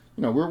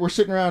 We're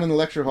sitting around in the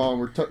lecture hall,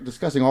 and we're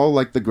discussing all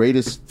like the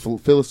greatest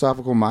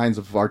philosophical minds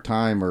of our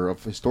time or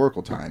of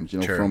historical times,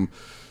 from...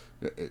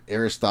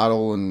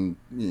 Aristotle and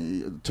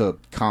to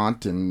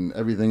Kant and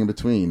everything in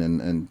between,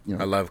 and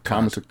I love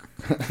Kant.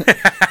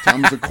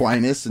 Thomas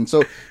Aquinas, and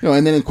so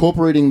and then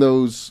incorporating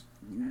those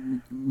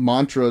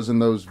mantras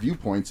and those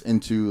viewpoints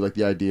into like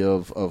the idea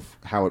of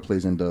how it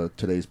plays into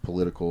today's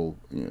political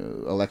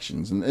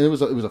elections, and it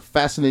was a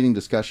fascinating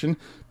discussion.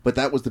 But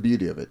that was the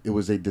beauty of it. It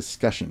was a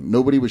discussion.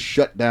 Nobody was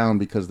shut down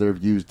because their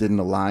views didn't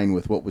align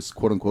with what was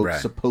quote unquote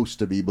supposed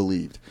to be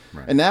believed.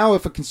 Right. And now,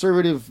 if a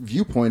conservative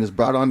viewpoint is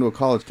brought onto a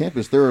college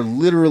campus, there are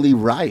literally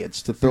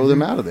riots to throw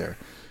them out of there.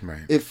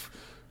 Right. If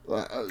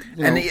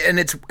and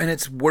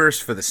it's worse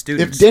for the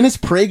students. If Dennis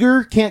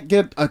Prager can't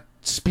get a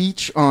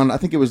speech on, I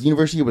think it was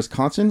University of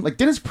Wisconsin. Like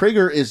Dennis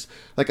Prager is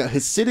like a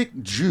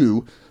Hasidic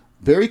Jew,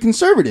 very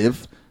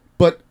conservative,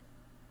 but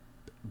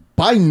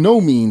by no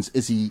means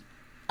is he.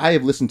 I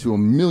have listened to a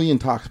million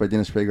talks by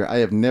Dennis Prager. I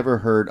have never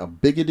heard a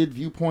bigoted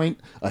viewpoint,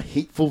 a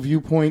hateful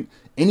viewpoint,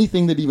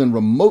 anything that even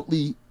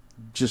remotely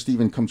just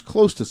even comes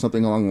close to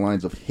something along the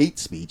lines of hate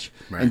speech.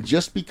 Right. And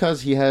just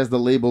because he has the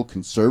label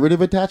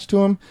conservative attached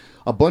to him,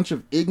 a bunch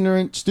of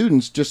ignorant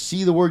students just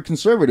see the word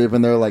conservative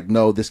and they're like,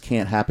 no, this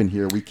can't happen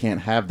here. We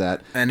can't have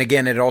that. And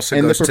again, it also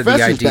goes to the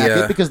idea... And the professors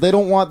back it because they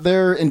don't want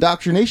their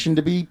indoctrination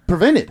to be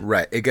prevented.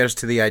 Right. It goes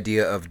to the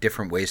idea of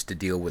different ways to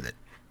deal with it.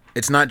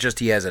 It's not just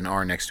he has an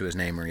R next to his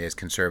name or he has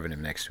conservative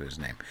next to his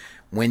name.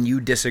 when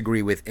you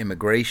disagree with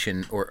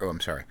immigration,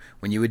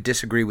 when you would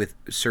disagree with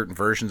certain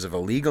versions of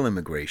illegal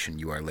immigration,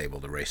 you are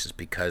labeled a racist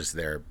because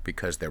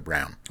they're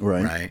brown,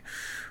 right?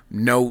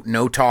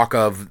 No talk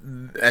of,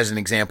 as an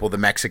example, the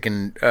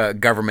Mexican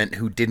government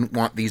who didn't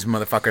want these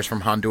motherfuckers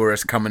from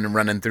Honduras coming and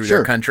running through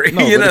their country.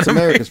 No, but it's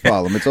America's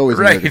problem. It's always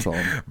America's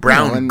problem.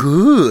 Brown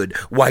good,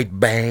 white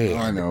bad.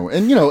 I know,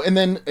 and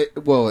then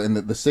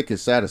the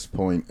sickest, saddest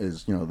point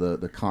is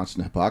the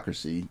constant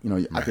hypocrisy.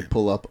 I could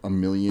pull up a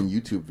million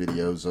YouTube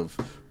videos of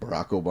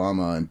Barack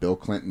Obama and Bill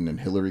Clinton and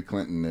Hillary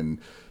Clinton and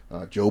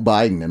Joe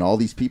Biden and all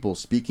these people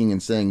speaking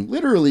and saying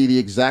literally the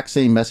exact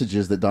same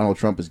messages that Donald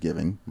Trump is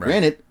giving. Right.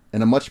 Granted,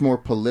 in a much more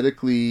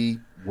politically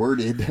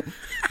worded,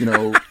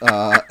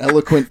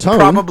 eloquent tone.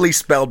 Probably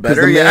spelled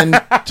better. The man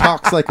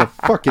talks like a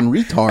fucking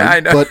retard. I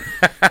know. But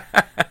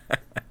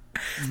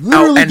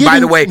literally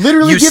by the way,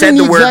 you said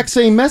the exact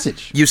same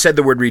message. You said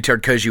the word retard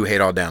because you hate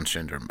all Down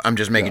syndrome. I'm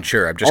just making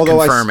sure. I'm just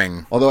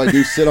confirming. Although I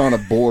do sit on a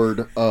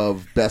board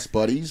of Best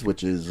Buddies,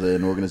 which is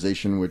an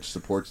organization which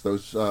supports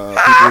those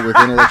people with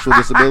intellectual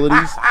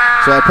disabilities.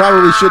 So I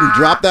probably shouldn't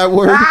drop that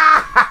word.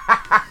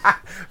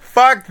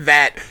 Fuck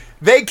that.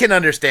 They can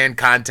understand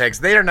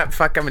context. They are not.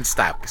 Fuck them and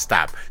stop.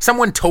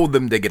 Someone told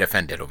them to get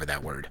offended over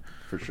that word.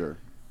 For sure.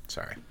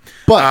 Sorry.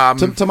 But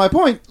to my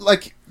point,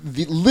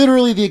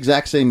 literally the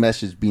exact same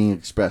message being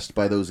expressed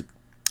by those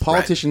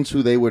politicians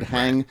who they would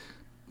hang,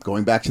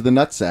 going back to the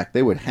nutsack,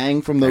 they would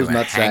hang from those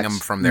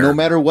nutsacks no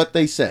matter what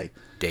they say.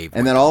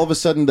 And then all of a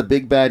sudden the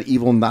big bad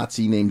evil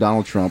Nazi named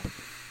Donald Trump,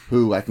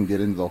 who I can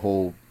get into the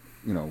whole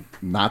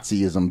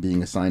Nazism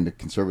being assigned to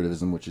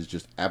conservatism, which is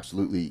just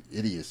absolutely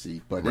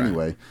idiocy. But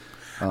anyway...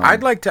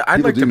 I'd like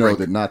to know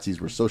that Nazis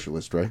were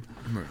socialists, right?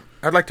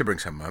 I'd like to bring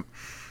something up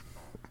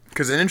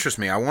because it interests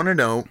me. I want to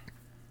know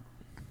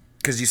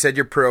because you said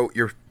you're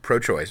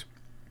pro-choice,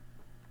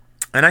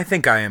 and I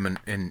think I am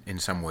in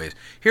some ways.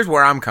 Here's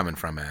where I'm coming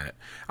from at it.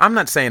 I'm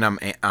not saying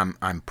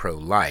I'm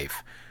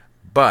pro-life,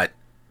 but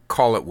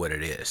call it what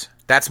it is.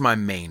 That's my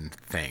main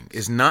thing.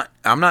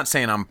 I'm not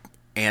saying I'm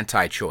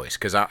anti-choice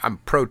because I'm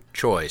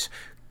pro-choice,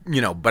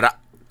 but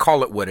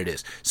call it what it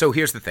is. So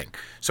here's the thing.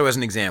 So as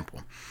an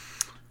example.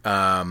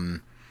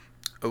 When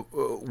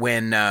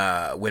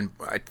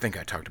I think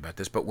I talked about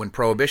this, but when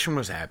Prohibition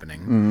was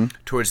happening,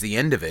 towards the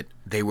end of it,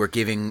 they were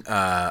giving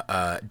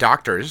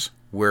doctors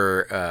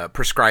were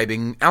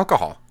prescribing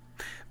alcohol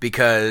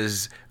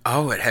because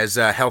it has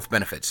health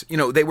benefits.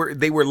 They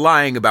were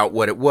lying about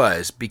what it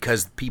was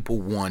because people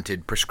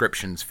wanted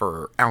prescriptions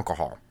for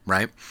alcohol,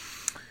 right?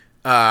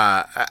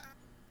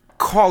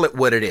 Call it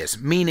what it is.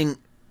 Meaning,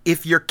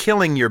 if you're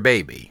killing your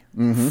baby,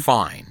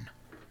 fine.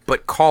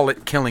 But call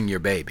it killing your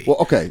baby. Well,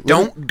 okay.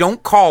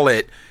 Don't call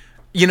it.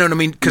 You know what I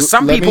mean? Because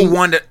some people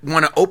want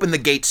to open the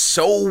gates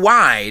so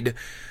wide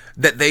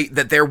that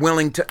they're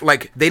willing to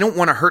they don't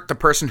want to hurt the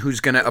person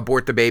who's going to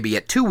abort the baby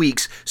at 2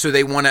 weeks. So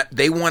they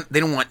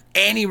don't want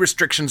any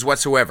restrictions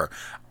whatsoever.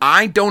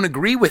 I don't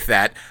agree with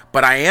that,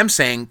 but I am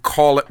saying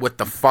call it what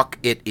the fuck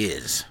it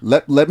is.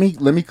 Let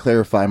me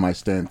clarify my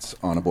stance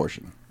on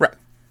abortion. Right.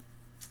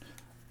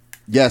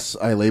 Yes,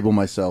 I label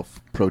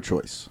myself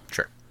pro-choice.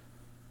 Sure.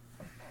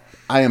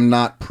 I am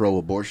not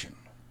pro-abortion.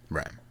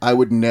 Right. I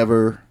would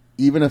never,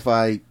 even if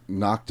I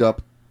knocked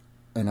up,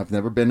 and I've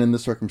never been in the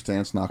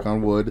circumstance, knock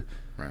on wood,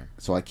 right.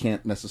 So I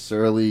can't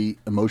necessarily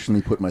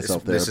emotionally put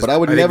myself there. But I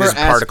would never ask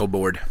particle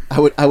board.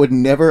 I would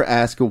never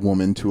ask a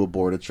woman to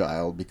abort a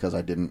child because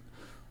I didn't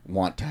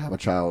want to have a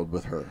child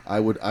with her. I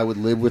would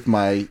live with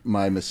my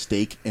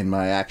mistake and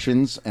my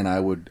actions, and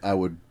I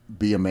would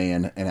be a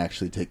man and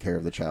actually take care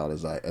of the child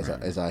as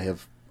I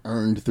have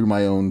earned through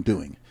my own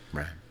doing.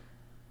 Right.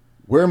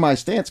 Where my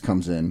stance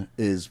comes in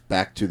is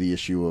back to the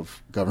issue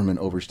of government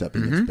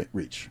overstepping its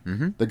reach.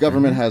 The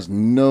government has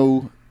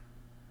no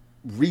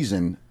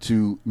reason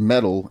to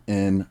meddle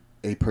in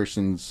a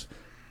person's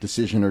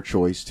decision or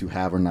choice to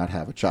have or not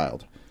have a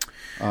child.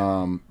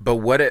 But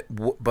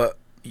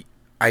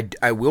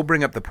I will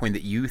bring up the point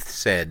that you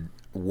said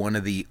one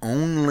of the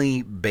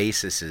only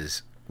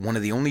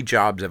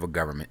jobs of a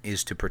government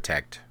is to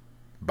protect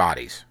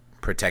bodies,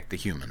 protect the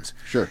humans.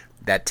 Sure.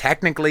 That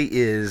technically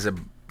is a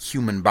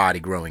human body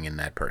growing in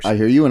that person. I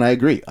hear you, and I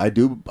agree. I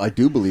do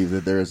believe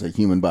that there is a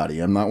human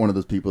body. I'm not one of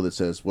those people that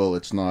says, well,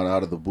 it's not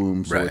out of the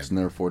womb, so it's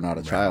therefore not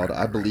a child.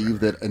 I believe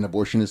that an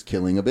abortion is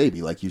killing a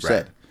baby, like you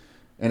said.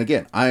 And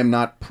again, I am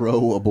not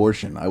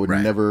pro-abortion. I would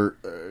never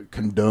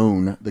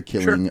condone the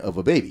killing of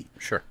a baby.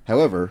 Sure.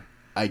 However,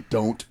 I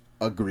don't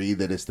agree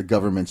that it's the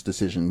government's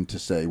decision to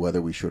say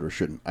whether we should or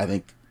shouldn't. I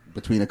think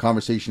between a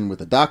conversation with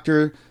the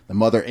doctor, the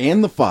mother,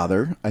 and the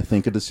father, I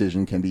think a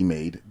decision can be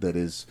made that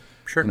is...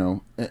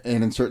 Sure. And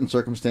in certain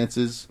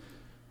circumstances,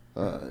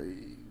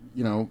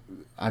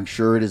 I'm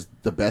sure it is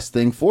the best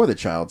thing for the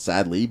child,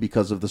 sadly,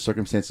 because of the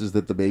circumstances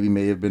that the baby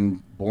may have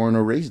been born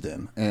or raised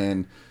in.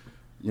 And,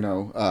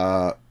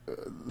 the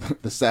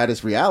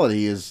saddest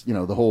reality is,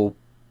 the whole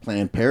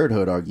Planned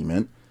Parenthood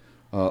argument.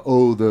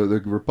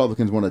 the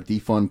Republicans want to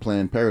defund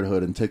Planned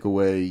Parenthood and take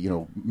away,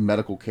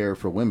 medical care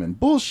for women.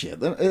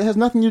 Bullshit. It has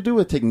nothing to do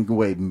with taking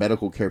away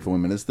medical care for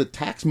women. It's that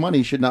tax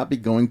money should not be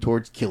going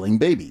towards killing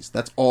babies.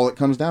 That's all it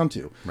comes down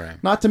to.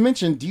 Right. Not to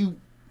mention,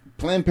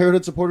 Planned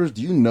Parenthood supporters,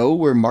 do you know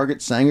where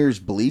Margaret Sanger's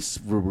beliefs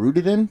were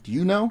rooted in? Do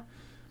you know?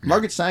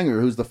 Margaret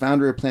Sanger, who's the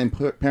founder of Planned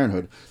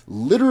Parenthood,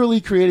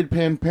 literally created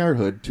Planned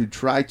Parenthood to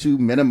try to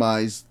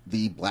minimize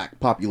the black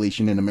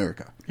population in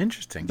America.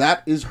 Interesting.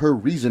 That is her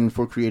reason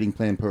for creating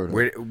Planned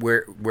Parenthood.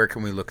 Where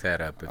can we look that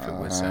up? If it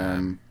was,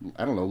 I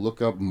don't know.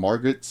 Look up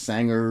Margaret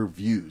Sanger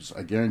views.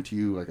 I guarantee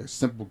you, like a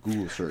simple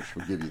Google search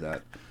will give you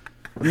that.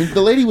 I mean, the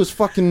lady was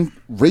fucking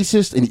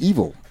racist and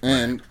evil,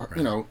 and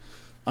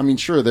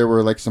sure, there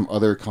were like some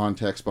other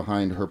context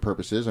behind her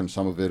purposes, and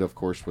some of it, of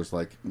course, was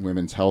like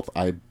women's health.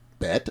 I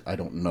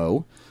don't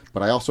know,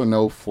 but I also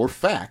know for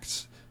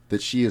facts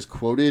that she is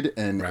quoted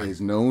and is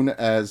known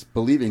as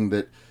believing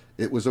that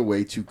it was a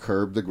way to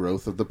curb the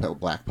growth of the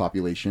black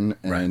population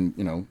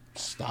and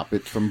stop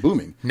it from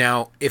booming.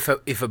 Now,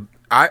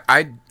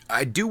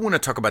 I do want to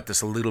talk about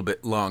this a little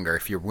bit longer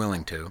if you're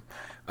willing to.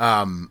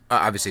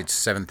 Obviously, it's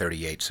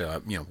 7:38,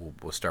 so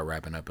we'll start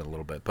wrapping up in a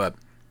little bit. But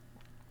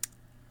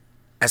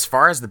as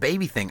far as the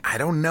baby thing, I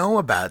don't know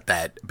about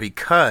that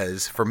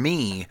because for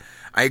me,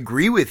 I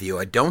agree with you.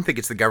 I don't think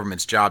it's the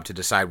government's job to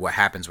decide what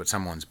happens with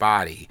someone's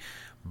body.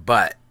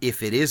 But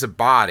if it is a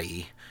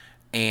body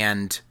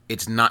and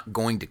it's not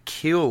going to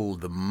kill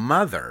the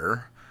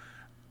mother,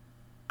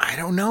 I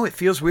don't know. It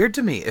feels weird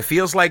to me. It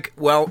feels like,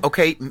 well,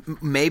 okay,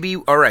 maybe,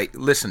 all right,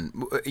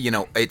 listen,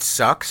 it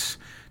sucks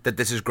that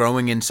this is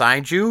growing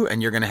inside you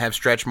and you're going to have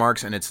stretch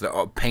marks and it's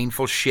the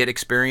painful shit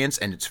experience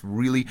and it's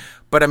really,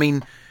 but I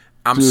mean,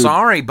 I'm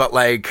sorry, but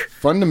like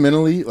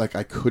fundamentally, like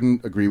I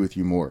couldn't agree with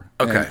you more.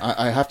 Okay, and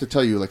I have to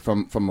tell you, like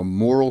from a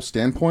moral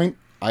standpoint,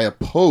 I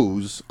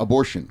oppose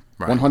abortion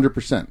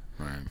 100%.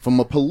 Right. From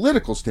a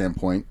political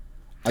standpoint,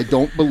 I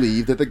don't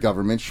believe that the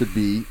government should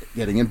be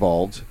getting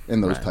involved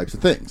in those types of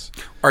things.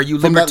 Are you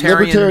from libertarian?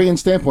 That libertarian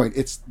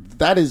standpoint?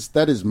 That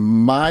is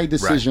my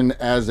decision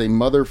as a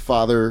mother,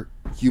 father,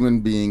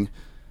 human being.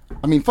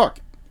 I mean, fuck.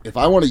 If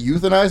I want to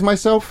euthanize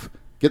myself.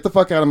 Get the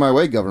fuck out of my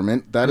way,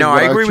 government. That is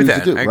what I agree with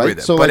that. I agree with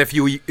that. So, but if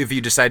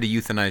you decide to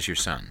euthanize your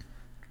son,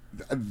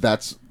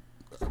 that's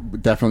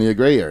definitely a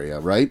gray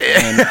area, right?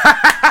 And,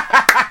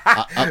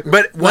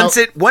 but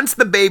once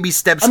the baby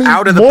steps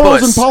out of the morals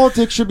puss, and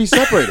politics should be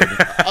separated.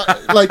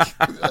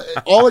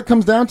 All it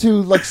comes down to,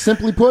 like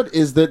simply put,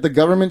 is that the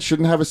government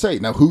shouldn't have a say.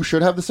 Now, who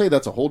should have the say?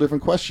 That's a whole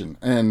different question.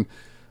 And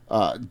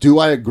do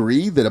I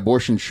agree that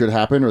abortion should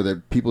happen or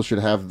that people should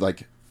have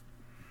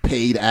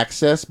paid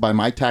access by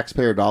my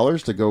taxpayer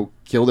dollars to go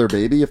kill their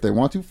baby if they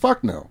want to?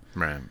 Fuck no.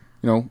 Right.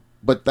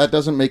 But that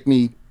doesn't make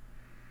me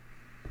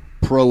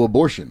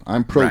pro-abortion.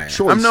 I'm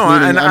pro-choice.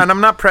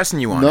 I'm not pressing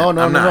you on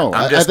it. No.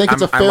 I think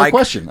it's a fair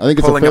question. I think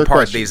it's pulling a fair apart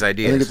question. These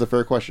ideas. I think it's a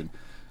fair question.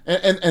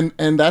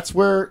 And that's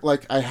where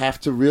I have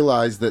to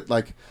realize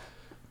that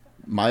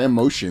my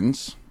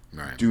emotions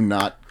do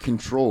not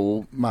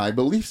control my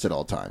beliefs at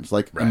all times.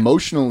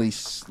 Emotionally,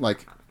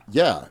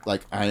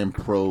 I am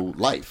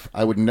pro-life.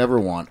 I would never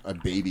want a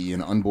baby,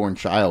 an unborn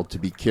child, to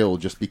be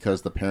killed just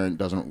because the parent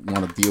doesn't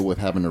want to deal with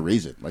having to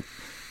raise it.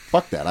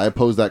 Fuck that. I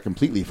oppose that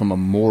completely from a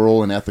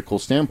moral and ethical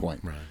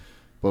standpoint. Right.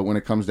 But when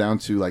it comes down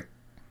to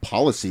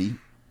policy,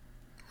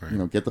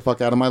 get the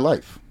fuck out of my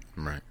life.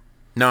 Right.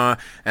 No,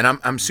 and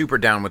I'm super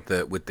down with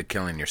the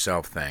killing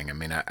yourself thing. I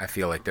mean, I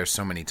feel like there's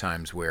so many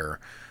times where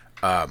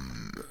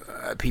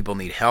people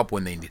need help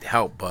when they need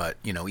help, but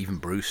even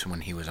Bruce,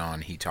 when he was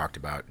on, he talked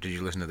about. Did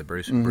you listen to the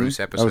Bruce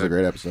episode? That was a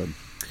great episode.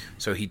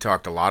 So he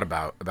talked a lot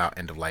about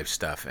end of life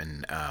stuff,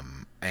 and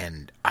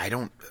I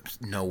don't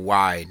know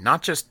why.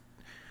 Not just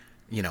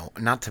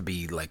not to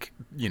be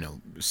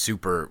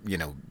super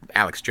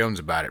Alex Jones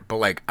about it,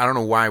 but I don't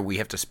know why we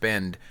have to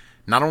spend.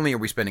 Not only are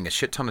we spending a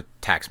shit ton of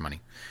tax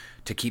money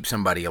to keep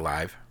somebody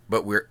alive,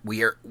 but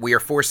we are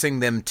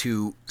forcing them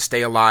to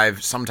stay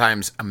alive,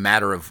 sometimes a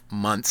matter of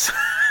months.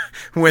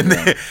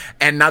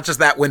 And not just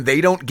that, when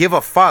they don't give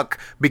a fuck,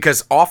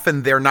 because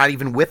often they're not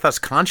even with us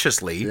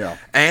consciously. Yeah.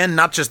 And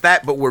not just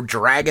that, but we're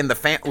dragging the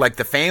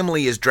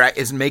family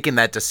is making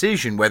that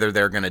decision whether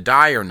they're going to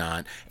die or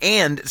not.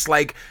 And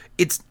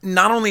it's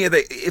not only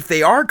if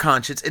they are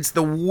conscious, it's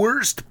the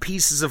worst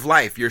pieces of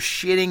life. You're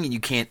shitting and you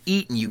can't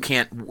eat and you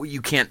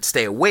can't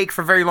stay awake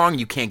for very long.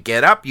 You can't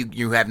get up.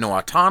 You have no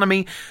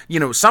autonomy.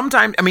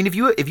 Sometimes, I mean, if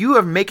you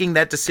are making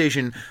that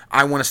decision,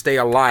 I want to stay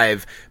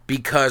alive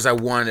because I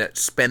want to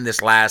spend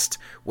this last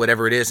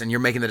whatever it is, and you're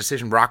making the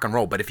decision, rock and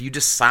roll. But if you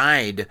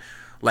decide,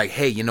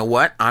 hey, you know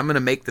what? I'm going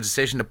to make the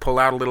decision to pull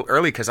out a little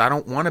early because I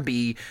don't want to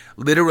be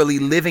literally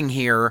living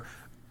here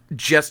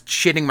just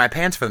shitting my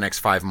pants for the next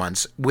 5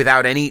 months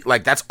without any,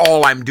 that's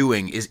all I'm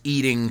doing is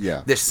eating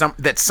this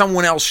that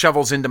someone else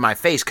shovels into my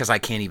face because I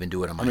can't even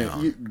do it on my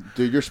own.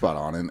 Dude, you're spot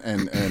on.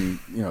 And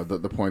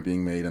the point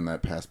being made in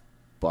that past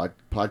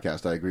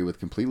podcast, I agree with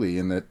completely,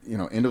 in that,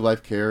 end of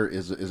life care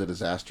is a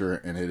disaster,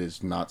 and it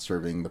is not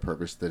serving the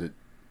purpose that it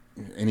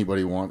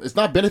anybody wants. It's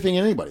not benefiting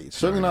anybody. It's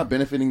certainly not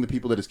benefiting the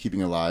people that it's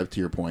keeping alive, to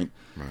your point.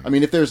 Right. I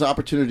mean, if there's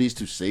opportunities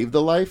to save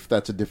the life,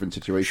 that's a different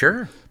situation.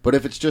 Sure. But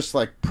if it's just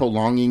like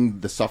prolonging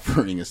the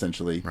suffering,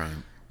 essentially, right.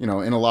 You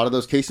know, in a lot of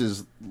those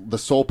cases, the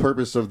sole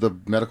purpose of the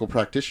medical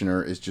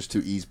practitioner is just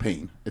to ease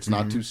pain. It's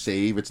not to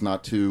save. It's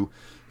not to, you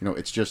know,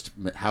 it's just,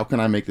 how can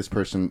I make this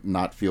person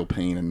not feel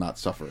pain and not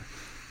suffer?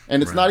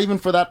 And it's not even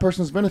for that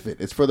person's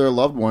benefit. It's for their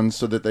loved ones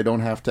so that they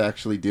don't have to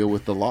actually deal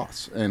with the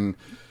loss. And,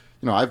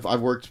 you know,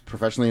 I've worked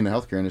professionally in the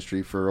healthcare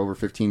industry for over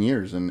 15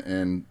 years, and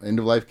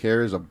end-of-life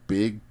care is a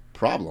big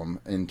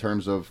problem in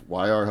terms of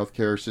why our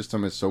healthcare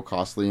system is so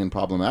costly and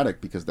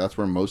problematic, because that's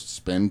where most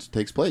spend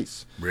takes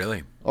place.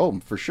 Really? Oh,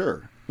 for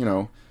sure. You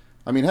know,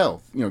 I mean,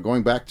 hell, you know,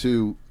 going back to,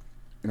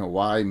 you know,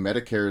 why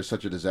Medicare is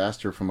such a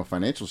disaster from a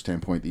financial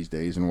standpoint these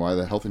days, and why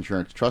the Health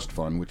Insurance Trust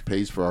Fund, which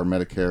pays for our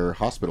Medicare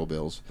hospital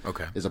bills,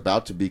 is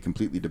about to be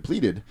completely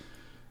depleted.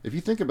 If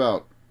you think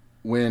about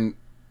when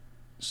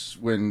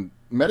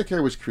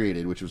Medicare was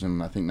created, which was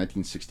in, I think,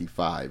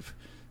 1965,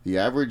 the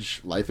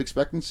average life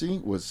expectancy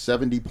was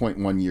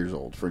 70.1 years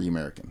old for the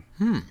American,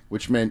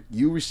 which meant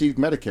you received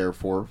Medicare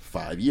for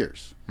 5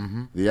 years.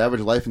 Mm-hmm. The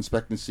average life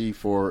expectancy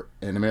for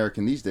an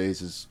American these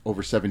days is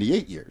over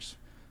 78 years.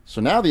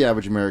 So now the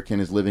average American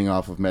is living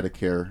off of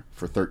Medicare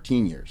for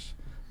 13 years.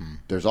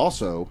 There's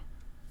also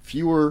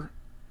fewer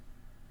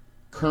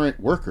current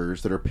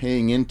workers that are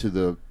paying into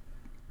the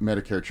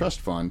Medicare Trust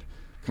Fund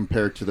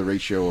compared to the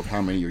ratio of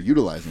how many are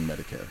utilizing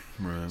Medicare.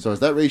 Right. So as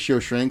that ratio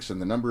shrinks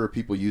and the number of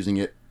people using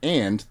it,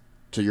 and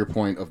to your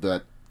point of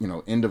that, you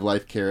know,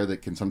 end-of-life care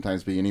that can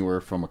sometimes be anywhere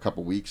from a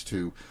couple weeks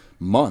to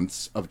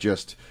months of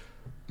just,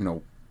 you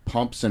know,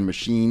 pumps and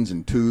machines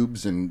and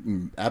tubes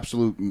and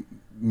absolute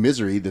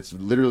misery that's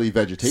literally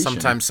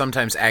vegetation.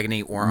 Sometimes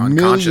agony or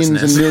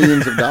unconsciousness. Millions and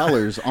millions of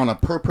dollars on a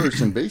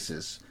per-person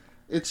basis.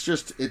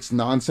 It's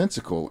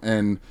nonsensical,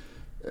 and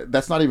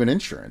that's not even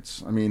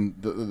insurance. I mean,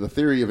 the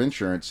theory of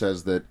insurance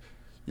says that,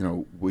 you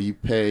know, we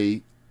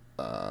pay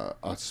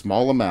a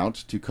small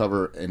amount to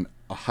cover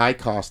a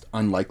high-cost,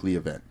 unlikely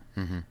event.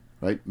 Mm-hmm.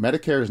 Right?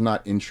 Medicare is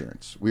not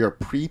insurance. We are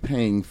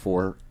prepaying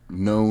for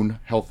known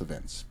health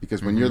events,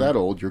 because when you're that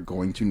old, you're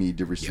going to need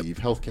to receive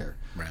health care.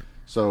 Right.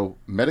 So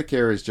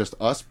Medicare is just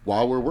us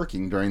while we're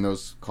working during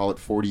those, call it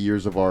 40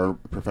 years of our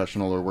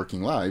professional or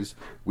working lives.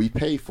 We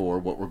pay for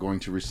what we're going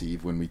to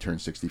receive when we turn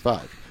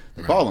 65.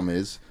 The problem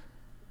is,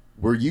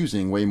 we're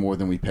using way more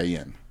than we pay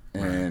in.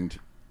 And,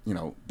 you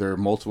know, there are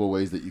multiple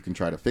ways that you can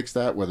try to fix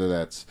that, whether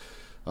that's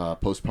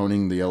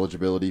postponing the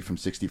eligibility from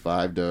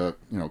 65 to,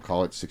 you know,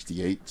 call it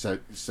 68,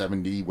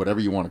 70, whatever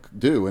you want to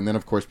do. And then,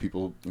 of course,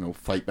 people, you know,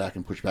 fight back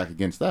and push back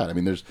against that. I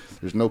mean,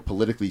 there's no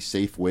politically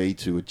safe way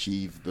to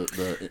achieve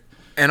the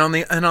And on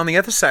the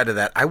other side of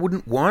that, I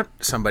wouldn't want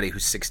somebody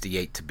who's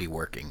 68 to be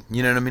working.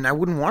 You know what I mean? I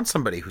wouldn't want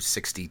somebody who's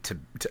 60 to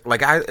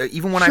like,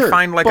 even when I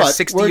find like a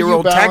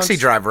 60-year-old taxi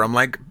driver, I'm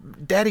like,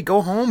 Daddy,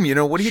 go home. You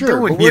know, what are you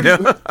doing? You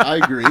know? I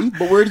agree.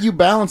 But where do you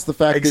balance the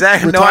fact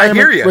that retirement, I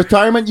hear you.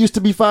 Retirement used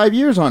to be 5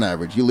 years on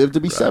average. You lived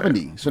to be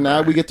 70. So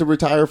now we get to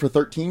retire for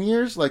 13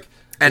 years? Like,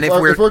 and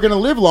if we're going to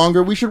live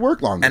longer, we should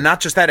work longer. And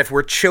not just that, if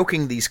we're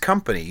choking these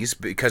companies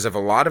because of a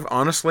lot of,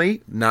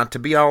 honestly, not to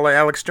be all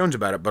Alex Jones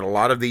about it, but a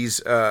lot of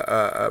these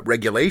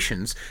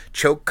regulations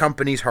choke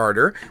companies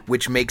harder,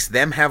 which makes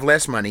them have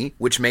less money,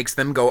 which makes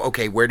them go,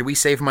 okay, where do we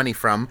save money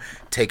from?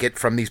 Take it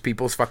from these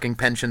people's fucking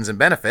pensions and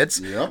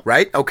benefits,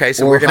 right? Okay,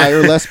 so we're going to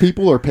hire less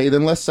people or pay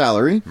them less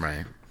salary.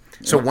 Right.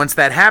 So once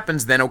that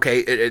happens, then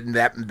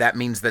that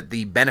means that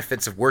the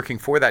benefits of working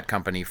for that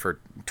company for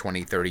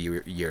 20,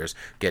 30 years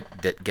get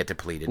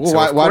depleted. Well,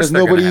 so why does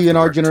nobody in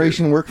our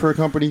generation work for a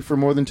company for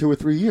more than 2 or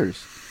 3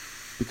 years?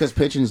 Because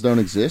pensions don't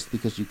exist,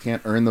 because you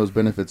can't earn those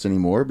benefits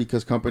anymore,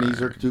 because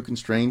companies are too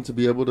constrained to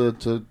be able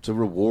to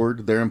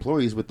reward their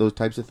employees with those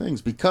types of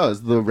things,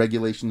 because the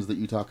regulations that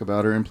you talk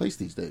about are in place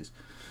these days.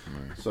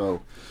 Right.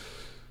 So,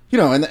 you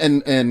know,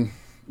 and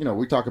you know,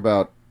 we talk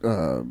about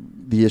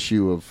the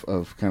issue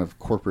of kind of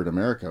corporate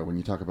America when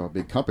you talk about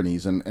big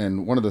companies,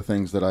 and one of the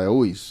things that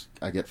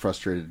I get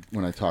frustrated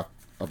when I talk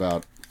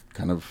about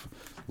kind of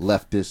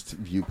leftist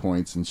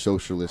viewpoints and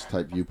socialist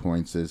type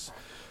viewpoints is,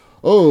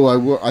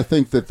 I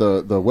think that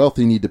the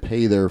wealthy need to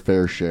pay their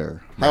fair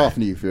share. How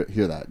often do you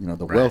hear that? You know,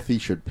 the wealthy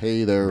should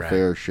pay their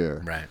fair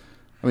share. Right.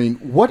 I mean,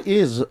 what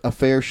is a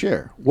fair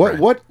share?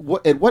 What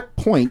at what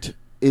point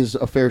is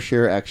a fair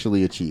share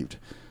actually achieved?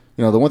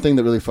 You know, the one thing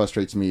that really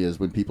frustrates me is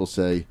when people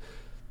say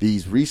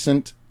these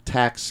recent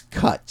tax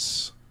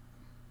cuts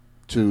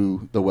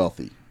to the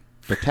wealthy,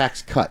 the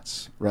tax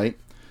cuts, right?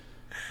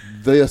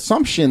 The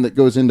assumption that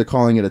goes into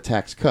calling it a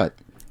tax cut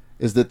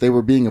is that they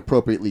were being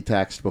appropriately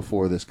taxed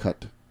before this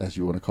cut, as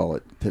you want to call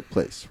it, took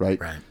place,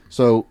 right? Right.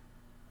 So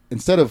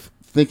instead of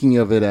thinking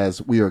of it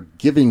as we are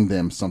giving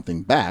them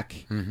something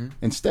back,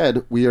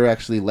 instead we are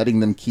actually letting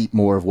them keep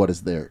more of what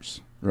is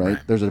theirs, right?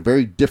 There's a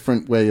very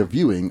different way of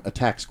viewing a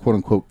tax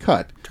quote-unquote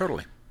cut.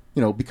 Totally.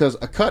 You know, because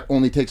a cut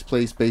only takes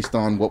place based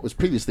on what was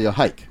previously a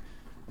hike.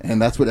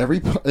 And that's what every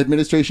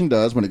administration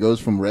does when it goes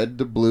from red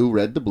to blue.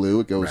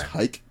 It goes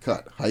hike,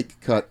 cut, hike,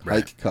 cut,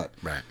 hike, cut.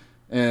 Right.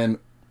 And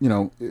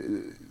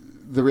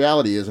the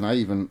reality is, and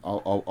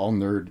I'll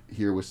nerd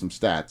here with some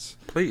stats.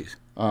 Please.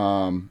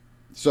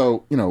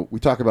 So, we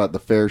talk about the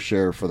fair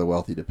share for the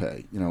wealthy to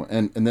pay,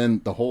 and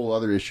then the whole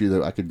other issue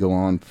that I could go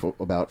on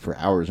about for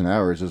hours and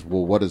hours is,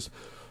 well, what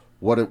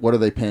are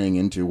they paying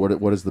into?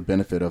 What is the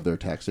benefit of their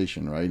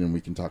taxation, right? And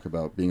we can talk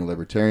about being a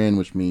libertarian,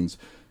 which means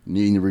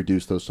needing to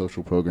reduce those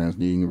social programs,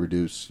 needing to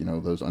reduce,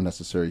 those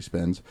unnecessary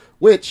spends,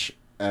 which,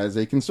 as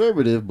a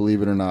conservative,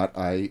 believe it or not,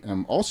 I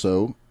am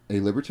also a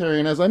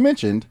libertarian, as I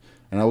mentioned,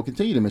 and I will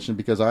continue to mention,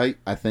 because I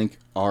think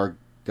our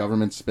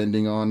government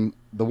spending on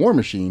the war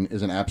machine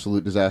is an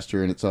absolute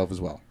disaster in itself as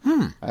well.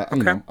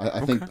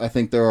 I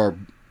think there are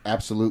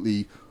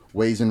absolutely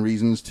ways and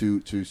reasons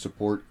to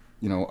support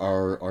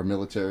our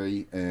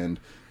military, and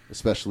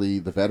especially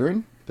the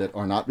veteran, that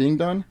are not being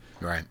done.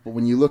 Right. But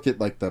when you look at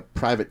like the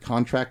private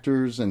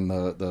contractors and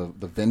the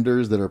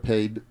vendors that are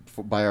paid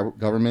by our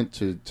government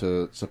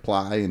to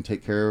supply and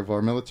take care of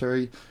our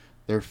military,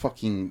 they're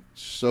fucking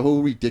so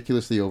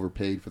ridiculously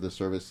overpaid for the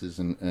services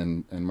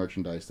and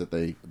merchandise that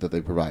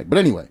they provide. But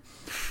anyway,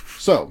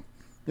 so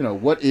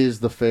what is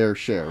the fair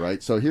share,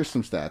 right? So here's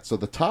some stats. So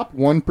the top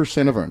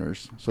 1% of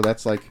earners, so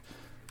that's like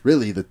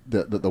really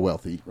the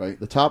wealthy, right?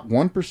 The top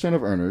 1%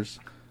 of earners,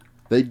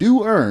 they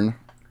do earn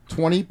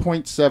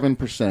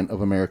 20.7%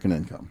 of American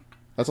income.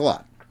 That's a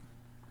lot.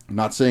 I'm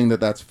not saying that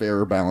that's fair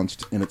or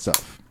balanced in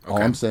itself. Okay.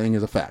 All I'm saying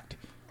is a fact.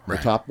 Right.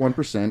 The top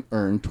 1%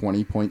 earn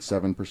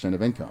 20.7%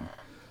 of income,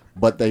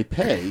 but they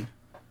pay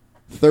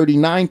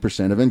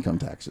 39% of income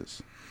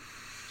taxes.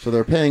 So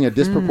they're paying a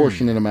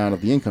disproportionate amount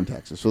of the income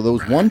taxes. So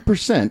those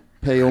 1%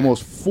 pay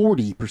almost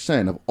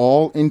 40% of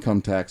all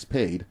income tax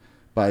paid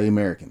by the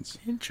Americans.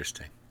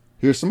 Interesting.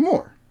 Here's some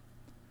more.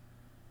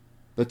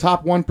 The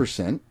top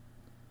 1%,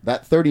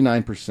 that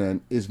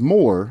 39%, is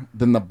more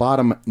than the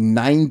bottom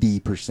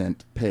 90%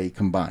 pay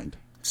combined.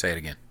 Say it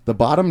again. The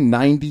bottom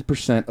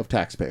 90% of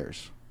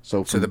taxpayers.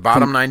 So the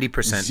bottom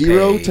 90%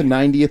 0 to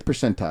 90th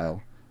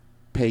percentile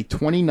pay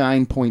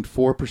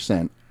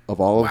 29.4% of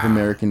all of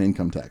American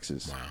income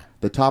taxes. Wow.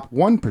 The top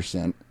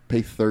 1%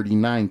 pay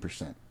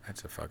 39%.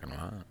 That's a fucking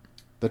lot.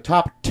 The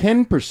top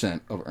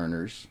 10% of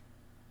earners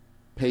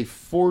pay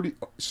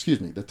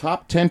the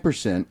top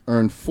 10%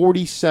 earn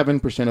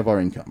 47% of our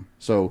income.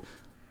 So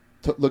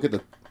look at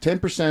the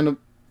 10%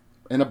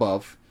 and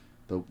above,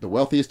 the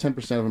wealthiest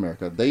 10% of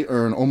America, they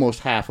earn almost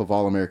half of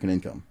all American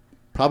income.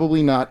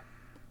 Probably not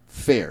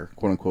fair,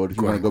 quote unquote, if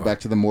you want to go back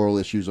to the moral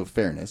issues of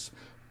fairness.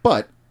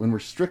 But when we're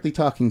strictly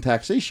talking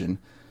taxation,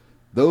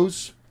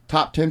 those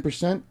top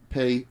 10%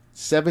 pay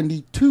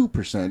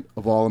 72%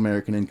 of all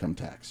American income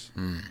tax.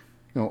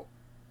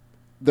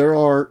 There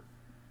are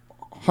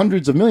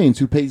hundreds of millions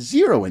who pay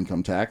zero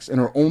income tax and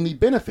are only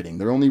benefiting.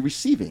 They're only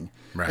receiving.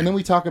 Right. And then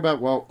we talk about,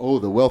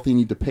 the wealthy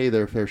need to pay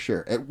their fair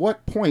share. At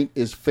what point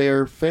is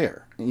fair?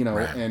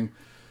 Right. And,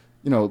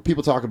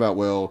 people talk about,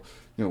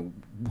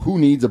 who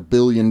needs $1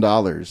 billion?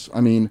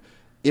 I mean,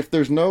 if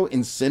there's no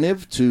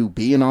incentive to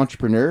be an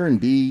entrepreneur and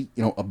be,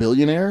 a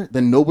billionaire,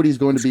 then nobody's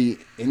going to be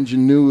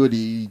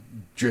ingenuity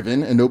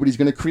driven, and nobody's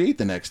going to create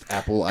the next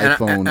Apple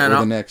iPhone or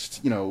the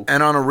next,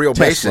 And on a real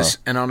Tesla.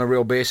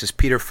 basis,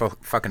 Peter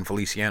fucking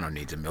Feliciano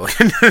needs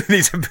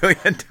 $1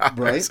 billion.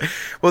 Right.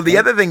 Well, the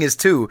other thing is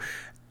too,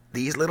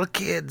 these little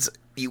kids,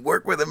 you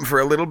work with them for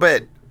a little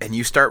bit, and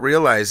you start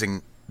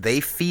realizing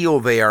they feel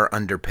they are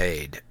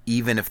underpaid,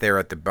 even if they're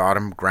at the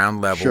bottom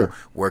ground level,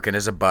 working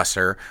as a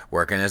busser,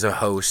 working as a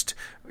host.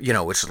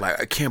 It's like,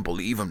 I can't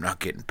believe I'm not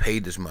getting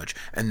paid this much.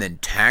 And then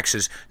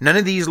taxes. None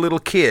of these little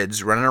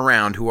kids running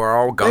around who are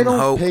all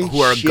gung-ho,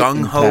 who are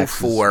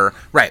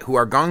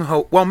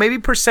gung-ho. Well, maybe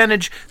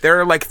percentage,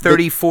 they're like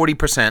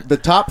 40%. The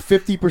top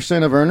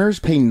 50% of earners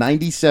pay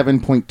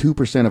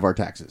 97.2% of our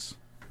taxes.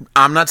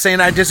 I'm not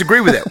saying I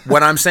disagree with it.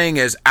 What I'm saying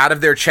is, out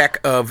of their check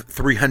of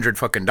 $300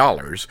 fucking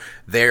dollars,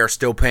 they are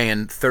still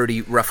paying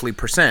 30 roughly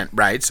 %,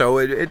 right? So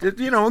a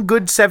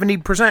good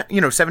 70%,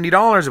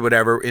 $70 or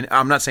whatever.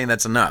 I'm not saying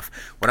that's enough.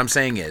 What I'm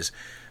saying is,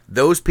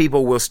 those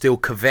people will still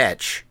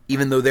kvetch,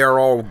 even though they're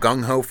all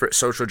gung-ho for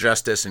social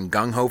justice and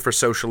gung-ho for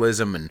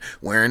socialism and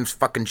wearing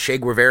fucking Che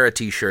Guevara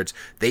t-shirts.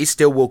 They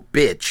still will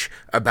bitch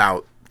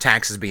about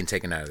taxes being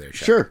taken out of their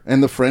check. Sure.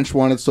 And the French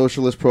wanted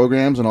socialist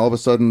programs, and all of a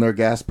sudden their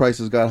gas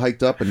prices got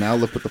hiked up, and now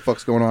look what the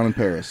fuck's going on in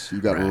Paris.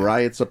 You got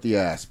riots up the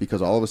ass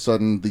because all of a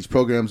sudden these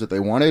programs that they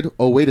wanted,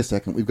 wait a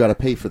second, we've got to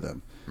pay for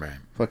them. Right.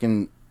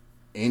 Fucking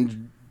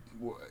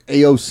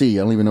AOC, I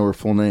don't even know her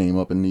full name,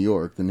 up in New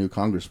York, the new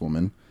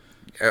congresswoman.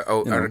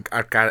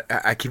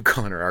 I keep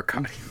calling her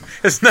Arcadia.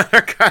 It's not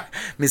Arcadia.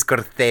 Miss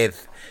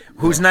Cortez,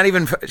 who's not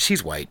even,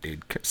 she's white,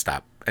 dude.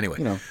 Stop. Anyway,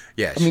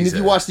 yeah. I mean, if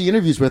you watch the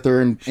interviews with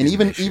her, and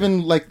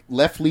even like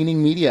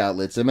left-leaning media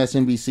outlets,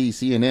 MSNBC,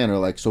 CNN, are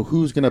like, so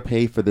who's going to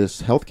pay for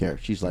this healthcare?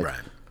 She's like,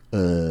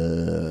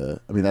 I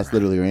mean, that's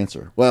literally her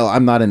answer. Well,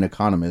 I'm not an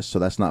economist, so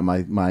that's not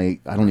my.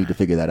 I don't need to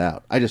figure that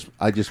out. I just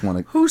want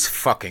to. Who's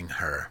fucking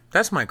her?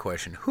 That's my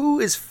question.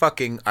 Who is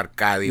fucking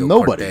Arcadio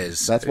Nobody.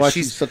 Cortez? That's why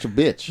she's such a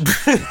bitch.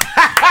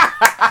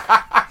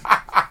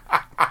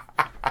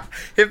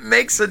 It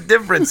makes a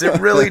difference. It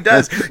really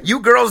does. You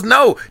girls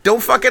know.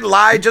 Don't fucking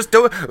lie. Just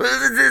don't.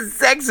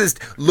 It's sexist.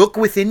 Look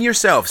within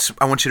yourself.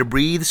 I want you to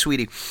breathe,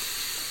 sweetie.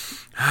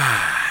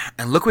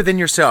 And look within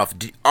yourself.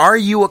 Are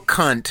you a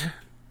cunt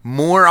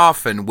more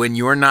often when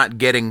you're not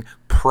getting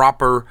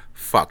proper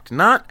fucked?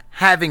 Not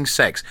having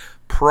sex.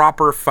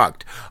 Proper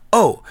fucked.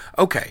 Oh,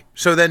 okay.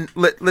 So then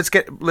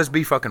let's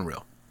be fucking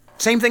real.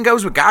 Same thing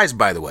goes with guys,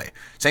 by the way.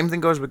 Same thing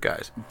goes with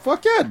guys.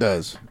 Fuck yeah, it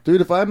does.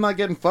 Dude, if I'm not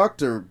getting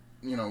fucked or,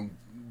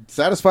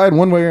 satisfied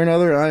one way or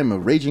another, I'm a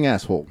raging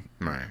asshole.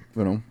 Right.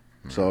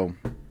 So,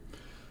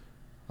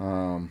 I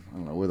don't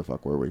know, where the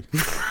fuck were we?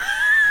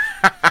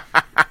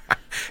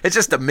 It's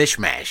just a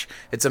mishmash.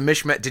 It's a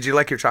mishmash. Did you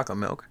like your chocolate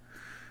milk?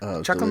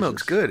 Chocolate delicious.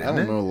 milk's good, isn't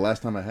it? I don't know the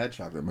last time I had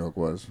chocolate milk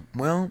was.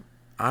 Well,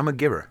 I'm a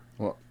giver.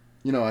 Well,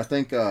 I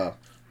think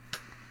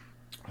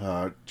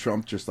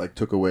Trump just,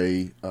 took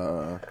away...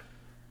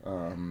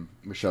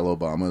 Michelle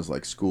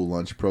Obama's school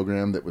lunch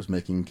program that was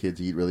making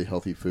kids eat really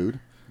healthy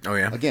food. Oh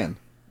yeah. Again,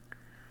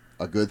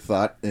 a good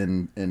thought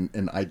in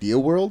an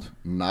ideal world,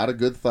 not a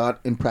good thought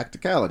in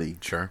practicality.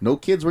 Sure. No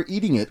kids were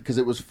eating it because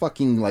it was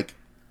fucking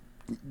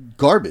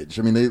garbage.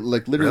 I mean, they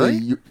literally.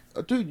 Really?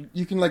 Dude,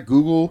 you can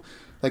Google.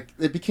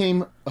 It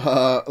became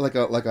like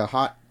a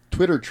hot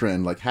Twitter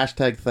trend,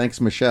 hashtag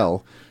Thanks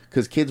Michelle.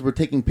 Because kids were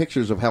taking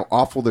pictures of how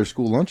awful their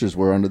school lunches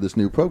were under this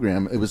new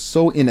program. It was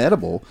so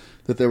inedible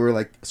that they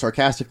were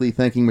sarcastically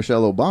thanking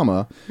Michelle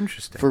Obama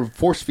for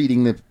force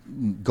feeding the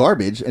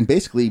garbage, and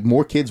basically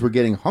more kids were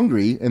getting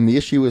hungry. And the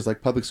issue is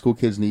public school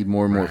kids need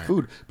more and more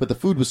food, but the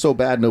food was so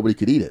bad nobody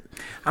could eat it.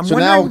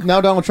 Now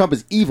Donald Trump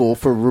is evil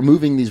for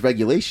removing these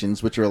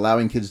regulations, which are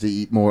allowing kids to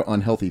eat more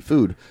unhealthy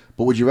food.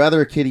 But would you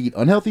rather a kid eat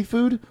unhealthy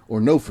food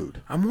or no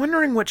food? I'm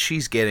wondering what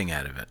she's getting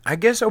out of it. I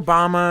guess the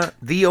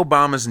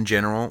Obamas in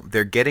general,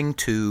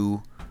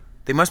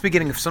 they must be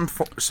getting some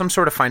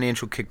sort of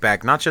financial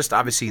kickback, not just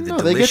obviously the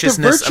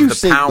deliciousness of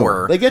the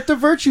power. They get the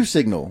virtue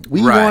signal.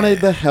 We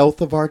wanted the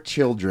health of our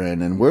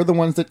children, and we're the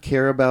ones that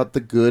care about the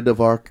good of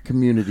our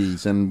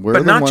communities, and we're the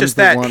ones that want... But not just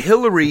that,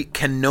 Hillary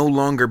can no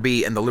longer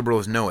be, and the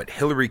liberals know it,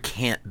 Hillary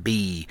can't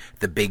be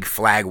the big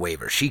flag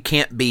waver. She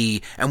can't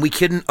be, and we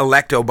couldn't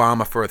elect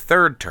Obama for a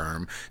third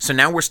term, so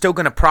now we're still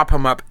going to prop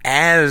him up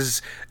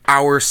as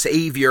our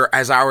savior,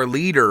 as our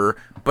leader,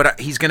 but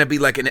he's going to be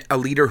a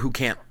leader who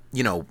can't,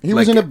 he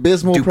was an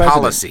abysmal president.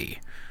 Policy.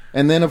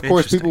 And then, of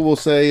course, people will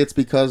say it's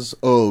because,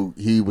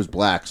 he was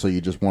black, so you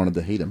just wanted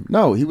to hate him.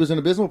 No, he was an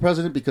abysmal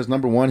president because,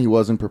 number one, he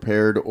wasn't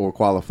prepared or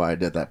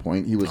qualified at that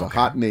point. He was a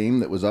hot name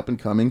that was up and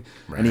coming,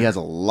 and he has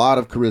a lot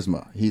of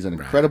charisma. He's an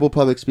incredible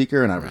public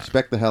speaker, and I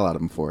respect the hell out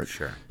of him for it.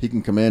 Sure. He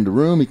can command a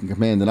room, he can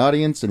command an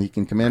audience, and he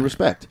can command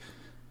respect.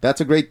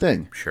 That's a great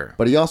thing. Sure.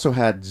 But he also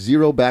had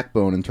zero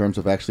backbone in terms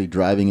of actually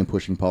driving and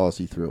pushing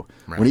policy through.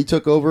 Right. When he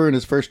took over in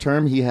his first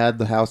term, he had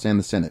the House and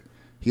the Senate.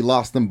 He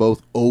lost them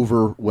both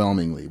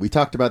overwhelmingly. We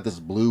talked about this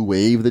blue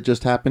wave that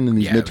just happened in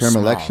these midterm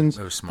elections.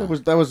 It was small.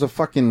 That was a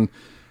fucking,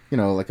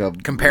 a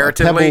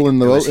comparatively pebble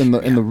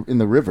in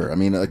the river. I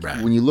mean,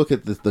 when you look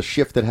at the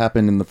shift that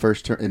happened in the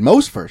first term, in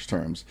most first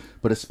terms,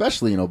 but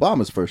especially in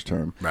Obama's first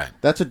term,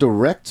 that's a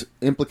direct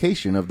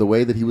implication of the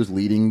way that he was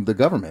leading the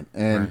government,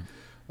 and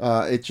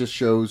it just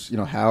shows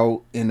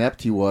how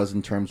inept he was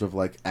in terms of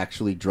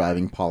actually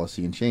driving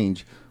policy and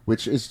change.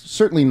 Which is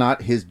certainly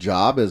not his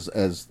job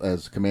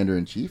as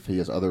commander-in-chief. He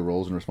has other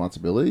roles and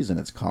responsibilities, and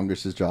it's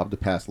Congress's job to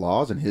pass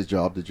laws and his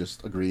job to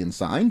just agree and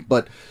sign.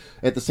 But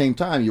at the same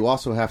time, you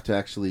also have to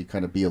actually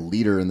kind of be a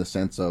leader in the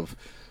sense of,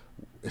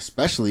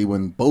 especially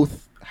when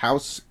both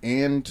House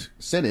and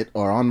Senate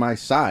are on my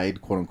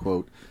side,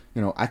 quote-unquote,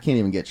 I can't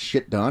even get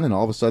shit done, and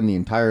all of a sudden the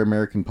entire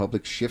American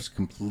public shifts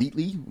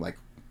completely,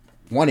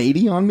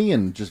 180 on me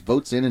and just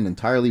votes in an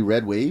entirely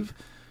red wave.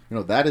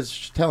 That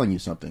is telling you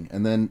something.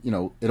 And then,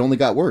 it only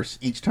got worse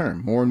each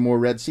term, more and more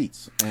red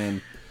seats.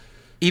 And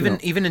even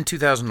in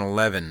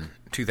 2011,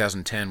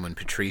 2010, when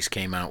Patrice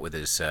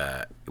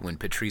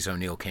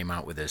O'Neill came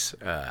out with this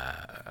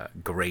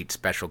great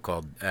special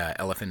called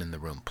Elephant in the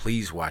Room.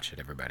 Please watch it,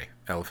 everybody.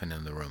 Elephant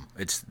in the Room.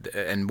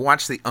 And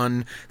watch the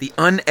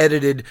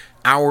unedited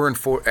hour and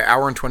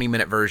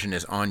 20-minute version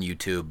is on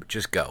YouTube.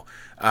 Just go.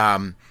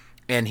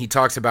 And he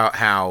talks about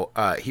how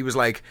he was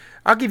like,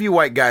 I'll give you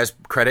white guys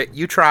credit.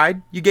 You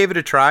tried. You gave it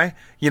a try.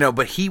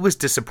 But he was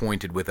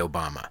disappointed with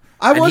Obama.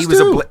 He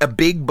was a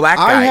big black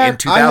guy in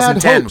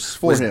 2010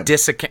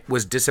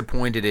 was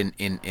disappointed in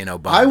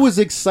Obama. I was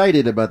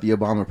excited about the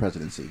Obama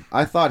presidency.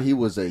 I thought he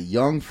was a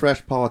young,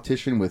 fresh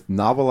politician with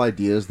novel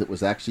ideas that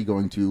was actually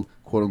going to,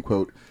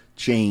 quote-unquote,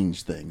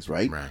 change things,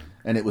 right?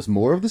 And it was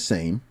more of the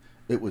same.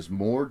 It was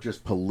more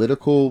just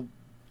political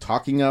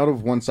talking out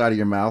of one side of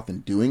your mouth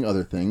and doing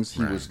other things.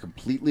 He was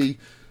completely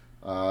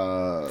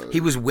He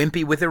was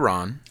wimpy with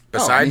Iran. I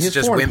mean, Besides his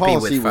just foreign wimpy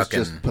policy with was fucking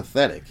just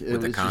pathetic. It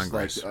with the was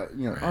Congress. just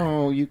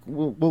like,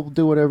 we'll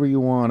do whatever you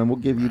want, and we'll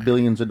give you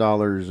billions of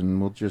dollars,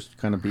 and we'll just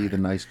kind of be the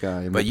nice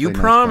guy. And But we'll you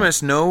play nice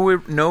promise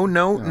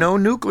no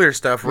nuclear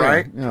stuff,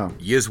 right? Yeah.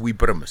 Yes, we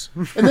promise.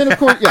 And then of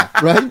course,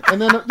 right.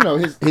 And then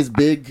his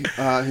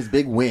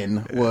big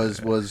win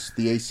was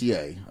the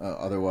ACA,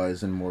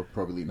 otherwise and more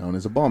appropriately known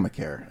as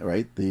Obamacare,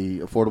 right? The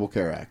Affordable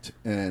Care Act.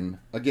 And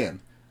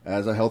again,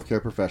 as a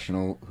healthcare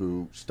professional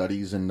who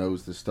studies and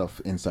knows this stuff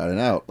inside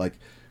and out, like,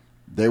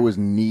 there was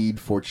need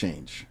for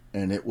change,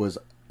 and it was,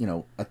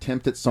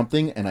 attempt at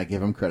something, and I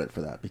give him credit for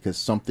that because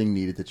something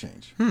needed to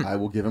change. I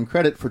will give him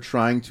credit for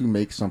trying to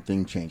make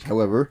something change.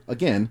 However,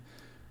 again,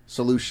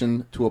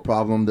 solution to a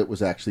problem that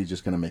was actually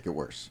just going to make it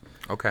worse.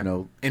 Okay.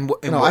 In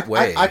what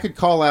way? I could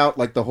call out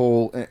like the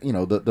whole,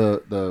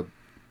 the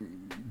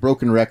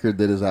broken record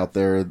that is out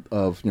there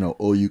of,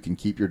 you can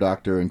keep your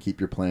doctor and keep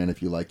your plan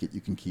if you like it,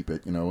 you can keep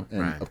it, and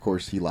right. Of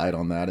course he lied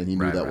on that, and he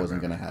knew that wasn't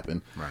going to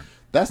happen. Right.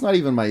 That's not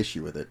even my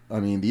issue with it. I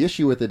mean, the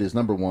issue with it is,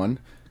 number one,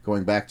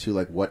 going back to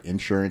like what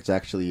insurance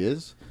actually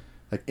is.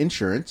 Like,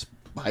 insurance,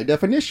 by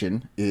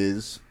definition,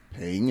 is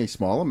paying a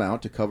small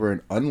amount to cover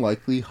an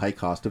unlikely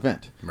high-cost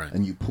event. Right.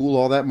 And you pool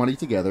all that money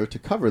together to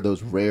cover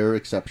those rare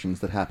exceptions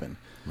that happen.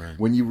 Right.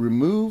 When you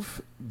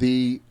remove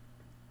the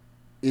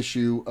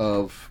issue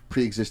of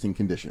pre-existing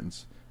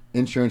conditions,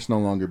 insurance no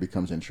longer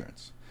becomes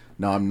insurance.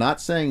 Now, I'm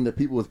not saying that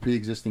people with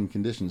pre-existing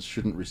conditions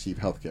shouldn't receive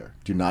health care.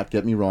 Do not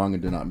get me wrong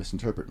and do not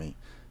misinterpret me.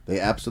 They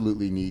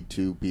absolutely need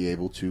to be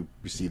able to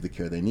receive the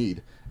care they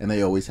need, and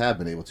they always have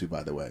been able to,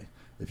 by the way.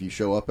 If you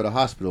show up at a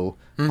hospital,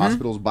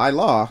 hospitals by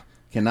law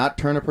cannot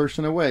turn a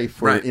person away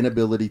for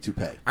inability to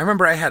pay. I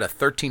remember I had a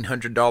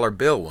 $1,300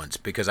 bill once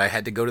because I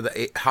had to go to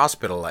the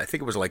hospital. I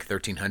think it was like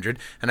 $1,300,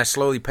 and I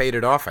slowly paid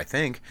it off, I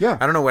think. Yeah.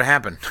 I don't know what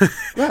happened.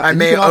 Yeah, I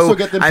may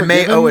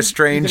owe a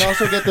strange... You can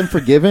also get them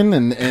forgiven,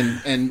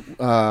 and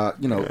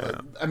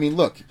I mean,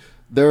 look,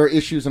 there are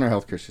issues in our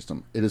healthcare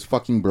system. It is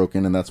fucking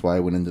broken, and that's why I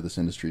went into this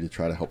industry, to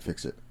try to help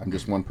fix it. I'm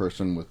just one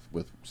person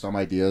with some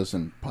ideas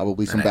and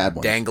probably some bad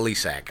ones. Dangly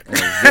sack. And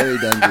a very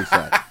dangly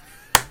sack.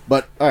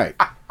 But, all right,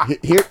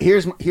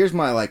 here's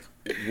my, like,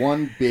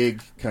 one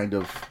big kind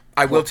of...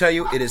 I will tell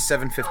you, it is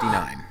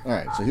 7:59. All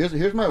right, so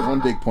here's my one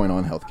big point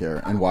on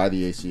healthcare and why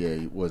the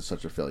ACA was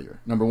such a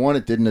failure. Number one,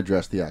 it didn't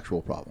address the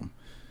actual problem.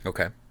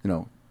 Okay.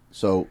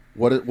 So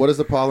what is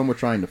the problem we're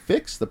trying to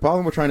fix? The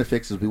problem we're trying to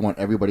fix is we want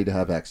everybody to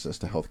have access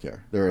to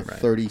healthcare. There are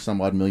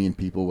 30-some-odd million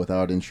people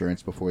without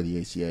insurance before the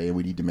ACA, and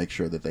we need to make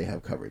sure that they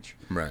have coverage.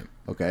 Right.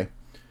 Okay?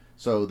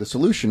 So the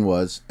solution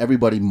was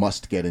everybody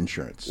must get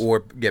insurance.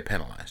 Or get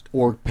penalized.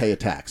 Or pay a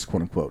tax,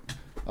 quote-unquote,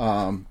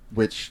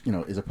 which,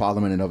 is a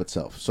problem in and of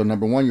itself. So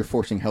number one, you're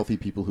forcing healthy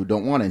people who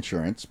don't want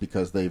insurance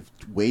because they've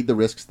weighed the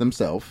risks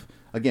themselves.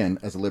 Again,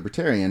 as a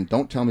libertarian,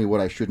 don't tell me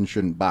what I should and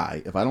shouldn't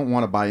buy. If I don't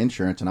want to buy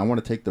insurance and I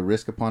want to take the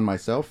risk upon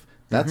myself,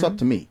 that's up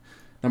to me.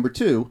 Number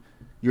two,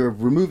 you're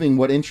removing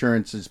what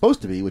insurance is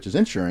supposed to be, which is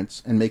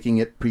insurance, and making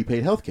it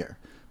prepaid healthcare.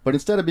 But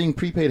instead of being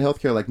prepaid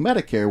healthcare like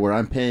Medicare, where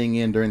I'm paying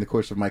in during the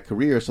course of my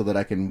career so that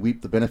I can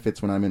reap the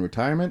benefits when I'm in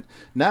retirement,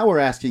 now we're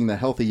asking the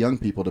healthy young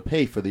people to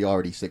pay for the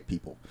already sick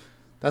people.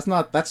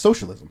 That's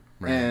socialism.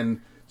 Right.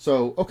 And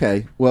so,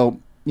 okay,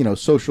 well,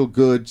 social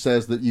good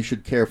says that you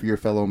should care for your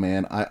fellow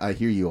man. I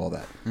hear you all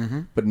that.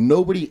 Mm-hmm. But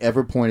nobody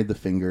ever pointed the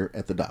finger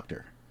at the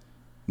doctor.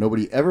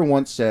 Nobody ever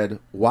once said,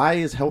 why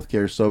is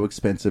healthcare so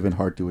expensive and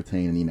hard to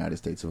attain in the United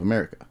States of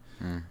America?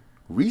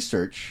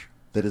 Research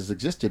that has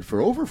existed for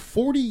over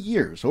 40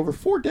 years, over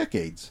 4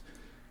 decades,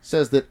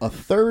 says that a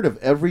third of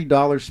every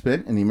dollar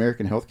spent in the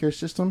American healthcare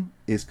system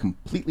is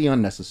completely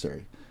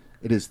unnecessary.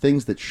 It is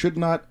things that should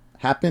not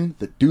happen,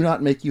 that do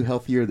not make you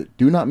healthier, that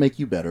do not make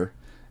you better.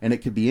 And it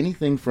could be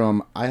anything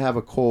from, I have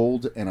a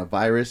cold and a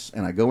virus,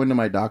 and I go into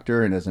my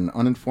doctor, and as an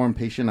uninformed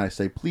patient, I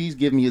say, please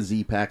give me a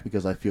Z-Pack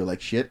because I feel like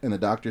shit. And the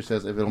doctor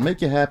says, if it'll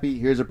make you happy,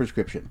 here's a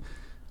prescription.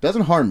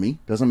 Doesn't harm me,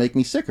 doesn't make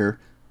me sicker,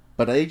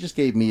 but they just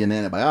gave me an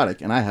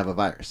antibiotic, and I have a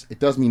virus. It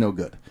does me no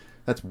good.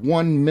 That's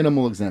one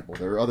minimal example.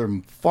 There are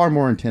other far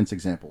more intense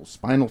examples.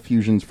 Spinal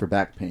fusions for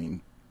back pain,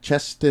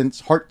 chest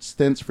stents, heart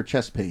stents for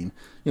chest pain.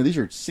 These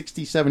are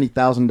 $60,000,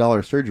 $70,000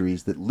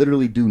 surgeries that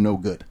literally do no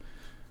good.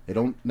 They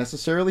don't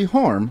necessarily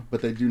harm,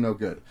 but they do no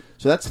good.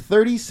 So that's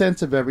 30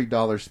 cents of every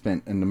dollar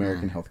spent in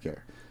American healthcare.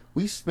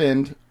 We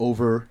spend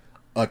over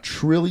 $1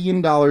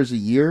 trillion a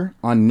year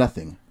on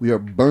nothing. We are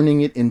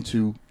burning it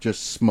into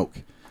just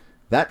smoke.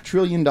 That $1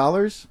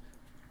 trillion,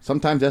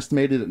 sometimes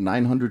estimated at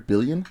 $900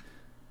 billion,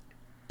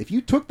 if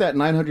you took that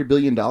 $900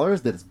 billion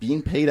that's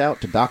being paid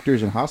out to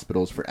doctors and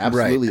hospitals for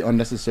absolutely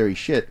unnecessary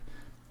shit,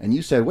 and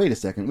you said, wait a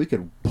second, we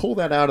could pull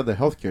that out of the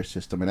healthcare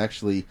system and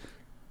actually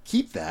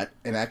keep that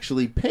and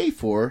actually pay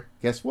for,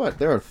 guess what?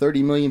 There are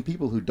 30 million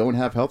people who don't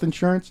have health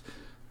insurance.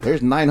 There's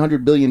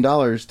 $900 billion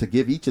to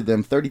give each of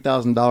them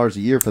 $30,000 a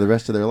year for the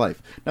rest of their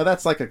life. Now,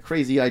 that's like a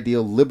crazy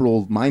ideal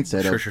liberal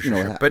mindset.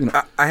 Sure.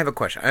 But I have a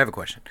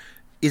question.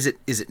 Is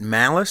it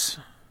malice?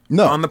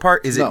 No. on the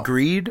part? Is No. it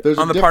greed There's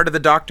a on the part of the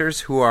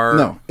doctors who are...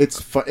 No,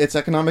 it's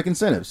economic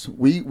incentives.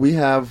 We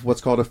have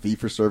what's called a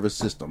fee-for-service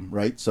system,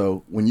 right?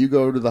 So when you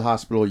go to the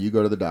hospital, you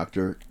go to the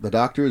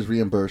doctor is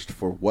reimbursed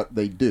for what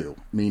they do,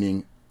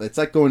 meaning it's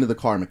like going to the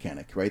car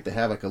mechanic, right? They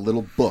have like a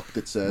little book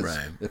that says,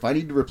 if I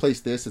need to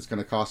replace this, it's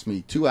going to cost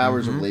me 2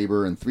 hours of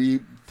labor and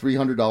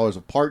 $300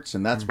 of parts,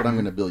 and that's what I'm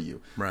going to bill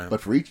you. Right.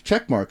 But for each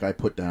check mark I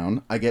put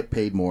down, I get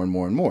paid more and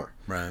more and more.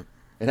 Right.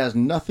 It has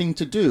nothing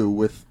to do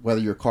with whether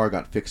your car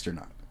got fixed or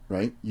not.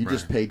 Right? You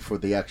just paid for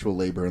the actual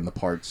labor and the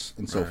parts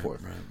and so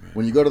forth.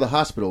 When you go to the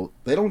hospital,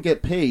 they don't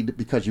get paid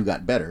because you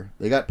got better.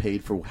 They got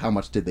paid for how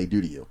much did they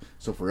do to you.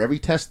 So for every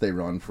test they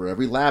run, for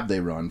every lab they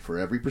run, for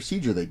every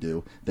procedure they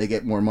do, they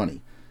get more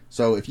money.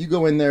 So if you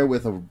go in there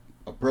with a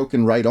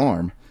broken right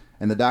arm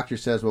and the doctor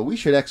says, well, we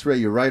should x-ray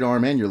your right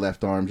arm and your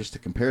left arm just to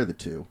compare the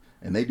two,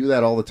 and they do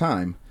that all the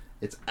time,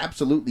 it's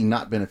absolutely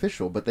not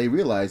beneficial, but they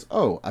realize,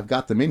 oh, I've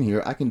got them in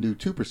here. I can do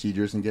 2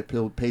 procedures and get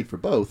paid for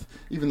both,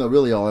 even though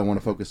really all I want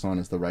to focus on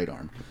is the right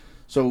arm.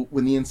 So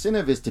when the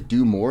incentive is to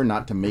do more,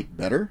 not to make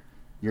better,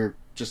 you're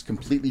just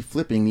completely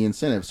flipping the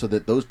incentive so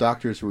that those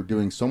doctors who are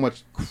doing so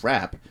much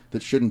crap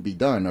that shouldn't be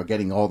done are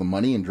getting all the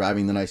money and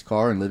driving the nice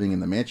car and living in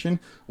the mansion,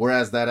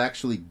 whereas that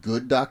actually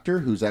good doctor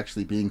who's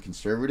actually being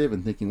conservative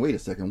and thinking, wait a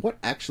second, what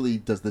actually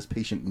does this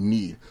patient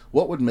need?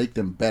 What would make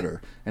them better?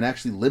 And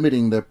actually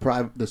limiting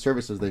the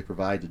services they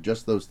provide to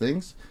just those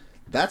things,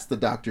 that's the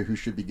doctor who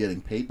should be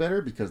getting paid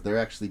better because they're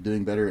actually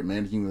doing better at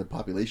managing the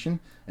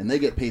population, and they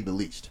get paid the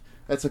least.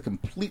 That's a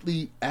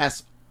completely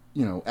ass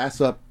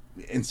up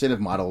incentive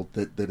model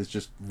that has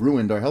just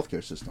ruined our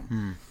healthcare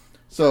system.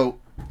 So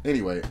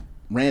anyway,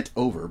 rant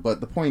over. But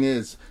the point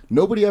is,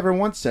 nobody ever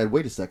once said,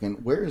 wait a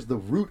second, where is the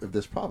root of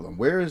this problem?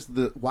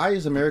 Why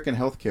is American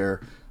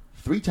healthcare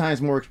 3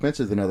 times more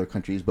expensive than other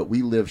countries, but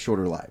we live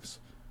shorter lives?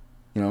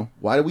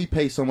 Why do we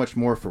pay so much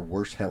more for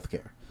worse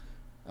healthcare?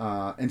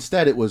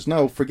 Instead, it was,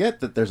 no,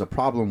 forget that there's a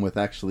problem with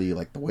actually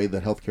like the way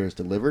that healthcare is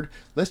delivered.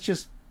 Let's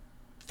just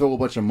throw a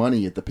bunch of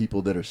money at the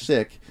people that are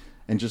sick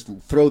and just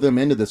throw them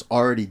into this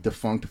already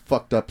defunct,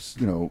 fucked up,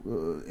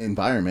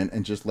 environment,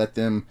 and just let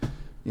them,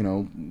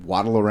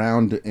 waddle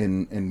around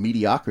in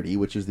mediocrity,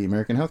 which is the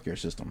American healthcare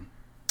system.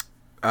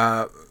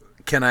 I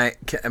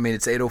mean,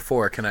 it's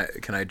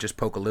 8:04. Can I just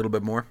poke a little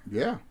bit more?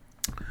 Yeah.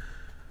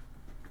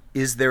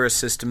 Is there a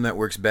system that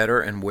works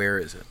better, and where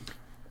is it?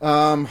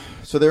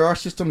 So there are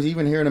systems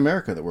even here in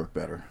America that work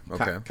better.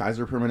 Okay.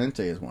 Kaiser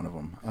Permanente is one of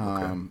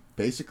them.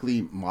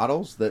 Basically,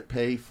 models that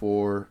pay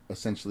for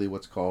essentially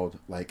what's called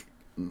like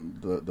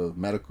the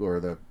medical or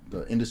the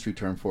industry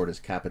term for it is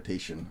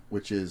capitation,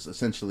 which is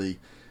essentially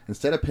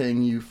instead of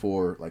paying you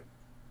for like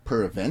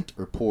per event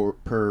or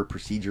per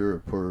procedure or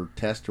per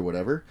test or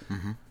whatever,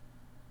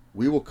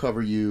 we will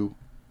cover you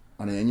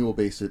on an annual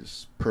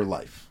basis per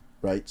life,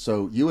 right?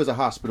 So you as a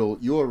hospital,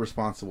 you are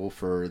responsible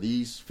for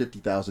these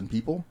 50,000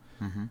 people,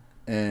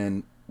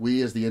 and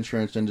we as the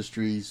insurance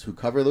industries who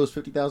cover those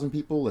 50,000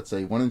 people, let's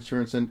say one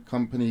insurance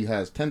company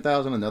has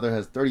 10,000, another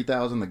has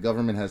 30,000, the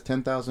government has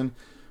 10,000,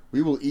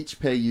 we will each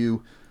pay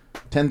you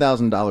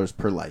 $10,000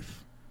 per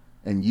life,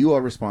 and you are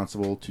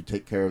responsible to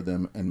take care of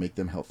them and make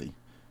them healthy.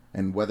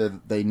 And whether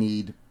they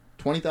need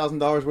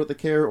 $20,000 worth of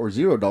care or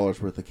 $0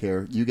 worth of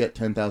care, you get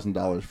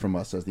 $10,000 from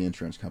us as the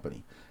insurance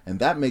company. And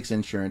that makes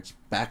insurance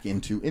back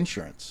into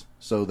insurance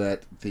so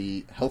that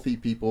the healthy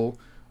people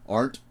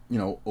aren't,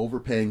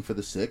 overpaying for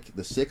the sick.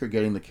 The sick are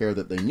getting the care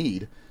that they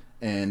need,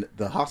 and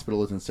the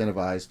hospital is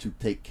incentivized to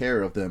take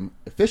care of them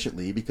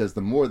efficiently because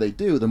the more they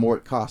do, the more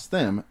it costs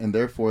them, and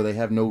therefore they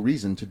have no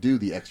reason to do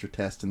the extra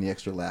test and the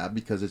extra lab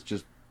because it's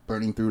just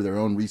burning through their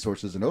own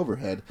resources and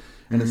overhead.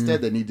 And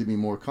instead they need to be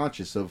more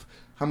conscious of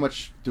how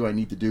much do I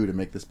need to do to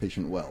make this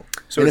patient well.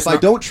 So and if I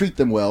don't treat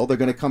them well, they're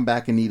going to come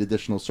back and need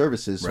additional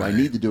services, so I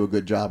need to do a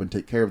good job and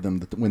take care of them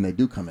when they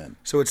do come in.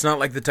 So it's not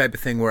like the type of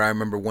thing where I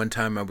remember one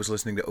time I was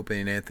listening to Opie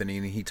and Anthony,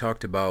 and he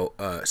talked about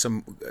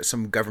some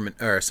government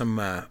or some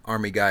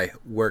army guy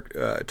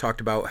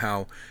talked about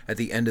how at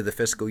the end of the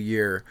fiscal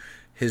year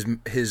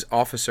his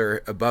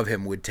officer above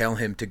him would tell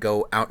him to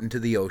go out into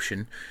the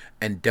ocean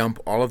and dump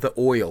all of the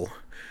oil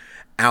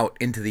out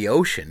into the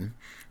ocean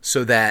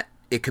so that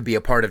it could be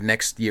a part of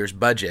next year's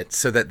budget,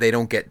 so that they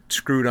don't get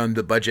screwed on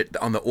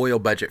the oil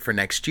budget for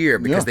next year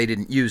because they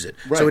didn't use it.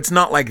 Right. So it's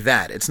not like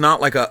that. It's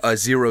not like a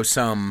zero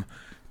sum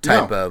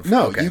type of.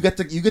 No, okay. You get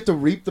to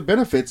reap the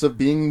benefits of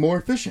being more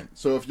efficient.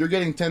 So if you're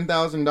getting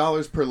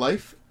 $10,000 per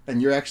life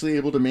and you're actually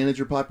able to manage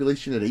your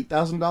population at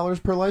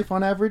 $8,000 per life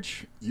on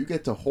average, you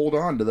get to hold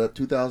on to that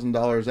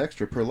 $2,000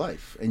 extra per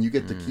life, and you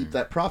get to keep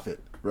that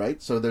profit.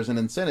 Right, so there's an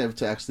incentive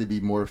to actually be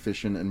more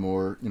efficient and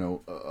more,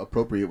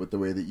 appropriate with the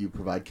way that you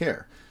provide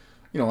care.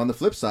 On the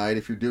flip side,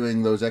 if you're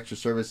doing those extra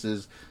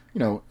services,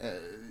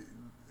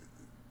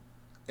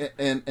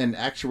 and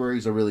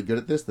actuaries are really good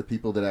at this, the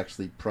people that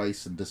actually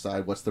price and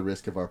decide what's the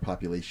risk of our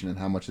population and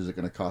how much is it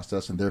going to cost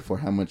us, and therefore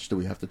how much do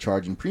we have to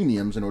charge in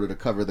premiums in order to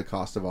cover the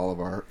cost of all of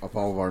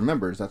our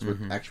members. That's what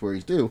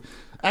actuaries do.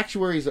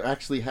 Actuaries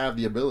actually have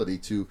the ability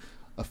to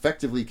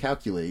effectively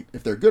calculate,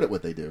 if they're good at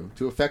what they do,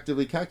 to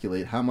effectively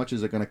calculate how much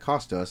is it going to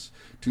cost us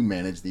to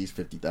manage these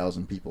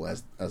 50,000 people,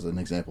 as an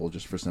example,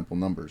 just for simple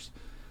numbers.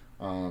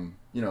 The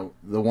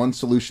one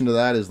solution to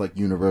that is like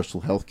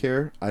universal health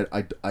care.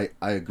 I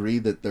agree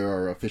that there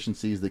are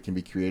efficiencies that can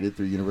be created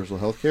through universal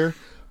health care,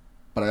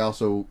 but I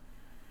also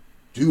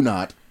do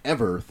not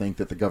ever think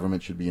that the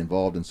government should be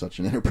involved in such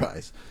an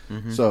enterprise.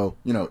 Mm-hmm. So,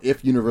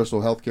 if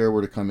universal health care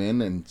were to come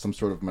in and some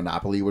sort of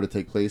monopoly were to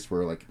take place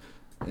where like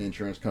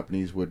insurance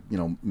companies would,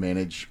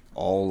 manage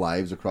all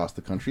lives across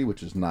the country,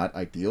 which is not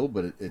ideal,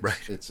 but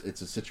it's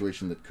a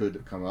situation that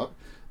could come up.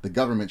 The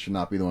government should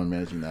not be the one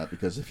managing that,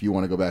 because if you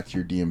want to go back to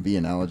your DMV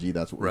analogy,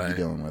 that's what we'd be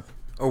dealing with.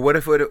 Or what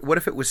if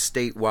it was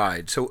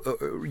statewide?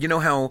 So you know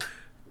how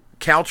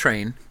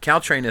Caltrain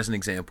as an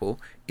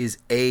example is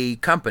a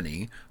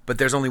company, but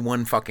there's only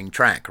one fucking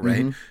track,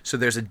 right? Mm-hmm. So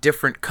there's a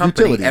different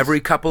company every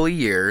couple of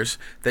years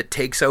that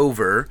takes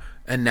over,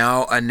 and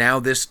now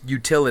this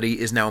utility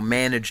is now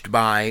managed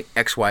by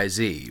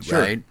XYZ, sure.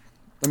 right?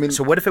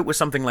 So what if it was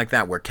something like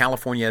that, where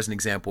California, as an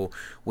example,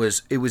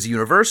 was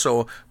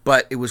universal,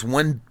 but it was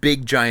one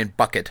big giant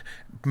bucket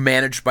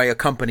managed by a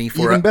company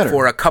for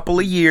a couple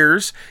of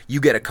years.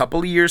 You get a couple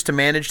of years to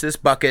manage this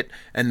bucket,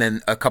 and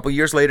then a couple of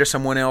years later,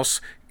 someone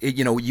else,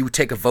 you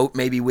take a vote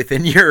maybe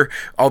within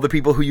all the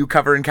people who you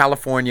cover in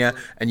California,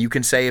 and you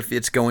can say if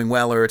it's going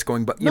well or it's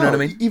going, you know what I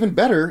mean? Even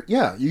better,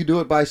 yeah. You do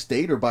it by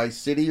state or by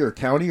city or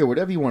county or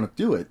whatever you want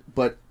to do it,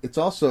 but it's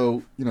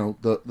also,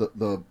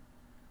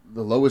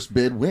 the lowest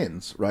bid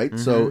wins, right?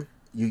 Mm-hmm. So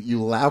you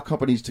allow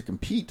companies to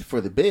compete for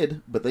the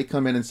bid, but they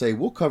come in and say,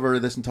 we'll cover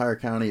this entire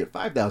county at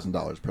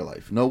 $5,000 per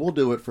life. No, we'll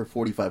do it for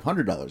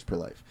 $4,500 per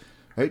life,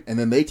 right? And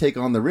then they take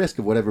on the risk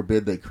of whatever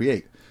bid they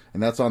create.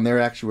 And that's on their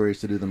actuaries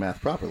to do the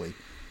math properly.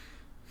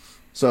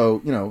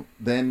 So,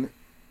 then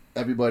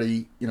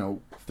everybody,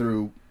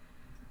 through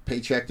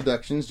paycheck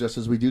deductions, just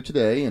as we do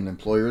today, and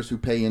employers who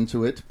pay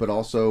into it, but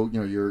also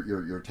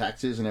your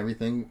taxes and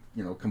everything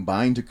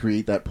combined to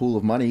create that pool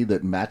of money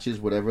that matches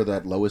whatever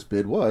that lowest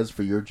bid was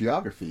for your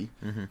geography.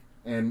 Mm-hmm.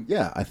 And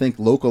yeah, I think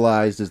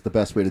localized is the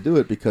best way to do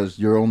it, because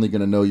you're only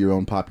going to know your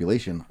own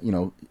population.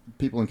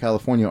 People in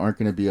California aren't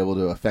going to be able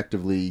to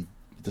effectively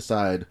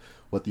decide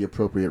what the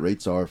appropriate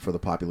rates are for the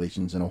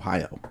populations in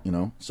Ohio.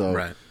 So.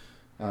 Right.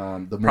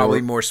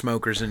 Probably more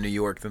smokers in New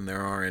York than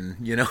there are in,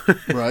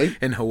 right?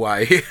 in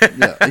Hawaii.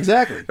 Yeah,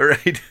 exactly.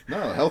 Right.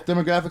 No, health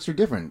demographics are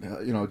different.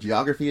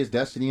 Geography is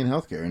destiny in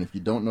healthcare, and if you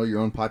don't know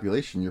your own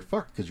population, you're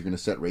fucked, because you're going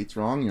to set rates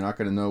wrong. You're not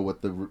going to know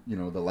what the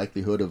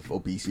likelihood of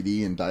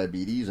obesity and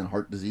diabetes and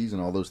heart disease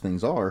and all those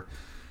things are.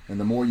 And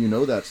the more you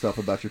know that stuff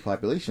about your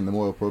population, the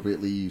more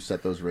appropriately you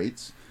set those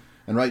rates.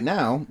 And right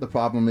now, the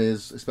problem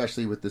is,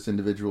 especially with this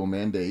individual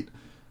mandate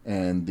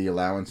and the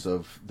allowance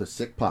of the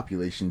sick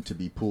population to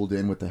be pooled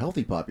in with the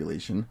healthy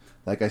population,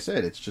 like I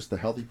said, it's just the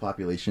healthy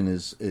population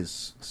is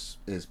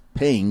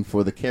paying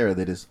for the care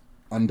that is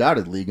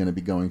undoubtedly going to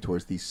be going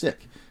towards these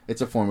sick. It's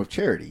a form of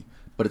charity,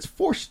 but it's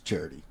forced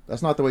charity.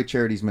 That's not the way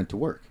charity is meant to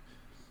work.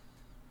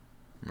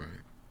 Right.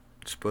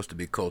 It's supposed to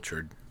be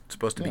cultured. It's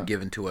supposed to be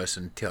given to us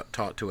and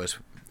taught to us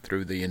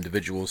through the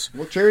individuals.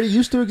 Well, charity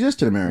used to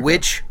exist in America.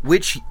 Which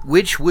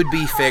would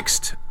be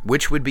fixed,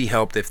 which would be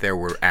helped if there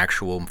were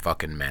actual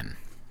fucking men.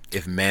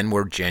 If men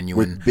were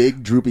genuine. With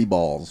big, droopy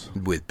balls.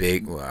 Well,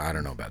 I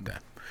don't know about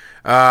that.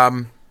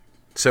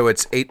 So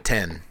it's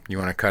 8:10. You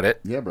want to cut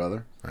it? Yeah,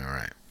 brother. All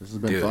right. This has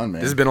been fun,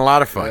 man. This has been a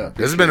lot of fun. Yeah,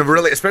 this has been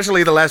really,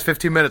 especially the last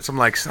 15 minutes, I'm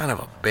like, son of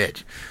a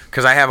bitch.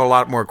 Because I have a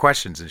lot more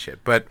questions and shit.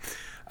 But,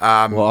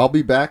 well, I'll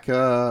be back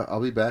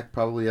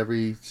probably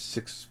every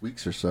 6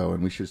 weeks or so,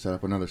 and we should set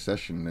up another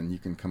session, and you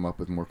can come up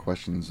with more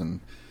questions and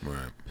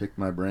pick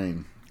my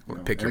brain.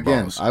 Pick your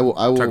again, balls. I will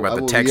Talk about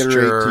the texture.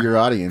 Reiterate to your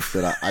audience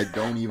that I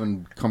don't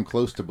even come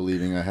close to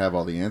believing I have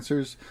all the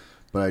answers,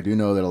 but I do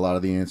know that a lot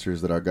of the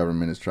answers that our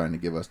government is trying to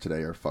give us today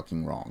are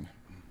fucking wrong.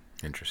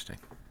 Interesting.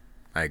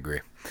 I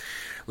agree.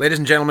 Ladies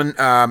and gentlemen,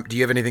 do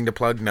you have anything to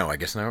plug? No, I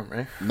guess not,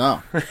 right?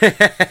 No.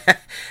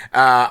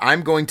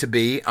 I'm going to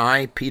be,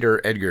 Peter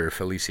Edgar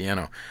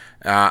Feliciano,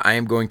 I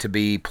am going to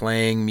be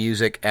playing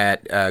music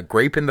at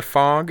Grape in the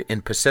Fog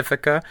in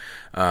Pacifica,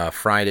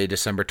 Friday,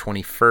 December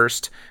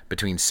 21st,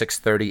 between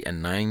 6:30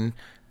 and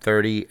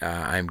 9:30.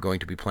 I'm going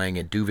to be playing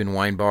at Duvin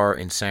Wine Bar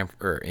in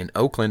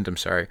Oakland,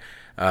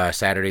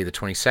 Saturday the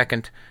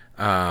 22nd,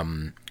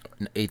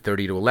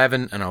 8:30 to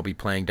 11, and I'll be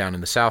playing down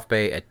in the South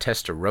Bay at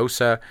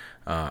Testarossa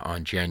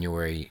on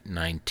January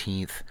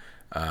 19th,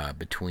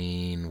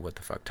 between, what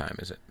the fuck time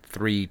is it?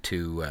 3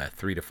 to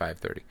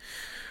 5:30.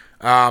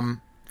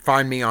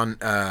 Find me on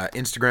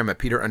Instagram at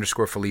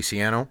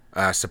Peter_Feliciano.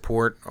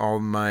 Support all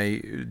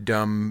my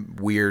dumb,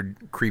 weird,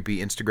 creepy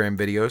Instagram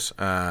videos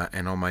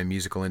and all my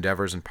musical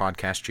endeavors and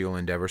podcastial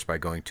endeavors by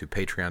going to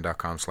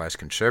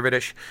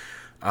patreon.com/conservatish.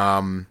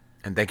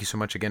 And thank you so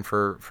much again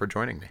for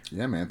joining me.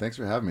 Yeah, man. Thanks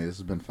for having me. This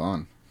has been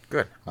fun.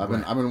 Good. I've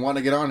been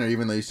wanting to get on there,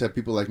 even though you said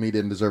people like me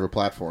didn't deserve a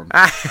platform.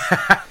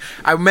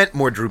 I meant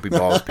more droopy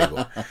balls people.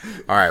 All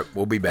right.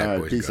 We'll be back,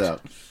 boys. Peace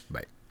out.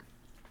 Bye.